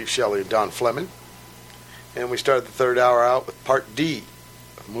 Steve Shelley, and Don Fleming. And we started the third hour out with Part D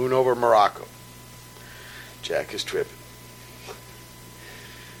of Moon Over Morocco. Jack is tripping.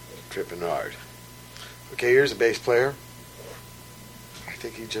 Tripping hard. Okay, here's a bass player. I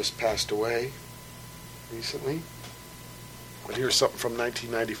think he just passed away recently. But here's something from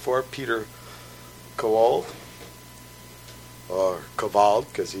 1994, Peter Kowald, or Kowald,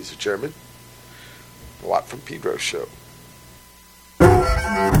 because he's a German. Watt from Pedro Show.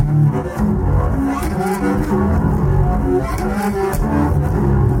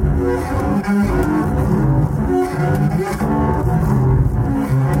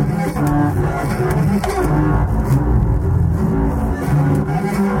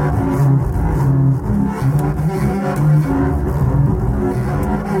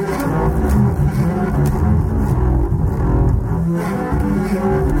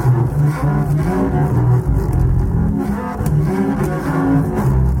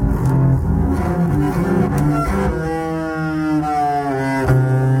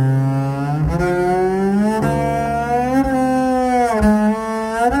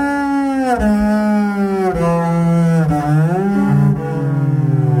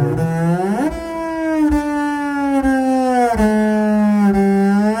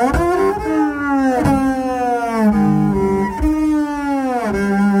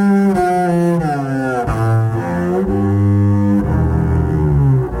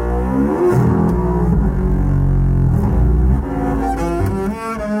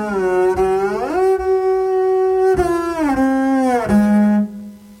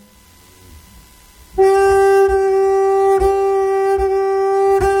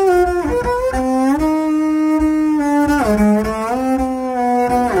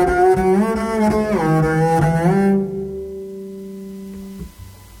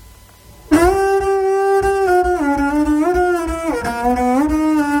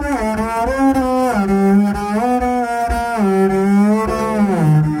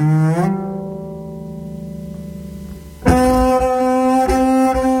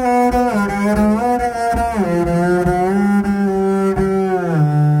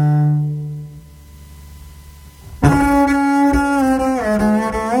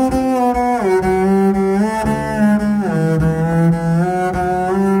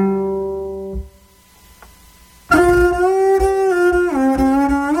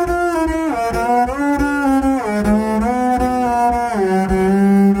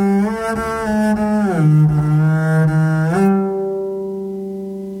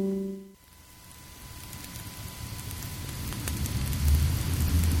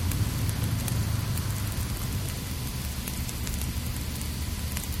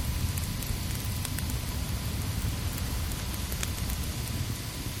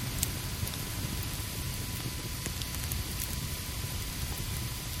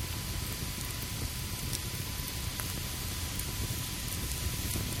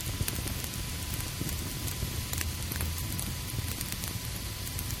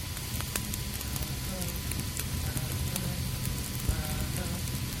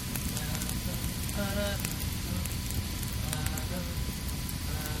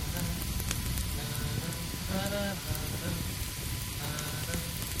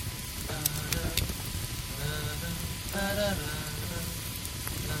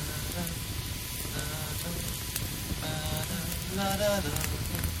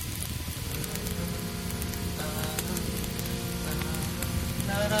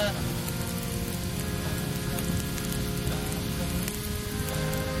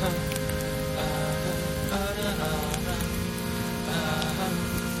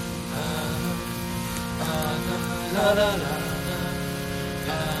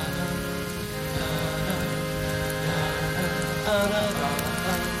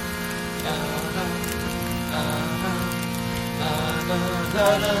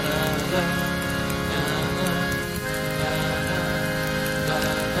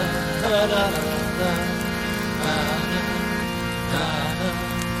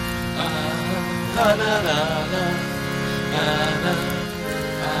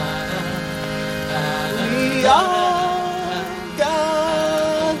 We all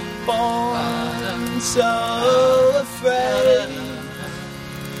got born so afraid,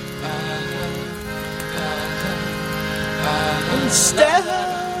 and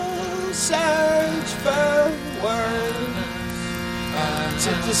still search for words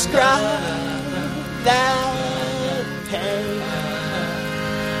to describe that pain,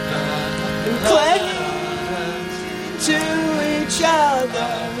 and cling to each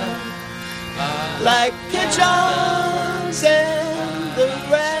other like pigeons in the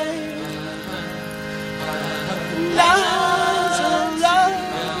rain. Nozzle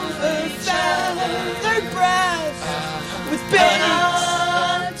over feathered breasts with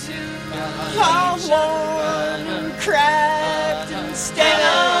beaks all worn and cracked and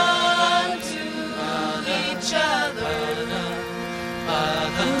stained to each other,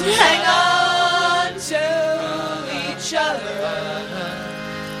 and hang on to each other.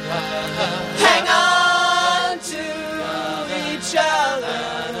 Hang on to each other.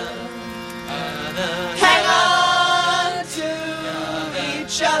 Hang on to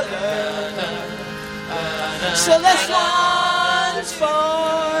each other. So this one's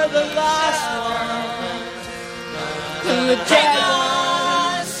for the last one, and the dead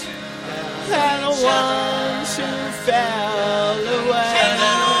ones, and the ones who fell away.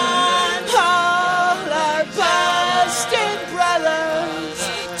 All our busted brothers,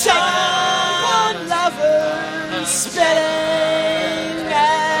 torn lovers, spitting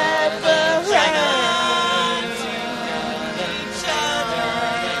at the hands of each other.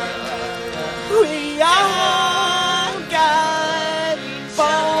 We all got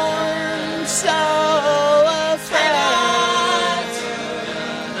born so afraid of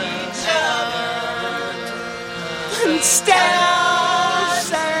each other, and still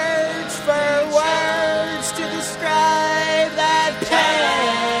search for words to describe that pain.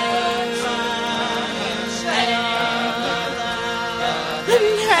 And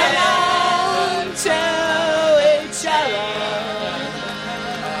hang on to each other.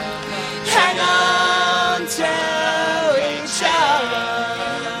 Hang on to each other.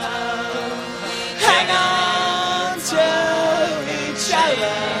 Hang on to each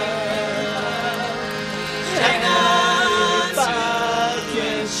other. Hang on,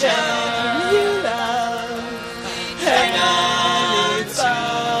 fucking shame you love. Hang on,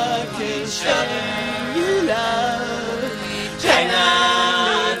 fucking shame you love. Hang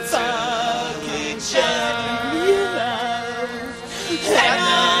on, fucking shame you love. Hang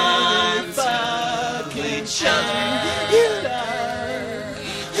on, fucking shame you love.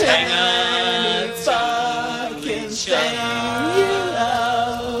 Hang on, fucking shame you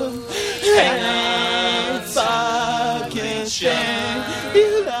love. Hang on, fucking shame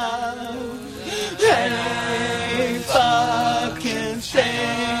you love. Hang on, fucking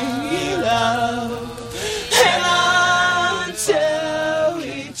shame you love. Hang on to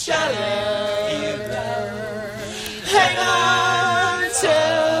each other. Hang on to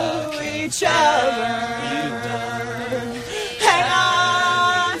each other. Hang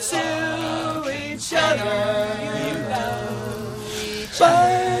on to each other.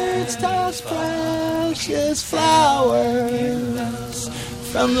 Birds toss precious flowers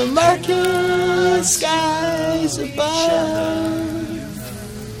from the murky skies above.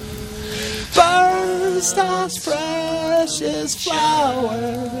 Birds toss precious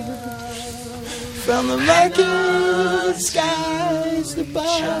flowers from the murky skies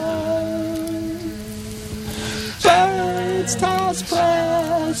above. Birds toss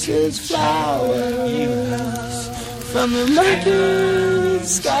precious flowers from the murky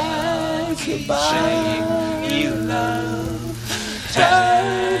skies above. You love.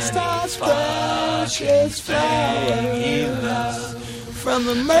 Birds toss precious flowers. You love. From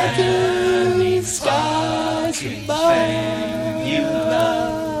the murky skies above. You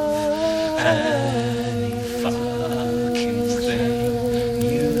love. Any fucking thing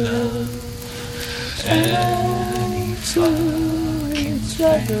you love. Any fucking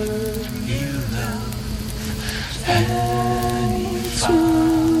thing you love. Any to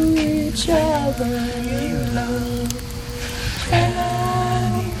each other you love.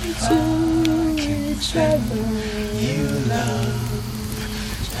 Any to each other you love.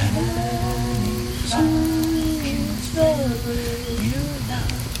 Any to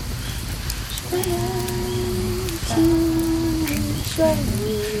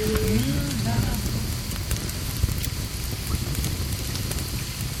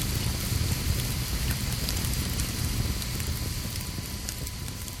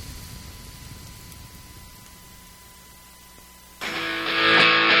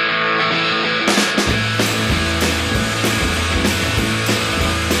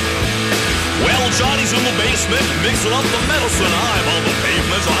Johnny's in the basement, mixing up the medicine. I'm on the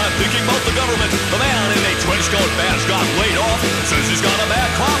pavement, I'm thinking about the government. The man in a trench coat badge got laid off. Says he's got a bad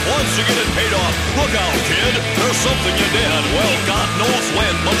cough, wants to get it paid off. Look out, kid, there's something you did. Well, God knows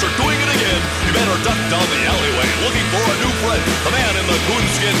when, but you're doing it again. You better duck down the alleyway, looking for a new friend. The man in the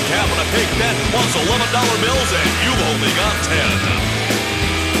coonskin cap and a pig pen wants $11 bills, and you've only got 10.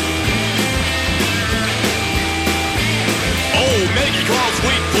 Oh, Maggie calls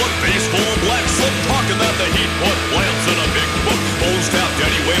Fleetfoot, face full of black soot, talking that the heat put lamps in a big book. Phone's tapped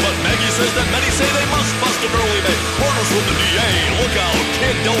anyway, but Maggie says that many say they must bust an early May. Orders from the DA, look out,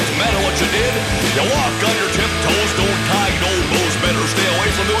 kid, don't matter what you did. You walk on your tiptoes, don't tie no bows. Better stay away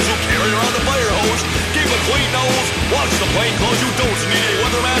from those who carry around a fire hose. Keep a clean nose, watch the plain clothes. You don't need a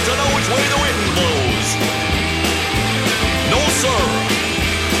weatherman to know which way the wind blows. No, sir.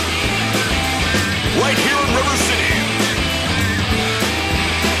 Right here in River City.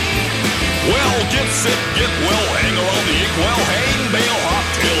 Well, get sick, get well, hang around the inkwell, hang, bail, hop,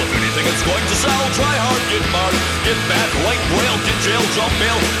 tail. If anything it's going to sell, try hard, get marked, get back, light rail, get jail, jump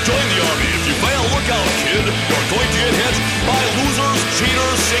bail, join the army. If you fail, look out, kid, you're going to get hit by losers,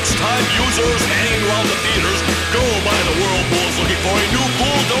 cheaters, six-time users, hanging around the theaters. Go by the whirlpools looking for a new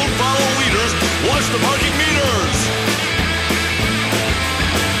pool, don't follow leaders, watch the parking meters.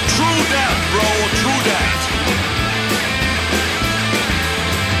 True that, bro, true that.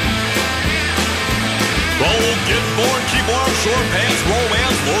 Oh, get born, keep warm, short pants,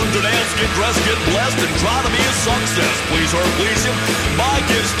 romance, learn to dance, get dressed, get blessed, and try to be a success. Please her, please him. Buy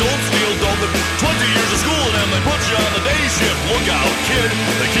gifts, don't steal, don't. 20 years of school and they put you on the day shift. Look out, kid,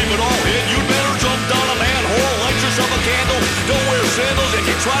 they keep it all hid. You'd better jump down a manhole, light yourself a candle. Don't wear sandals if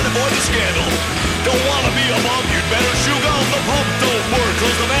you try to avoid the scandal. Don't want to be a bum, you'd better shoot out. The pump don't work,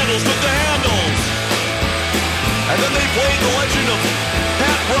 cause the vandals took the handles. And then they played the legend of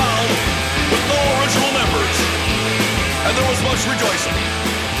Pat Brown with no original members, and there was much rejoicing.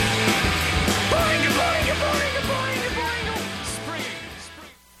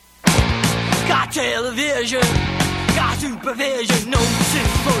 Got television, got supervision, no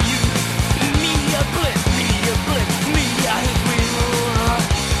sense for you. Me a blitz, me a blitz, me a hit wheel.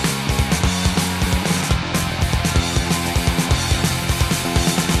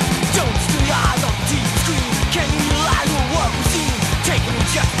 Don't stay eyes on TV screen. Can you lie to what we've seen? Taking a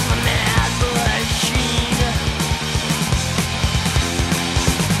check from a mad machine.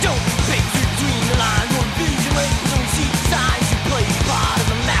 Don't be big between the lines. No vision, don't see signs. You play part of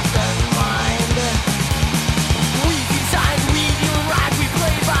the mastermind. We design, we do right. We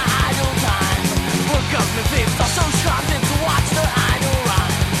play by idle time. We're government fifths are so sharp to watch the idle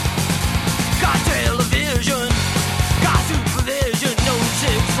rhyme. Got television, got supervision, no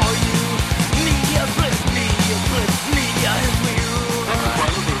tips for you. Media blitz, media blitz, media hit wheel.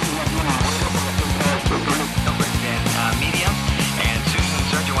 Medium, and Susan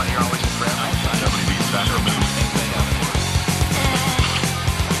Sergio, one of your always impressed. Nobody beats that.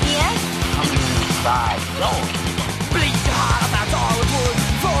 Yes? Bleed hard, that's all it would.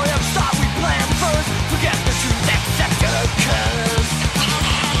 For every start we plan first. Forget the truth, accept your curse.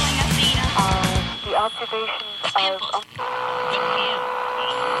 The observations of...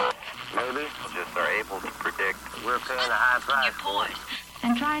 Maybe just are able to predict. We're paying a high price for it.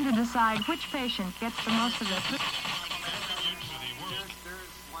 And trying to decide which patient gets the most of it.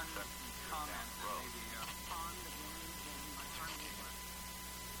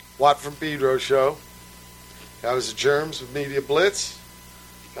 Watt from Pedro Show. That was the Germs with Media Blitz.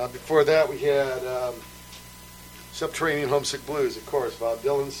 Before that, we had Subterranean Homesick Blues, of course, Bob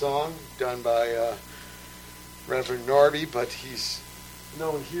Dylan's song, done by Reverend Narby, but he's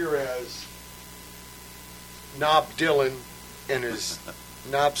known here as Knob Dylan and his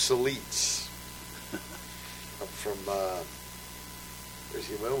nobsoletes. From, where's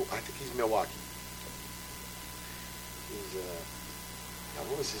he? I think he's Milwaukee. He's,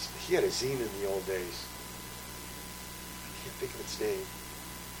 what was his? He had a zine in the old days. I can't think of its name.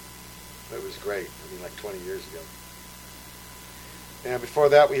 But it was great. I mean, like 20 years ago. And before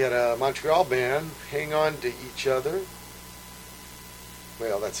that, we had a Montreal band, Hang On to Each Other.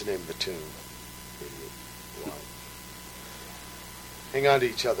 Well, that's the name of the tune. Wow. Hang On to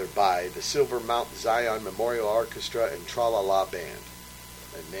Each Other by the Silver Mount Zion Memorial Orchestra and Tra-La-La Band.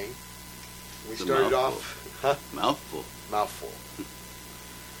 That name? We started off... Huh? Mouthful. Mouthful.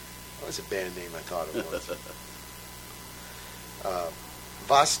 That was a band name, I thought it was.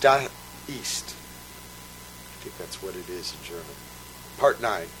 Was da East. I think that's what it is in German. Part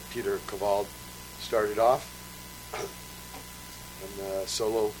 9. Peter Kowald started off. And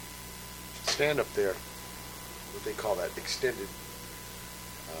solo stand-up there. What they call that? Extended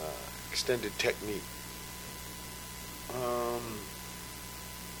extended technique.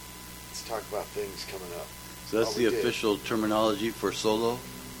 Let's talk about things coming up. So that's the official terminology for solo,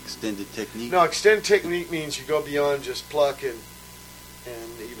 extended technique? No, extended technique means you go beyond just pluck and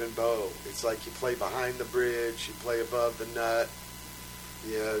even bow. It's like you play behind the bridge, you play above the nut,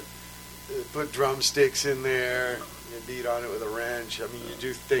 you put drumsticks in there, you beat on it with a wrench. I mean, you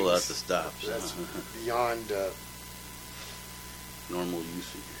do things. Pull out the stops. That's beyond normal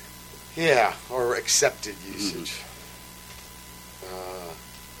usage. Yeah, or accepted usage.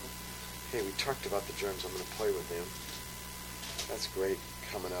 Hey, we talked about the germs. I'm going to play with them. That's great.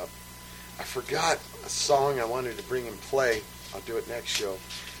 Coming up. I forgot a song I wanted to bring and play. I'll do it next show.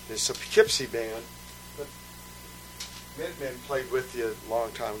 There's a Poughkeepsie band. Minutemen played with you a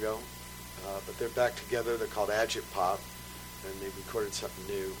long time ago, but they're back together. They're called Agit Pop, and they recorded something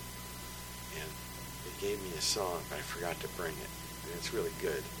new. And they gave me a song, but I forgot to bring it. And it's really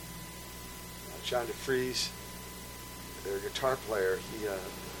good. John DeFries, their guitar player, he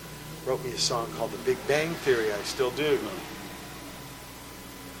wrote me a song called The Big Bang Theory. I still do. In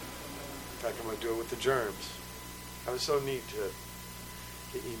fact, I'm going to do it with the Germs. I was so neat to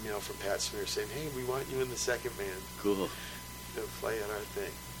get email from Pat Smear saying, hey, we want you in the second band. Cool. To play at our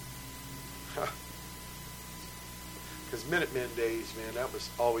thing. Because Minutemen days, man, that was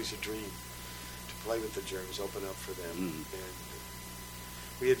always a dream to play with the Germs, open up for them. And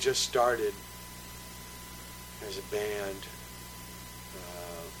we had just started as a band.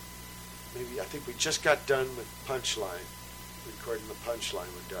 I think we just got done with Punchline, recording the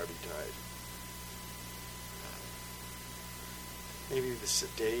Punchline with Darby Tide. Maybe the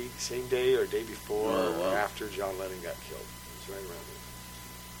same day or day before or after John Lennon got killed. It was right around there.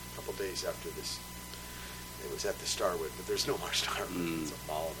 A couple days after this. It was at the Starwood, but there's no more Starwood. It's a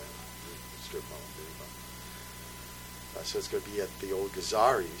mall now. Strip mall. So it's going to be at the old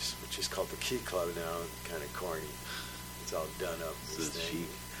Gazzari's, which is called the Key Club now, and kind of corny. It's all done up. This thing.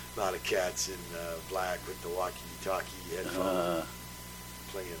 A lot of cats in black with the walkie-talkie headphone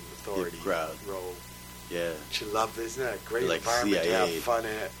playing Authority crowd role. Yeah. But you love it. Isn't that a great like environment CIA. to have fun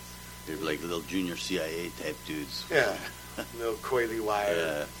at? They're like little junior CIA type dudes. Yeah. Little coily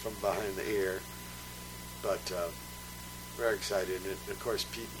wire from behind the ear. But very excited. And of course,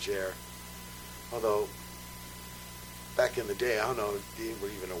 Pete and Jer. Although, back in the day, I don't know if they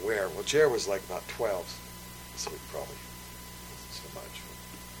were even aware. Well, Jer was like about 12. So he probably wasn't so much.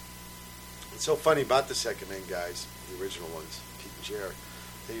 It's so funny about the second men guys, the original ones, Pete and Jer.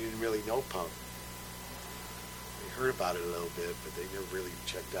 They didn't really know punk. They heard about it a little bit, but they never really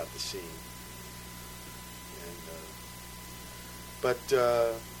checked out the scene. And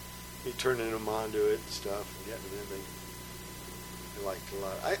me turning them onto it and stuff, and getting them in, they liked it a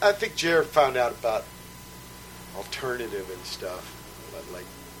lot. I think Jared found out about alternative and stuff, like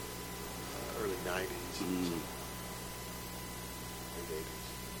early 90s. Late 80s.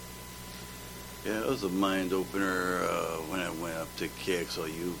 Yeah, it was a mind opener when I went up to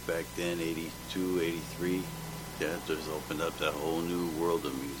KXLU back then, 82, 83. Yeah, it just opened up that whole new world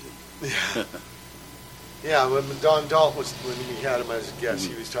of music. Yeah. Yeah, when Don Dalt was, when we had him as a guest,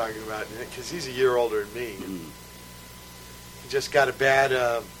 he was talking about, because he's a year older than me. And he just got a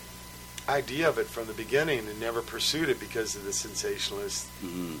bad idea of it from the beginning and never pursued it because of the sensationalist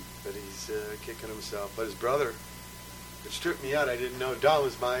that he's kicking himself. But his brother, which took me out, I didn't know. Don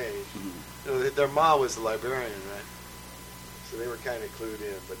was my age. You know, their mom was a librarian, right? So they were kind of clued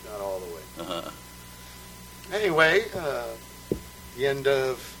in, but not all the way. Anyway, the end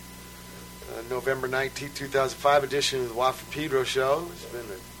of November 19, 2005 edition of the Watt from Pedro Show. It's been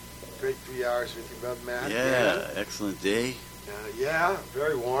a great 3 hours with you, Brother Matt. Yeah, excellent day. Yeah,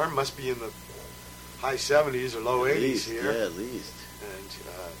 very warm. Must be in the high 70s or low 80s here. Yeah, at least. And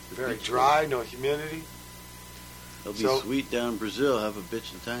very dry, no humidity. It'll be sweet down in Brazil. Have a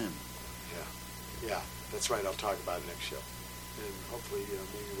bitchin' time. Yeah, that's right. I'll talk about it next show. And hopefully,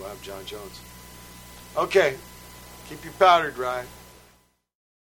 maybe we'll have John Jones. Okay, keep your powder dry.